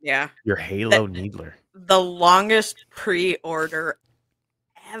 Yeah. Your Halo needler. The longest pre-order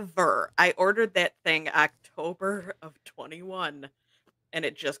ever. I ordered that thing October of 21, and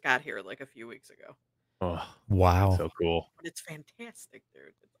it just got here like a few weeks ago. Oh, wow. So cool. But it's fantastic,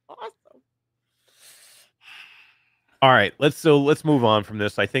 dude. It's awesome. All right, let's move on from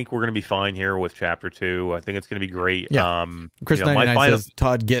this. I think we're going to be fine here with Chapter 2. I think it's going to be great. Yeah. Chris 99 says,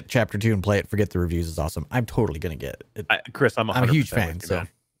 Todd, get Chapter 2 and play it. Forget the reviews. It's awesome. I'm totally going to get it. Chris, I'm a huge fan. So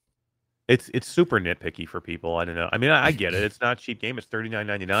it's super nitpicky for people. I don't know. I mean, I get it. It's not a cheap game. It's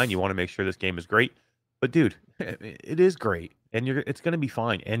 $39.99. You want to make sure this game is great. But dude, it is great, and it's going to be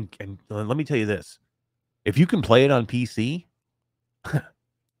fine. And let me tell you this: if you can play it on PC,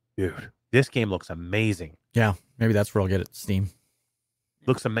 dude, this game looks amazing. Yeah, maybe that's where I'll get it. Steam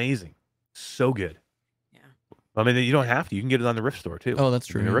looks amazing, so good. Yeah, I mean, you don't have to. You can get it on the Rift Store too. Oh, that's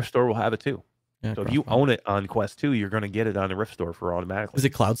true. The Rift Store will have it too. Yeah, so if you own it on Quest 2, you're going to get it on the Rift Store for automatically. Is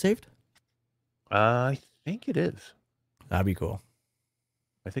it cloud saved? I think it is. That'd be cool.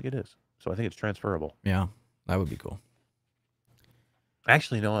 I think it is. So I think it's transferable. Yeah, that would be cool.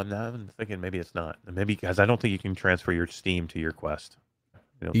 Actually, no, I'm thinking maybe it's not. Maybe because I don't think you can transfer your Steam to your Quest.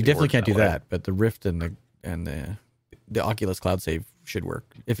 You definitely can't do that. But the Rift and the Oculus Cloud Save should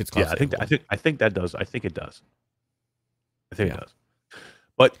work if it's cloud. Yeah, I think that does. I think it does. It does.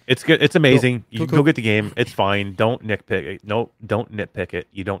 But it's good. It's amazing. You Cool. go get the game. It's fine. Don't nitpick it. No, don't nitpick it.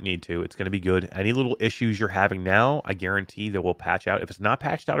 You don't need to. It's going to be good. Any little issues you're having now, I guarantee they will patch out. If it's not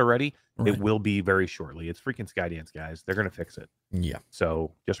patched out already, it will be very shortly. It's freaking Skydance, guys. They're going to fix it. Yeah.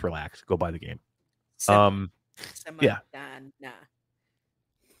 So just relax. Go buy the game. Yeah.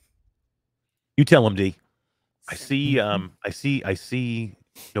 You tell them, D. I see.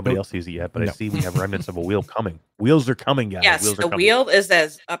 Nobody else sees it yet, but I see we have remnants of a wheel coming. Wheels are coming, guys. Yes, Wheels are the coming. wheel is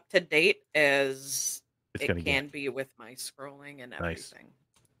as up to date as It's it gonna can be with my scrolling and everything.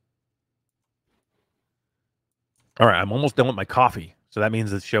 All right, I'm almost done with my coffee, so that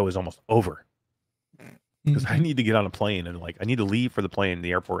means the show is almost over. Because I need to get on a plane and I need to leave for the plane,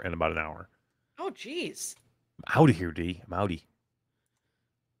 the airport, in about an hour. Oh, geez. I'm out of here, D. I'm outie.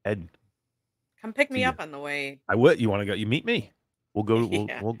 Ed, come pick me up on the way. I would. You want to go? You meet me. We'll go.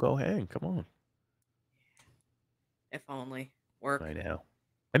 We'll go hang. Come on. If only. Work. I know.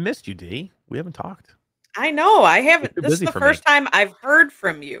 I missed you, D. We haven't talked. I know. I haven't. You're this is busy the for first me. time I've heard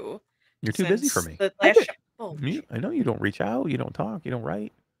from you. You're too busy for me. The last I know you don't reach out. You don't talk. You don't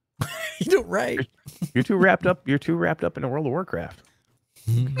write. You don't write. You're too wrapped up. You're too wrapped up in the World of Warcraft.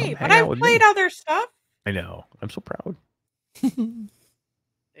 Hey, but I've played other stuff. I know. I'm so proud.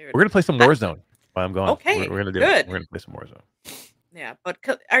 We're gonna play some Warzone while I'm gone. Okay, we're gonna do good. it. We're gonna play some Warzone. Yeah, but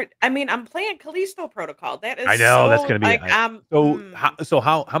I mean, I'm playing Callisto Protocol. That is, I know that's gonna be like, so.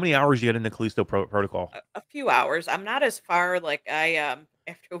 How many hours you get into Callisto Protocol? A few hours. I'm not as far. Like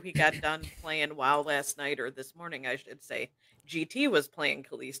after we got done playing WoW last night or this morning, I should say, GT was playing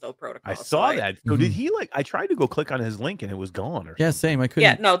Callisto Protocol. I saw that. So did he I tried to go click on his link and it was gone. Or yeah, same. I couldn't.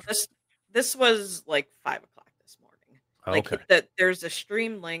 Yeah, no. This was like 5 o'clock this morning. Like okay. There's a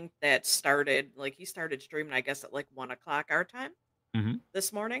stream link that started. Like he started streaming, I guess, at like 1 o'clock our time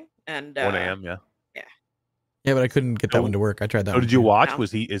this morning, and 1 a.m. Yeah. Yeah, but I couldn't get that one to work. I tried that. Oh, did you watch? No.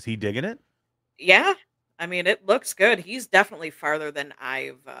 Is he digging it? Yeah, I mean, it looks good. He's definitely farther than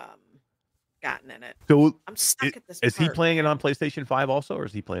I've gotten in it. So I'm stuck at this. Is he playing it on PlayStation 5 also, or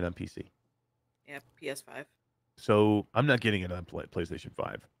is he playing on PC? Yeah, PS5. So I'm not getting it on PlayStation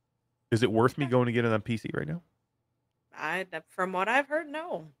 5. Is it worth me going to get it on PC right now? From what I've heard,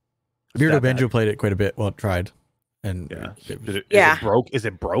 no. Beardo Benjo played it quite a bit. Well, tried, and is it broke? Is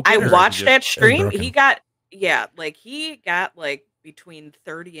it broken? I watched that stream. He got like between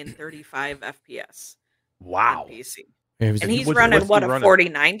 30 and 35 FPS. Wow. On PC. Yeah, and he's running what, a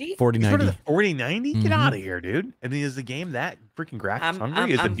 4090? 4090. 4090? Get out of here, dude. I mean, is the game that freaking graphics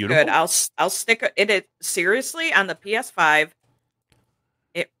hungry? Is it beautiful? Good. I'll stick it. Seriously, on the PS5,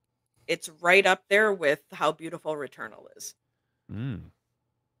 it's right up there with how beautiful Returnal is.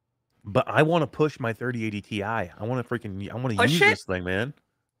 But I want to push my 3080 Ti. I want to use this thing, man.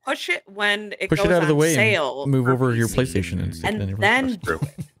 Push it when it push goes it out of the way sale. And move over your PlayStation and then do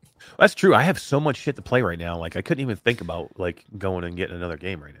it. That's true. I have so much shit to play right now. Like I couldn't even think about going and getting another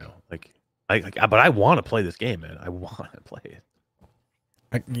game right now. But I want to play this game, man. I want to play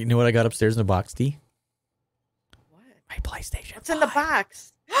it. You know what I got upstairs in the box, D? What? My PlayStation. What's in the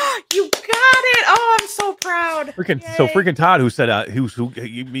box? You got it! Oh, I'm so proud. Freaking Todd, who said,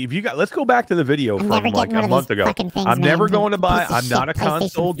 if you got, let's go back to the video from like a month ago. I'm never going to buy. I'm not a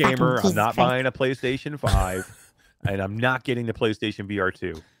console gamer. I'm not buying a PlayStation 5, and I'm not getting the PlayStation VR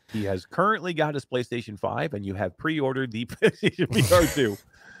 2. He has currently got his PlayStation 5, and you have pre-ordered the PlayStation VR 2.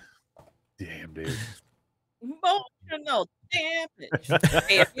 Damn, dude. Emotional damage.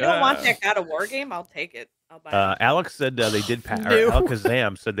 Hey, if you don't want that God of War game, I'll take it. I'll buy it. Alex said they did.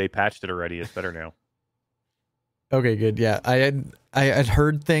 Alakazam said they patched it already. It's better now. Okay, good. Yeah, I had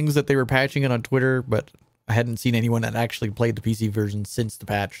heard things that they were patching it on Twitter, but I hadn't seen anyone that actually played the PC version since the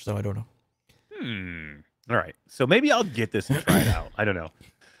patch, so I don't know. All right, so maybe I'll get this and try it out. I don't know.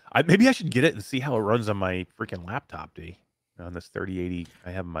 Maybe I should get it and see how it runs on my freaking laptop, D. On this 3080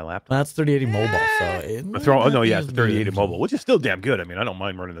 I have on my laptop. Well, that's 3080 mobile, so it's 3080 mobile, which is still damn good. I mean, I don't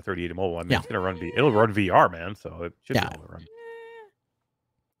mind running the 3080 mobile. I mean, it's gonna run it'll run VR, man. So it should be able to run.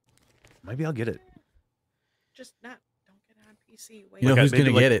 Maybe I'll get it. Just don't get it on PC. Wait. You know who's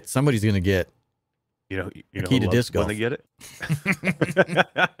gonna get it? Somebody's gonna get. You know key to disc golf when they get it.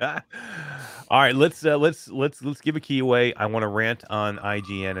 All right, let's give a key away. I want to rant on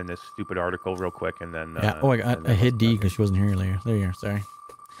IGN and this stupid article real quick, and then I hid D because she wasn't here earlier. There you are. Sorry.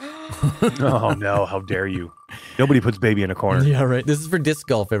 Oh no! How dare you? Nobody puts baby in a corner. Yeah, right. This is for disc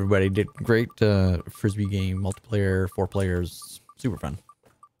golf. Everybody did great frisbee game, multiplayer, 4 players, super fun.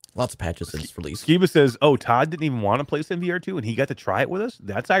 Lots of patches since release. Skiba says, "Oh, Todd didn't even want to play some VR2, and he got to try it with us.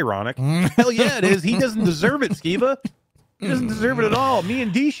 That's ironic. Hell yeah, it is. He doesn't deserve it, Skiba. He doesn't deserve it at all. Me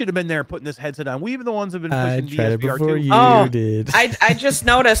and D should have been there putting this headset on. We've been the ones who've been I pushing tried it DSVR before too. you did. I just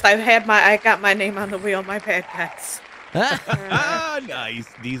noticed I got my name on the wheel. My bad, guys. Nice.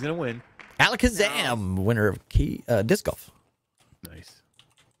 D's gonna win. Alakazam, winner of disc golf. Nice.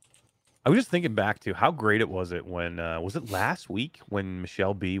 I was just thinking back to how great it was when was it last week when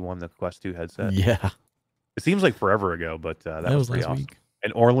Michelle B won the Quest 2 headset? Yeah. It seems like forever ago, but that was pretty last awesome. week.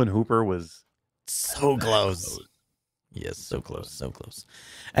 And Orlin Hooper was So close. Yes, so close, so close.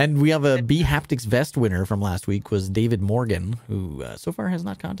 And we have a B Haptics Vest winner from last week was David Morgan, who so far has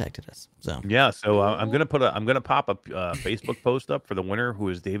not contacted us. So yeah. So I'm gonna pop a Facebook post up for the winner, who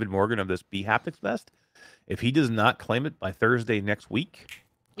is David Morgan of this B Haptics Vest. If he does not claim it by Thursday next week,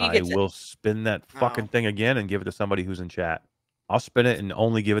 I will spin that fucking thing again and give it to somebody who's in chat. I'll spin it and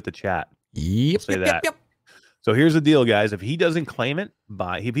only give it to chat. Yep. Say that. Yep. So here's the deal, guys. If he doesn't claim this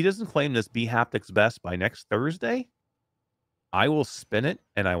B Haptics Vest by next Thursday, I will spin it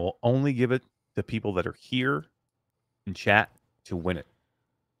and I will only give it to people that are here in chat to win it.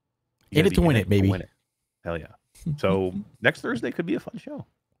 In it to win it, baby. Win it. Hell yeah. So next Thursday could be a fun show.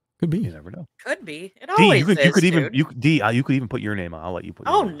 Could be. You never know. Could be. It always is. You could even put your name on. I'll let you put.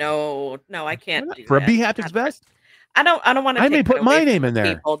 Oh no, I can't do for that. a B Haptics Vest. I don't want to. I may put my name in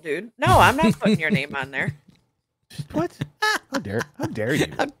there, people, dude. No, I'm not putting your name on there. What? How dare you?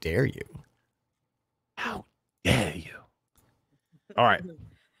 How dare you? How dare you? All right.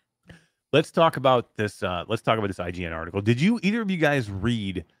 Let's talk about this. Let's talk about this IGN article. Did either of you guys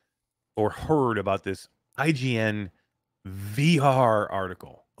read or heard about this IGN VR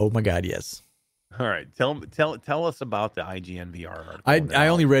article? Oh my God, yes. All right. Tell us about the IGN VR article. I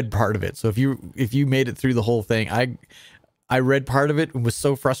only read part of it. So if you made it through the whole thing, I read part of it and was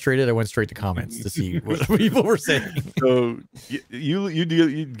so frustrated I went straight to comments to see what people were saying. So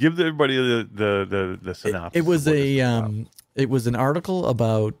you give everybody the synopsis. It was an article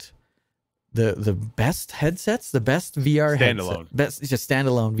about the best headsets, the best VR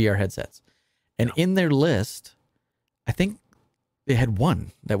standalone VR headsets. And in their list, I think they had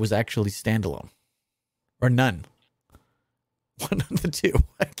one that was actually standalone. Or none. One of the two.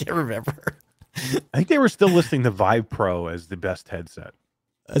 I can't remember. I think they were still listing the Vive Pro as the best headset.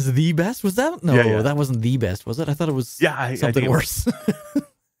 As the best? Was that? No, that wasn't the best, was it? I thought it was something worse.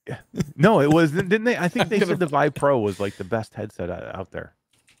 Yeah. No, it was, didn't they? I think they said the Vive Pro was like the best headset out there.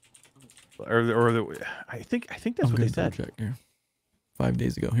 I think that's what they said. Check here. 5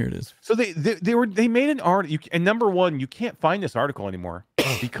 days ago. Here it is. So they made an article, and number one, you can't find this article anymore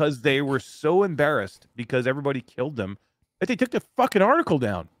because they were so embarrassed because everybody killed them that they took the fucking article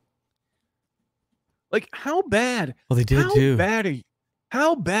down. Like, how bad? Well, they did too.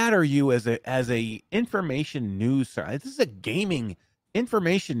 How bad are you as a information news service? This is a gaming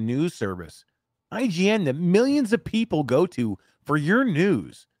information news service, IGN, that millions of people go to for your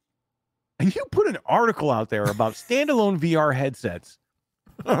news, and you put an article out there about standalone VR headsets,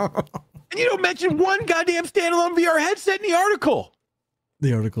 and you don't mention one goddamn standalone VR headset in the article.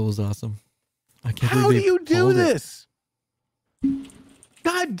 The article was awesome. I can't How do believe you do this?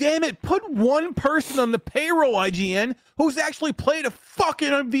 God damn it. Put one person on the payroll, IGN, who's actually played a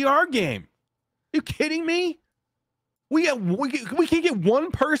fucking VR game. You kidding me? We can't get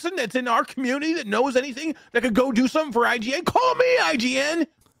one person that's in our community that knows anything that could go do something for IGN. Call me, IGN.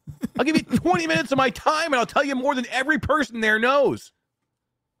 I'll give you 20 minutes of my time and I'll tell you more than every person there knows.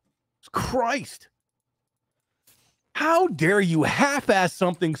 Christ. How dare you half-ass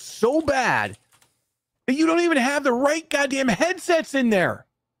something so bad that you don't even have the right goddamn headsets in there?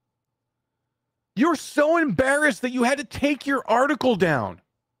 You're so embarrassed that you had to take your article down.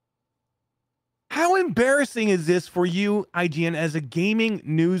 How embarrassing is this for you, IGN, as a gaming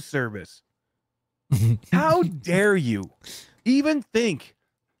news service? How dare you even think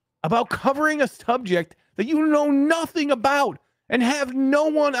about covering a subject that you know nothing about and have no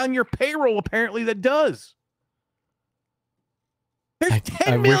one on your payroll, apparently, that does? There's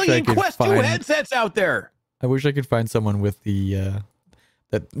 10 million Quest 2 headsets out there. I wish I could find someone with the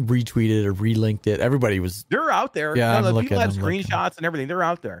that retweeted or relinked it. They're out there. Yeah, people have screenshots and everything. They're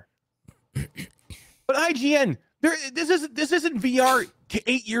out there. But IGN, this isn't VR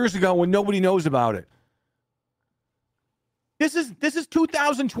 8 years ago when nobody knows about it. This is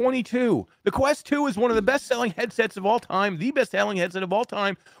 2022. The Quest 2 is one of the best-selling headsets of all time, the best-selling headset of all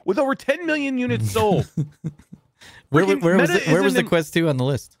time, with over 10 million units sold. Where was the Quest 2 on the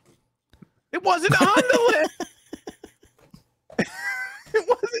list? It wasn't on the list. It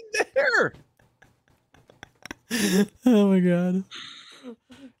wasn't there. Oh my God.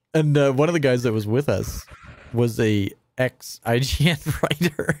 And one of the guys that was with us was a ex-IGN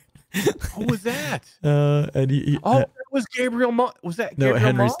writer. What was that? And he was Gabriel Moss. Was that No, Gabriel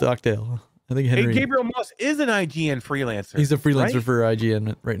Henry Moss? Stockdale. I think Hey, Henry. Gabriel Moss is an IGN freelancer. He's a freelancer right? for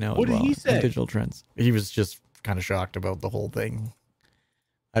IGN right now. What as did well, he say? on Digital Trends. He was just kind of shocked about the whole thing.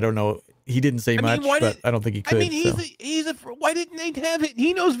 I don't know. He didn't say much, but I don't think he could. I mean, he's a. Why didn't they have it?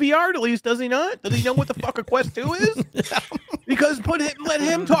 He knows VR at least, does he not? Does he know what the fuck a Quest 2 is? Yeah. Because let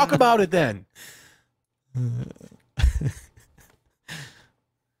him talk about it then.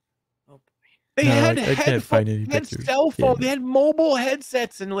 They had cell phone. They had mobile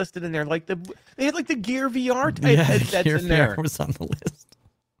headsets enlisted in there. They had the Gear VR type headsets Gear in there. VR was on the list.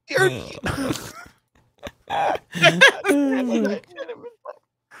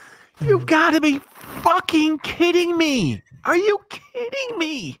 You've got to be fucking kidding me. Are you kidding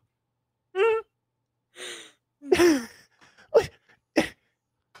me?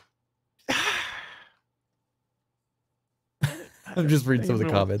 I'm just reading some of the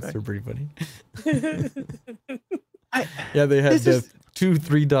comments. They're pretty funny. They had 2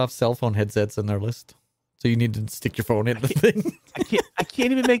 3DOF cell phone headsets on their list. So you need to stick your phone in the thing. I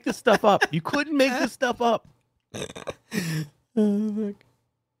can't even make this stuff up. You couldn't make this stuff up.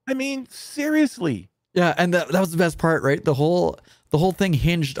 I mean, seriously. Yeah, and that was the best part, right? The whole thing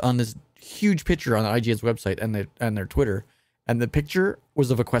hinged on this huge picture on IGN's website and their Twitter, and the picture was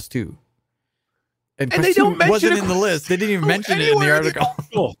of a Quest 2. And Quest they 2 don't mention wasn't in the list. They didn't even mention it in the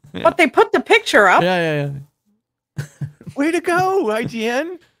article. Yeah. But they put the picture up. Yeah. Way to go,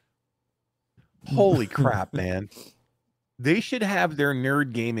 IGN. Holy crap, man. They should have their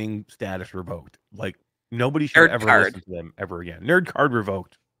nerd gaming status revoked. Like, nobody should ever listen to them ever again. Nerd card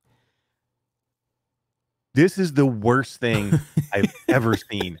revoked. This is the worst thing I've ever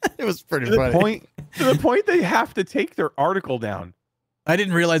seen. It was pretty funny. To the point they have to take their article down. I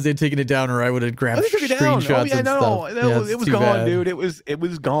didn't realize they'd taken it down, or I would have grabbed screenshots and stuff. No, it was gone, bad. Dude. It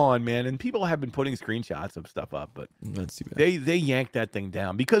was gone, man. And people have been putting screenshots of stuff up, but that's too bad. They yanked that thing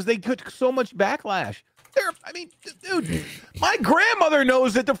down because they took so much backlash. Dude, my grandmother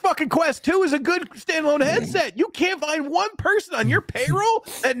knows that the fucking Quest 2 is a good standalone headset. You can't find one person on your payroll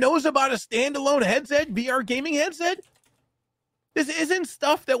that knows about a standalone headset, VR gaming headset. This isn't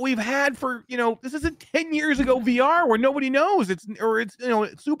stuff that we've had for, this isn't 10 years ago VR where nobody knows. It's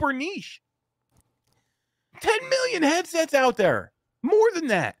super niche. 10 million headsets out there. More than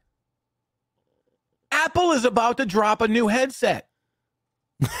that. Apple is about to drop a new headset.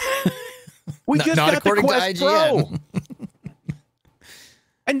 We just got the Quest Pro.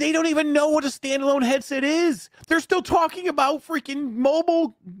 And they don't even know what a standalone headset is. They're still talking about freaking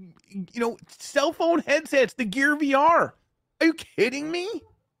mobile, cell phone headsets, the Gear VR. Are you kidding me?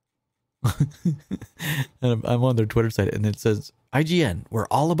 And I'm on their Twitter site, and it says, IGN, we're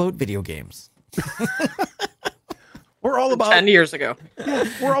all about video games. We're all about 10 years ago. Yeah,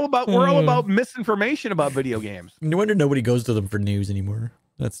 we're all about misinformation about video games. No wonder nobody goes to them for news anymore.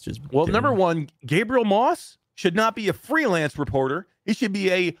 That's just number one, Gabriel Moss should not be a freelance reporter. He should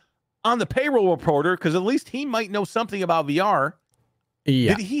be a on the payroll reporter, because at least he might know something about VR.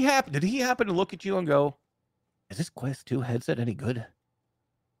 Yeah. Did he happen to look at you and go, is this Quest 2 headset any good?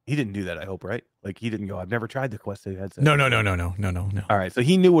 He didn't do that, I hope, right? Like, he didn't go, I've never tried the Quest 2 headset. No. All right, so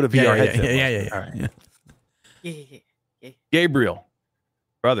he knew what a VR headset was. Yeah. All right. Yeah. Gabriel,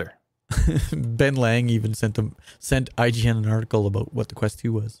 brother. Ben Lang even sent IGN an article about what the Quest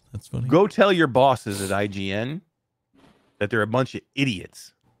 2 was. That's funny. Go tell your bosses at IGN that they're a bunch of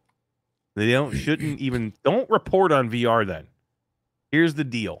idiots. They don't report on VR then. Here's the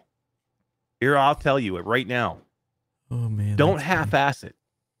deal. Here, I'll tell you it right now. Oh, man. Don't half-ass it.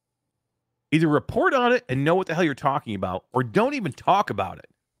 Either report on it and know what the hell you're talking about, or don't even talk about it.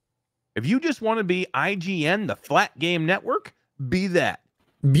 If you just want to be IGN, the flat game network, be that.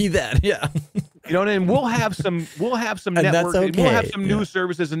 Be that, yeah. You know, and we'll have some network, okay. we'll have some news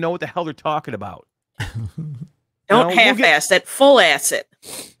services and know what the hell they're talking about. Don't half-ass it, full-ass it.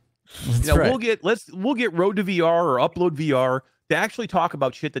 Right. We'll get Road to VR or Upload VR to actually talk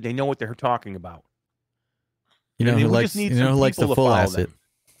about shit that they know what they're talking about. Who likes the full ass it?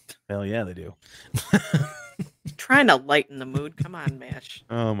 Hell yeah, they do. Trying to lighten the mood. Come on, Mash.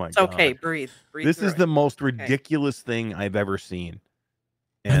 Oh my god. It's okay. Breathe. This is the most ridiculous thing I've ever seen.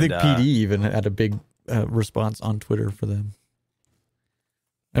 And, I think PD even had a big response on Twitter for them.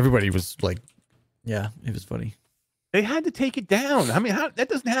 Everybody was like, yeah, it was funny. They had to take it down. I mean, that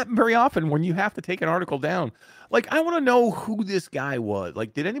doesn't happen very often when you have to take an article down. Like, I want to know who this guy was.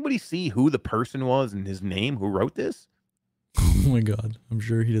 Like, did anybody see who the person was and his name who wrote this? Oh my god, I'm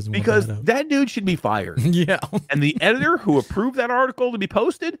sure he doesn't. Because want that dude should be fired. Yeah. And the editor who approved that article to be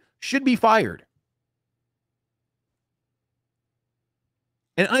posted should be fired.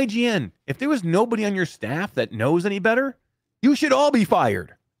 And IGN, if there was nobody on your staff that knows any better, you should all be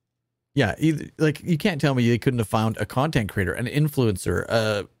fired. Yeah, like you can't tell me they couldn't have found a content creator, an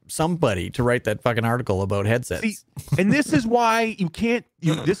influencer, somebody to write that fucking article about headsets. See, and this is why you can't.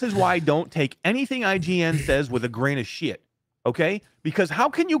 This is why don't take anything IGN says with a grain of shit. Okay, because how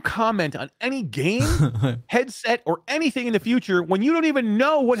can you comment on any game, headset, or anything in the future when you don't even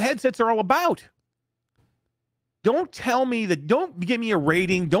know what headsets are all about? Don't tell me that. Don't give me a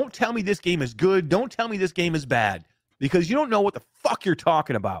rating. Don't tell me this game is good. Don't tell me this game is bad, because you don't know what the fuck you're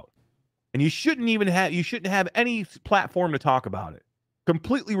talking about. And you shouldn't even have. You shouldn't have any platform to talk about it.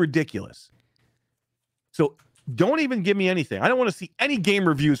 Completely ridiculous. So don't even give me anything. I don't want to see any game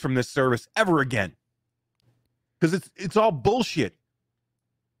reviews from this service ever again, because it's all bullshit.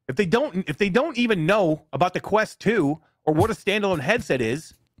 If they don't even know about the Quest 2 or what a standalone headset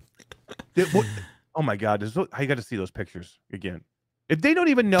is, oh my God, I got to see those pictures again. If they don't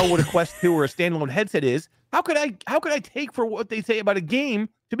even know what a Quest 2 or a standalone headset is, how could I take for what they say about a game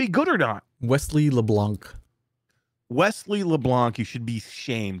to be good or not? Wesley LeBlanc, you should be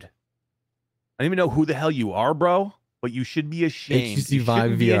shamed. I don't even know who the hell you are, bro, but you should be ashamed. HTC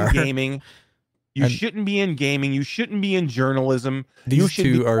Vive VR. Gaming. You shouldn't be in gaming. You shouldn't be in journalism. These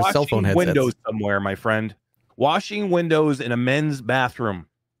two are cell phone headsets. Windows somewhere, my friend. Washing windows in a men's bathroom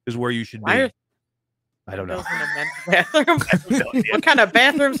is where you should be. I don't know. In a men's bathroom? What kind of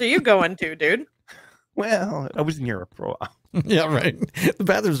bathrooms are you going to, dude? Well, I was in Europe for a while. Yeah, right. The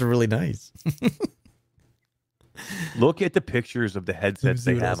bathrooms are really nice. Look at the pictures of the headsets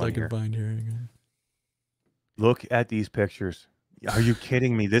they have on here. Look at these pictures. Are you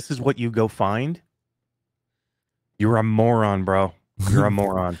kidding me? This is what you go find? You're a moron, bro. You're a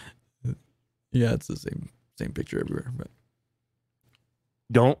moron. Yeah, it's the same picture everywhere. But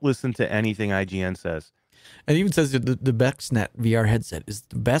don't listen to anything IGN says. And it even says that the BexNet VR headset is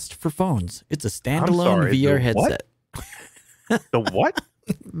the best for phones. It's a standalone VR headset. The what?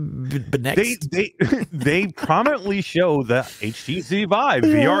 They prominently show the HTC Vive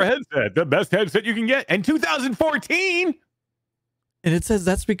VR headset, the best headset you can get in 2014. And it says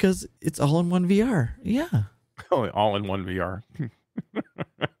that's because it's all-in-one VR. Yeah. Oh, all-in-one VR.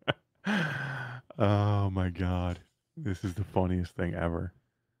 Oh my God. This is the funniest thing ever.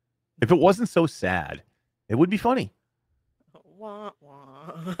 If it wasn't so sad, it would be funny. Wah,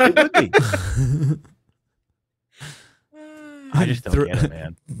 wah. It would be. I just don't get it,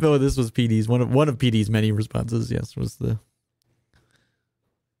 man. No, this was PD's one of PD's many responses. Yes, was the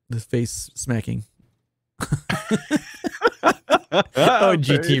face smacking.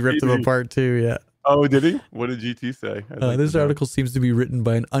 GT ripped them apart too. Yeah. Oh, did he? What did GT say? This article seems to be written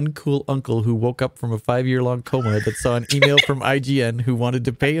by an uncool uncle who woke up from a 5-year-long coma that saw an email from IGN who wanted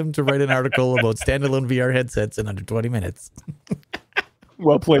to pay him to write an article about standalone VR headsets in under 20 minutes.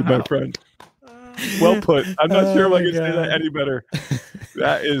 Well played, my friend. Well put. I'm not sure if I can say that any better.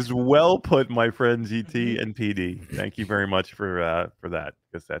 That is well put, my friend GT and PD. Thank you very much for that,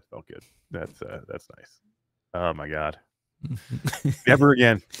 because that felt good. That's nice. Oh my God. Never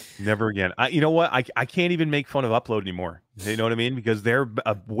again. You know what? I can't even make fun of Upload anymore. You know what I mean? Because they're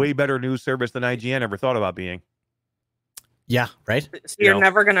a way better news service than IGN ever thought about being. Yeah, right. So you're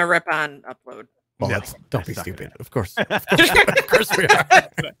never gonna rip on Upload. Well, no, don't be stupid. Of course we are.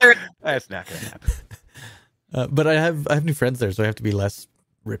 That's not gonna happen. But I have new friends there, so I have to be less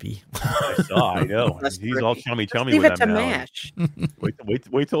rippy. I know. He's all chummy Leave with it them to now. Mash.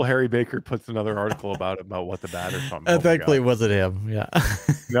 Wait till Harry Baker puts another article about what the bat or something. Thankfully, it wasn't him. Yeah.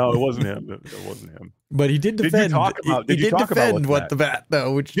 No, it wasn't him. It wasn't him. But he did defend. Did you talk about what the bat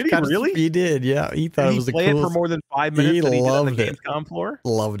though? Which did he really? He did. Yeah. He thought it was the coolest. He played it for more than 5 minutes. He loved it. Gamescom floor.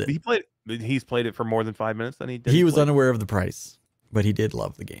 Loved it. He's played it for more than 5 minutes. Then he was unaware of the price, but he did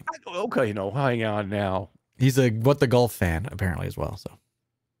love the game. Okay, hang on now. He's a What the Golf fan apparently as well. So.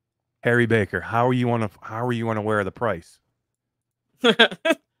 Harry Baker, how are you unaware of the price? Well,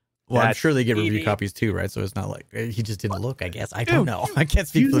 I'm sure they get review copies too, right? So it's not like he just didn't look. I guess I don't know. I can't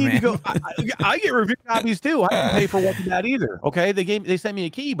speak for the man. I get review copies too. I didn't pay for one for that either. Okay, they sent me a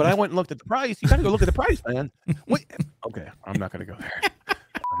key, but I went and looked at the price. You got to go look at the price, man. Wait, okay, I'm not going to go there.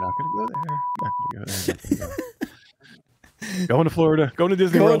 Going to Florida. Going to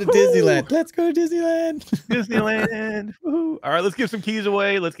Disney World. Going to Disneyland. Let's go to Disneyland. Disneyland. Woo-hoo. All right, let's give some keys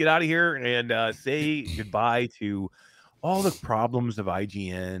away. Let's get out of here and say goodbye to all the problems of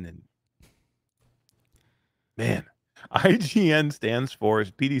IGN. And man, IGN stands for,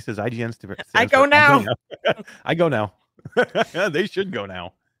 as PD says, IGN stands I go now. I go now. They should go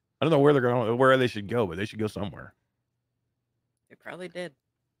now. I don't know where they're going, where they should go, but they should go somewhere. They probably did.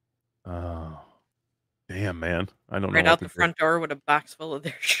 Oh. Damn, man. I don't know Right what out to the do. front door with a box full of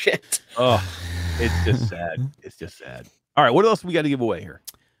their shit. Oh, it's just sad. It's just sad. All right, what else we got to give away here?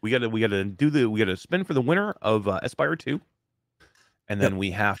 We got to spin for the winner of Aspire 2. And then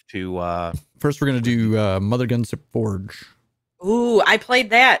we have to First we're going to do Mother Gunship Forge. Ooh, I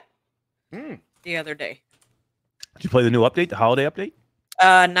played that the other day. Did you play the new update, the holiday update?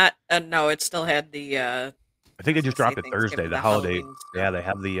 No, it still had the I think they just dropped it Thursday, the holiday. Halloween stuff. Yeah,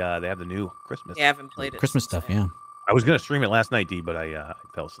 they have the new Christmas. Yeah, I haven't played it. Christmas since stuff, then. yeah. I was gonna stream it last night, D, but I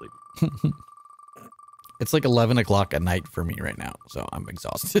fell asleep. It's like 11 o'clock at night for me right now, so I'm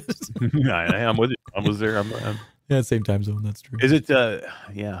exhausted. I'm with you. I was there. Yeah, same time zone. That's true. Is it?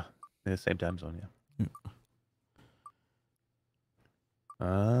 Yeah, same time zone.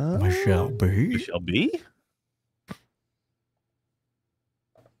 Yeah. Michelle B. Michelle B.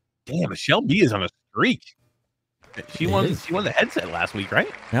 Damn, Michelle B is on a streak. She won the headset last week, right?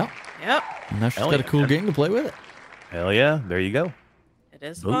 Yeah. Yep. And now she's got a cool game to play with it. Hell yeah! There you go. It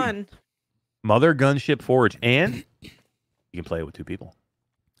is Boom. fun. Mother Gunship Forge, and you can play it with 2 people.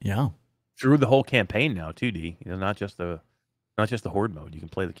 Yeah. Through the whole campaign now, too, D. You know, not just the horde mode. You can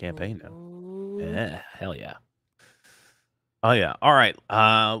play the campaign now. Ooh. Yeah, hell yeah. Oh yeah. All right.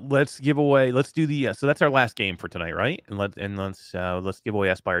 Let's give away. Let's do the. So that's our last game for tonight, right? And let's give away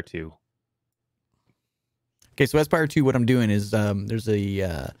Aspire 2. Okay, so Aspire 2, what I'm doing is there's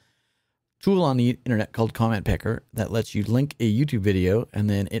a tool on the internet called Comment Picker that lets you link a YouTube video, and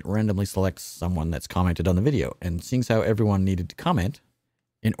then it randomly selects someone that's commented on the video. And seeing as how everyone needed to comment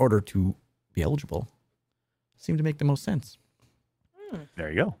in order to be eligible, seemed to make the most sense. There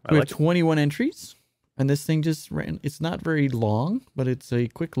you go. We have 21 entries, and this thing just ran. It's not very long, but it's a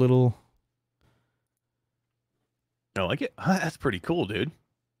quick little. I like it. That's pretty cool, dude.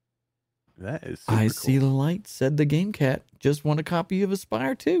 That is. I see the light, said the Game Cat. Just want a copy of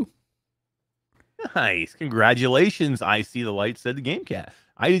Aspire 2. Nice. Congratulations. I see the light, said the Game Cat.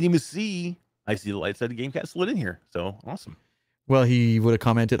 I didn't even see. I see the light, said the Game Cat slid in here. So awesome. Well, he would have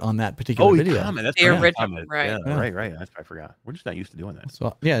commented on that particular video. That's the original, comment. right? Yeah, right. That's I forgot. We're just not used to doing that.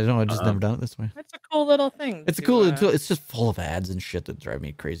 So yeah, no, I've just never done it this way. That's a cool little thing. It's a cool little tool. It's just full of ads and shit that drive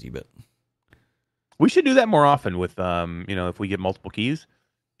me crazy. But we should do that more often with if we get multiple keys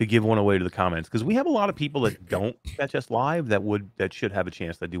to give one away to the comments, because we have a lot of people that don't catch us live that should have a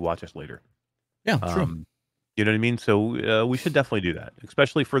chance that do watch us later. Yeah, true. You know what I mean? So we should definitely do that,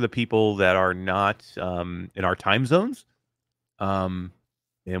 especially for the people that are not in our time zones. And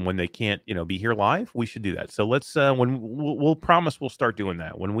when they can't, be here live, we should do that. So let's when we'll promise we'll start doing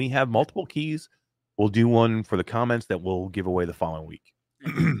that. When we have multiple keys, we'll do one for the comments that we'll give away the following week.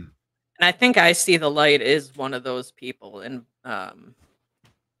 And I think I see the light is one of those people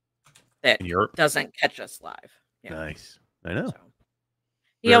that doesn't catch us live. Yeah. Nice. I know.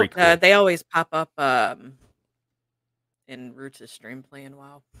 So, cool. They always pop up in Roots' stream playing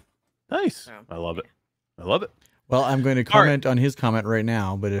WoW. Nice. So, I love it. I love it. Well, I'm going to comment on his comment right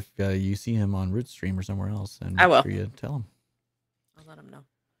now, but if you see him on Root stream or somewhere else, then I will. Sure you tell him. I'll let him know.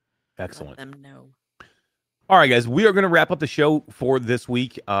 Excellent. Let them know. All right, guys, we are going to wrap up the show for this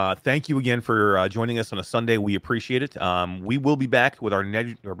week. Thank you again for joining us on a Sunday. We appreciate it. We will be back with our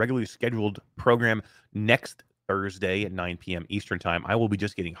regularly scheduled program next Thursday at 9 p.m. Eastern time. I will be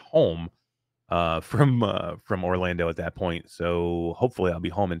just getting home from Orlando at that point, so hopefully I'll be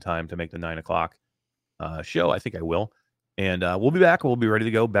home in time to make the 9 o'clock show. I think I will. And we'll be back. We'll be ready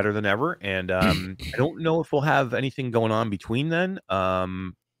to go better than ever. And I don't know if we'll have anything going on between then.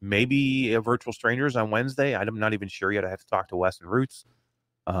 Maybe Virtual Strangers on Wednesday. I'm not even sure yet. I have to talk to Wes and Roots.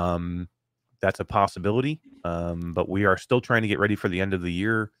 That's a possibility. But we are still trying to get ready for the end of the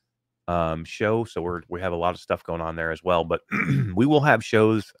year show. So we have a lot of stuff going on there as well. But we will have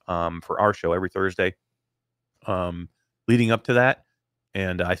shows for our show every Thursday leading up to that.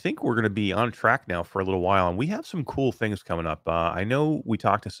 And I think we're going to be on track now for a little while. And we have some cool things coming up. I know we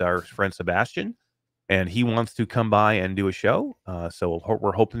talked to our friend Sebastian, and he wants to come by and do a show. So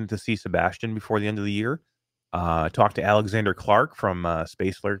we're hoping to see Sebastian before the end of the year. Talked to Alexander Clark from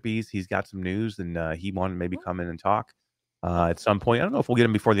Space Slurpees. He's got some news, and he wanted to maybe come in and talk at some point. I don't know if we'll get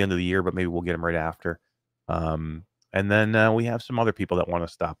him before the end of the year, but maybe we'll get him right after. And then we have some other people that want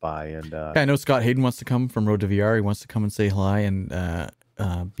to stop by. And I know Scott Hayden wants to come from Road to VR. He wants to come and say hi and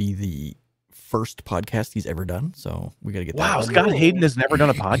be the first podcast he's ever done. So we got to get that. Wow, Scott Hayden has never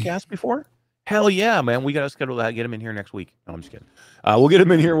done a podcast before? Hell yeah, man. We got to schedule that. Get him in here next week. No, I'm just kidding. We'll get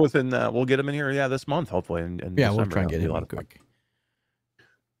him in here this month, hopefully. And yeah, December. We'll try and get him quick.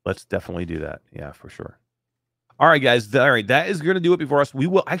 Let's definitely do that. Yeah, for sure. All right, guys. All right, that is going to do it before us. We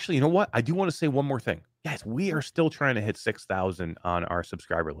will actually, you know what? I do want to say one more thing. Guys, we are still trying to hit 6,000 on our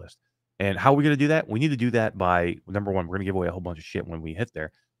subscriber list. And how are we going to do that? We need to do that by, number one, we're going to give away a whole bunch of shit when we hit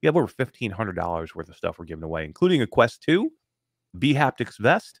there. We have over $1,500 worth of stuff we're giving away, including a Quest 2, B-Haptics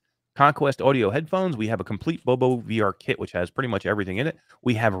vest, Conquest audio headphones. We have a complete Bobo VR kit, which has pretty much everything in it.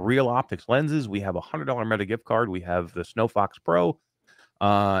 We have real optics lenses. We have a $100 Meta gift card. We have the Snow Fox Pro.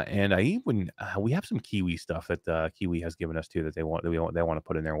 And we have some Kiwi stuff that Kiwi has given us too that they want to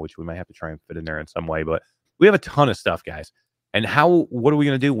put in there, which we might have to try and fit in there in some way. But we have a ton of stuff, guys. And what are we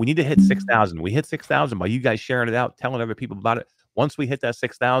going to do? We need to hit 6,000. We hit 6,000 by you guys sharing it out, telling other people about it. Once we hit that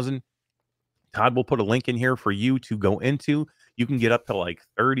 6,000, Todd will put a link in here for you to go into. You can get up to like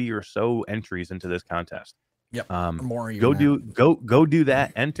 30 or so entries into this contest. Yep. More. Go do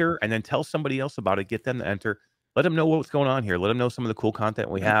that. Enter, and then tell somebody else about it. Get them to enter. Let them know what's going on here. Let them know some of the cool content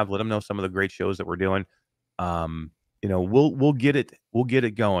we have. Let them know some of the great shows that we're doing. We'll get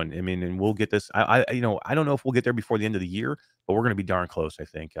it going. I mean, and we'll get this. I don't know if we'll get there before the end of the year, but we're going to be darn close. I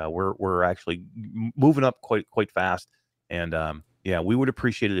think we're actually moving up quite fast. And we would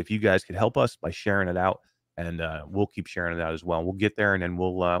appreciate it if you guys could help us by sharing it out, and we'll keep sharing it out as well. We'll get there, and then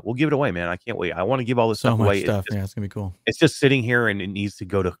we'll give it away, man. I can't wait. I want to give all this stuff away. Stuff. It's gonna be cool. It's just sitting here, and it needs to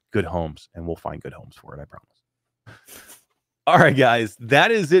go to good homes, and we'll find good homes for it. I promise. All right, guys,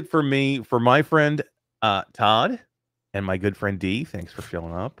 that is it for me. For my friend Todd and my good friend D, thanks for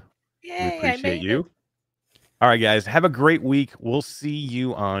showing up. Yay, we appreciate you. All right, guys, have a great week. We'll see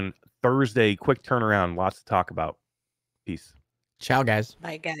you on Thursday. Quick turnaround, lots to talk about. Peace. Ciao, guys.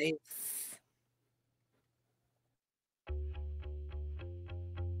 Bye, guys.